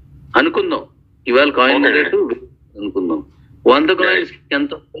అనుకుందాం. ఇవాళ కాయిన్ రేటు అనుకుందాం. 100 కాయిన్స్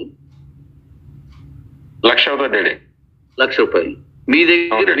ఎంత? లక్ష అవుతుంది డాడీ. ₹1,00,000. మీ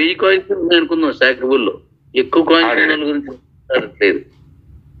దగ్గర 1000 కాయిన్స్ ఉన్నాయి అనుకుందాం స్టాకబుల్లో. ఎక్కువ కాయిన్స్ ఉన్న గురించి లేదు.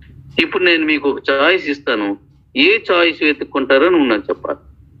 ఇప్పుడు నేను మీకు ఒక చాయిస్ ఇస్తాను. ఏ చాయిస్ వెతుక్కుంటారో నువ్వు నాకు చెప్పాలి.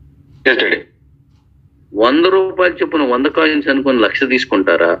 ₹100 చొప్పున 100 కాయిన్స్ అనుకుని 1,00,000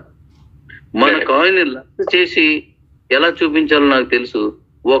 తీసుకుంటారా? మన కాయిన్ 1,00,000 చేసి ఎలా చూపించాలో నాకు తెలుసు.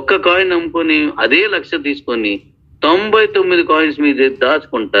 ఒక్క కాయిన్ అమ్ముకొని అదే 1,00,000 తీసుకొని 99 కాయిన్స్ మీద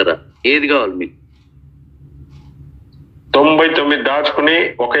దాచుకుంటారా? ఏది కావాలి మీకు? 99 దాచుకుని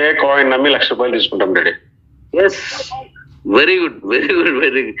ఒకే కాయిన్ నమ్మి ₹1,00,000 తీసుకుంటాం daddy. Yes, very good, very good,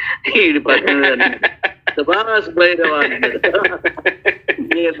 very good. ఇది సుభాష్ భైరవ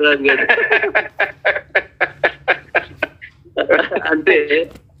అంటే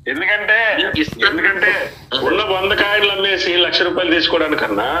ఎందుకంటే ఉన్న 100 కాయిన్లు అమ్మేసి ₹1,00,000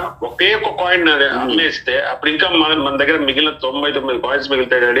 తీసుకోవడానికన్నా ఒకే ఒక కాయిన్ అమ్మేస్తే అప్పుడు ఇంకా మన దగ్గర మిగిలిన 99 కాయిన్స్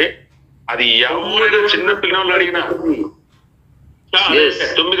మిగులుతాయి డాడీ. అది ఎవరైనా చిన్న పిల్లలు అడిగినా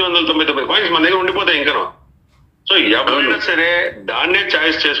 999 కాయిన్స్ మన దగ్గర ఉండిపోతాయి ఇంకా. సో ఎవరైనా సరే దాన్నే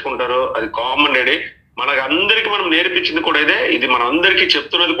చాయిస్ చేసుకుంటారు. అది కామన్ డాడీ. మనకు అందరికి మనం నేర్పించింది కూడా ఇదే, ఇది మనం అందరికీ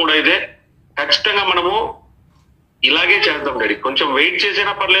చెప్తున్నది కూడా ఇదే. ఖచ్చితంగా మనము ఇలాగే చేద్దాం డాడీ. కొంచెం వెయిట్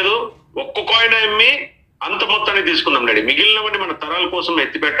చేసినా పర్లేదు, ఒక్క కాయిన్ అమ్మి అంత మొత్తాన్ని తీసుకుందాం డాడీ. మిగిలినవన్నీ మన తరాల కోసం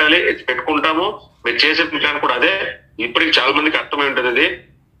ఎత్తి పెట్టాలి, ఎత్తి పెట్టుకుంటాము. మీరు చేసే ప్లాన్ కూడా అదే. ఇప్పటికి చాలా మందికి అర్థమై ఉంటుంది అది.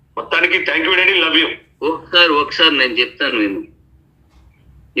 మొత్తానికి thank you daddy, love you. ఒకసారి నేను చెప్తాను నేను.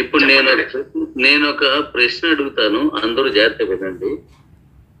 ఇప్పుడు నేను ఒక ప్రశ్న అడుగుతాను, అందరూ జాగ్రత్త వినండి.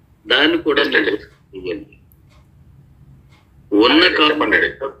 దాన్ని కూడా చెయ్యండి. ఉన్న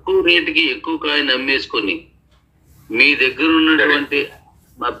తక్కువ రేటుకి ఎక్కువ కాయిన్ అమ్మేసుకొని మీ దగ్గర ఉన్నటువంటి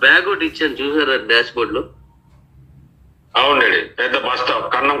మా బ్యాగ్ ఒకటి ఇచ్చాను చూసారా డాష్ బోర్డ్ లో? అవునండి, పెద్ద బస్తా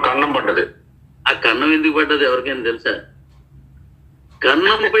కన్నం పడ్డది. ఆ కన్నం ఎందుకు పడ్డది ఎవరికైనా తెలుసా?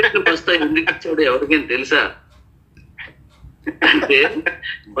 కన్నం పెట్టిన బస్తా ఎందుకు ఇచ్చాడు ఎవరికైనా తెలుసా? అంటే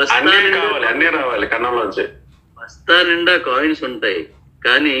అన్నీ రావాలి కన్నంలోంచి. బస్తా నిండా కాయిన్స్ ఉంటాయి,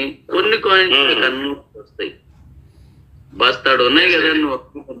 కానీ కొన్ని కాయిన్స్ కన్నం వస్తాయి. బస్తాడు ఉన్నాయి కదా నువ్వు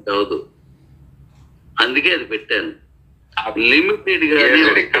అవదు. అందుకే అది పెట్టాను. లిమిటెడ్ గా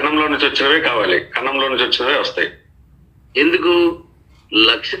కన్నంలో నుంచి వచ్చినవే కావాలి, కన్నంలో నుంచి వచ్చినవే వస్తాయి. ఎందుకు?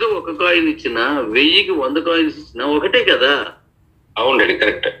 1,00,000కి ఒక కాయిన్ ఇచ్చినా 1000కి 100 కాయిన్స్ ఇచ్చినా ఒకటే కదా. అవునండి,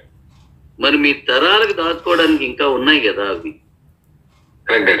 కరెక్ట్. మరి మీ తరాలకు దాచుకోవడానికి ఇంకా ఉన్నాయి కదా అవి.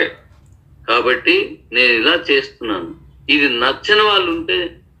 కరెక్ట్. కాబట్టి నేను ఇలా చేస్తున్నాను. ఇది నచ్చని వాళ్ళు ఉంటే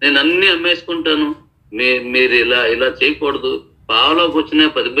నేను అన్ని అమ్మేసుకుంటాను. మీరు ఇలా చేయకూడదు. పావులోకి వచ్చినా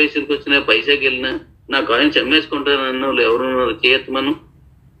 10 పైసలకి వచ్చినా పైసాకి వెళ్ళినా నా కాయిన్స్ అమ్మేసుకుంటాను అన్న వాళ్ళు ఎవరున్నారు? చేయత్మను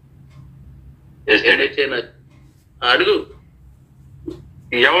అడుగు.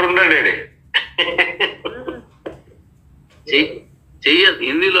 ఎవరున్నాడు? చెయ్యాలి.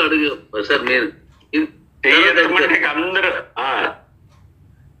 హిందీలో అడుగు సార్. నేను అందరూ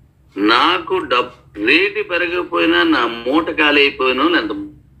నాకు రేటు పెరగకపోయినా నా మూట ఖాళీ అయిపోయినా ఎంత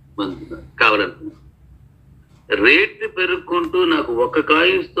కావాలనుకున్నా. రేటు పెరుగుకుంటూ నాకు 1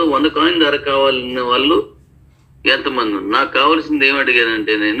 కాయిన్స్ తో 100 కాయిన్ ధర కావాలన్న వాళ్ళు ఎంతమంది? నాకు కావాల్సింది ఏమి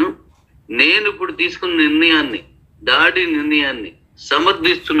అడిగానంటే నేను ఇప్పుడు తీసుకున్న నిర్ణయాన్ని, డాడీ నిర్ణయాన్ని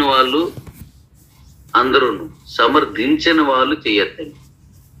సమర్థిస్తున్న వాళ్ళు అందరూ, సమర్థించిన వాళ్ళు చెయ్యొద్దండి.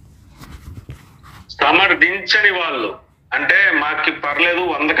 సమర్థించని వాళ్ళు అంటే మాకు పర్లేదు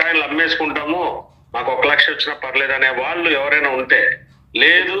 100 కాయిన్లు అమ్మేసుకుంటాము, మాకు 1,00,000 వచ్చినా పర్లేదు అనే వాళ్ళు ఎవరైనా ఉంటే,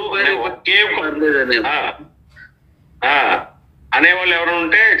 లేదు ఒకే అనేవాళ్ళు ఎవరైనా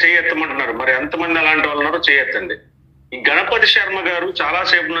ఉంటే చేయెత్తమంటున్నారు. మరి ఎంతమంది అలాంటి వాళ్ళు ఉన్నారో చేయెత్తండి. ఈ గణపతి శర్మ గారు చాలా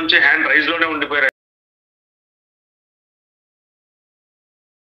సేపు నుంచి హ్యాండ్ రైజ్ లోనే ఉండిపోయారు.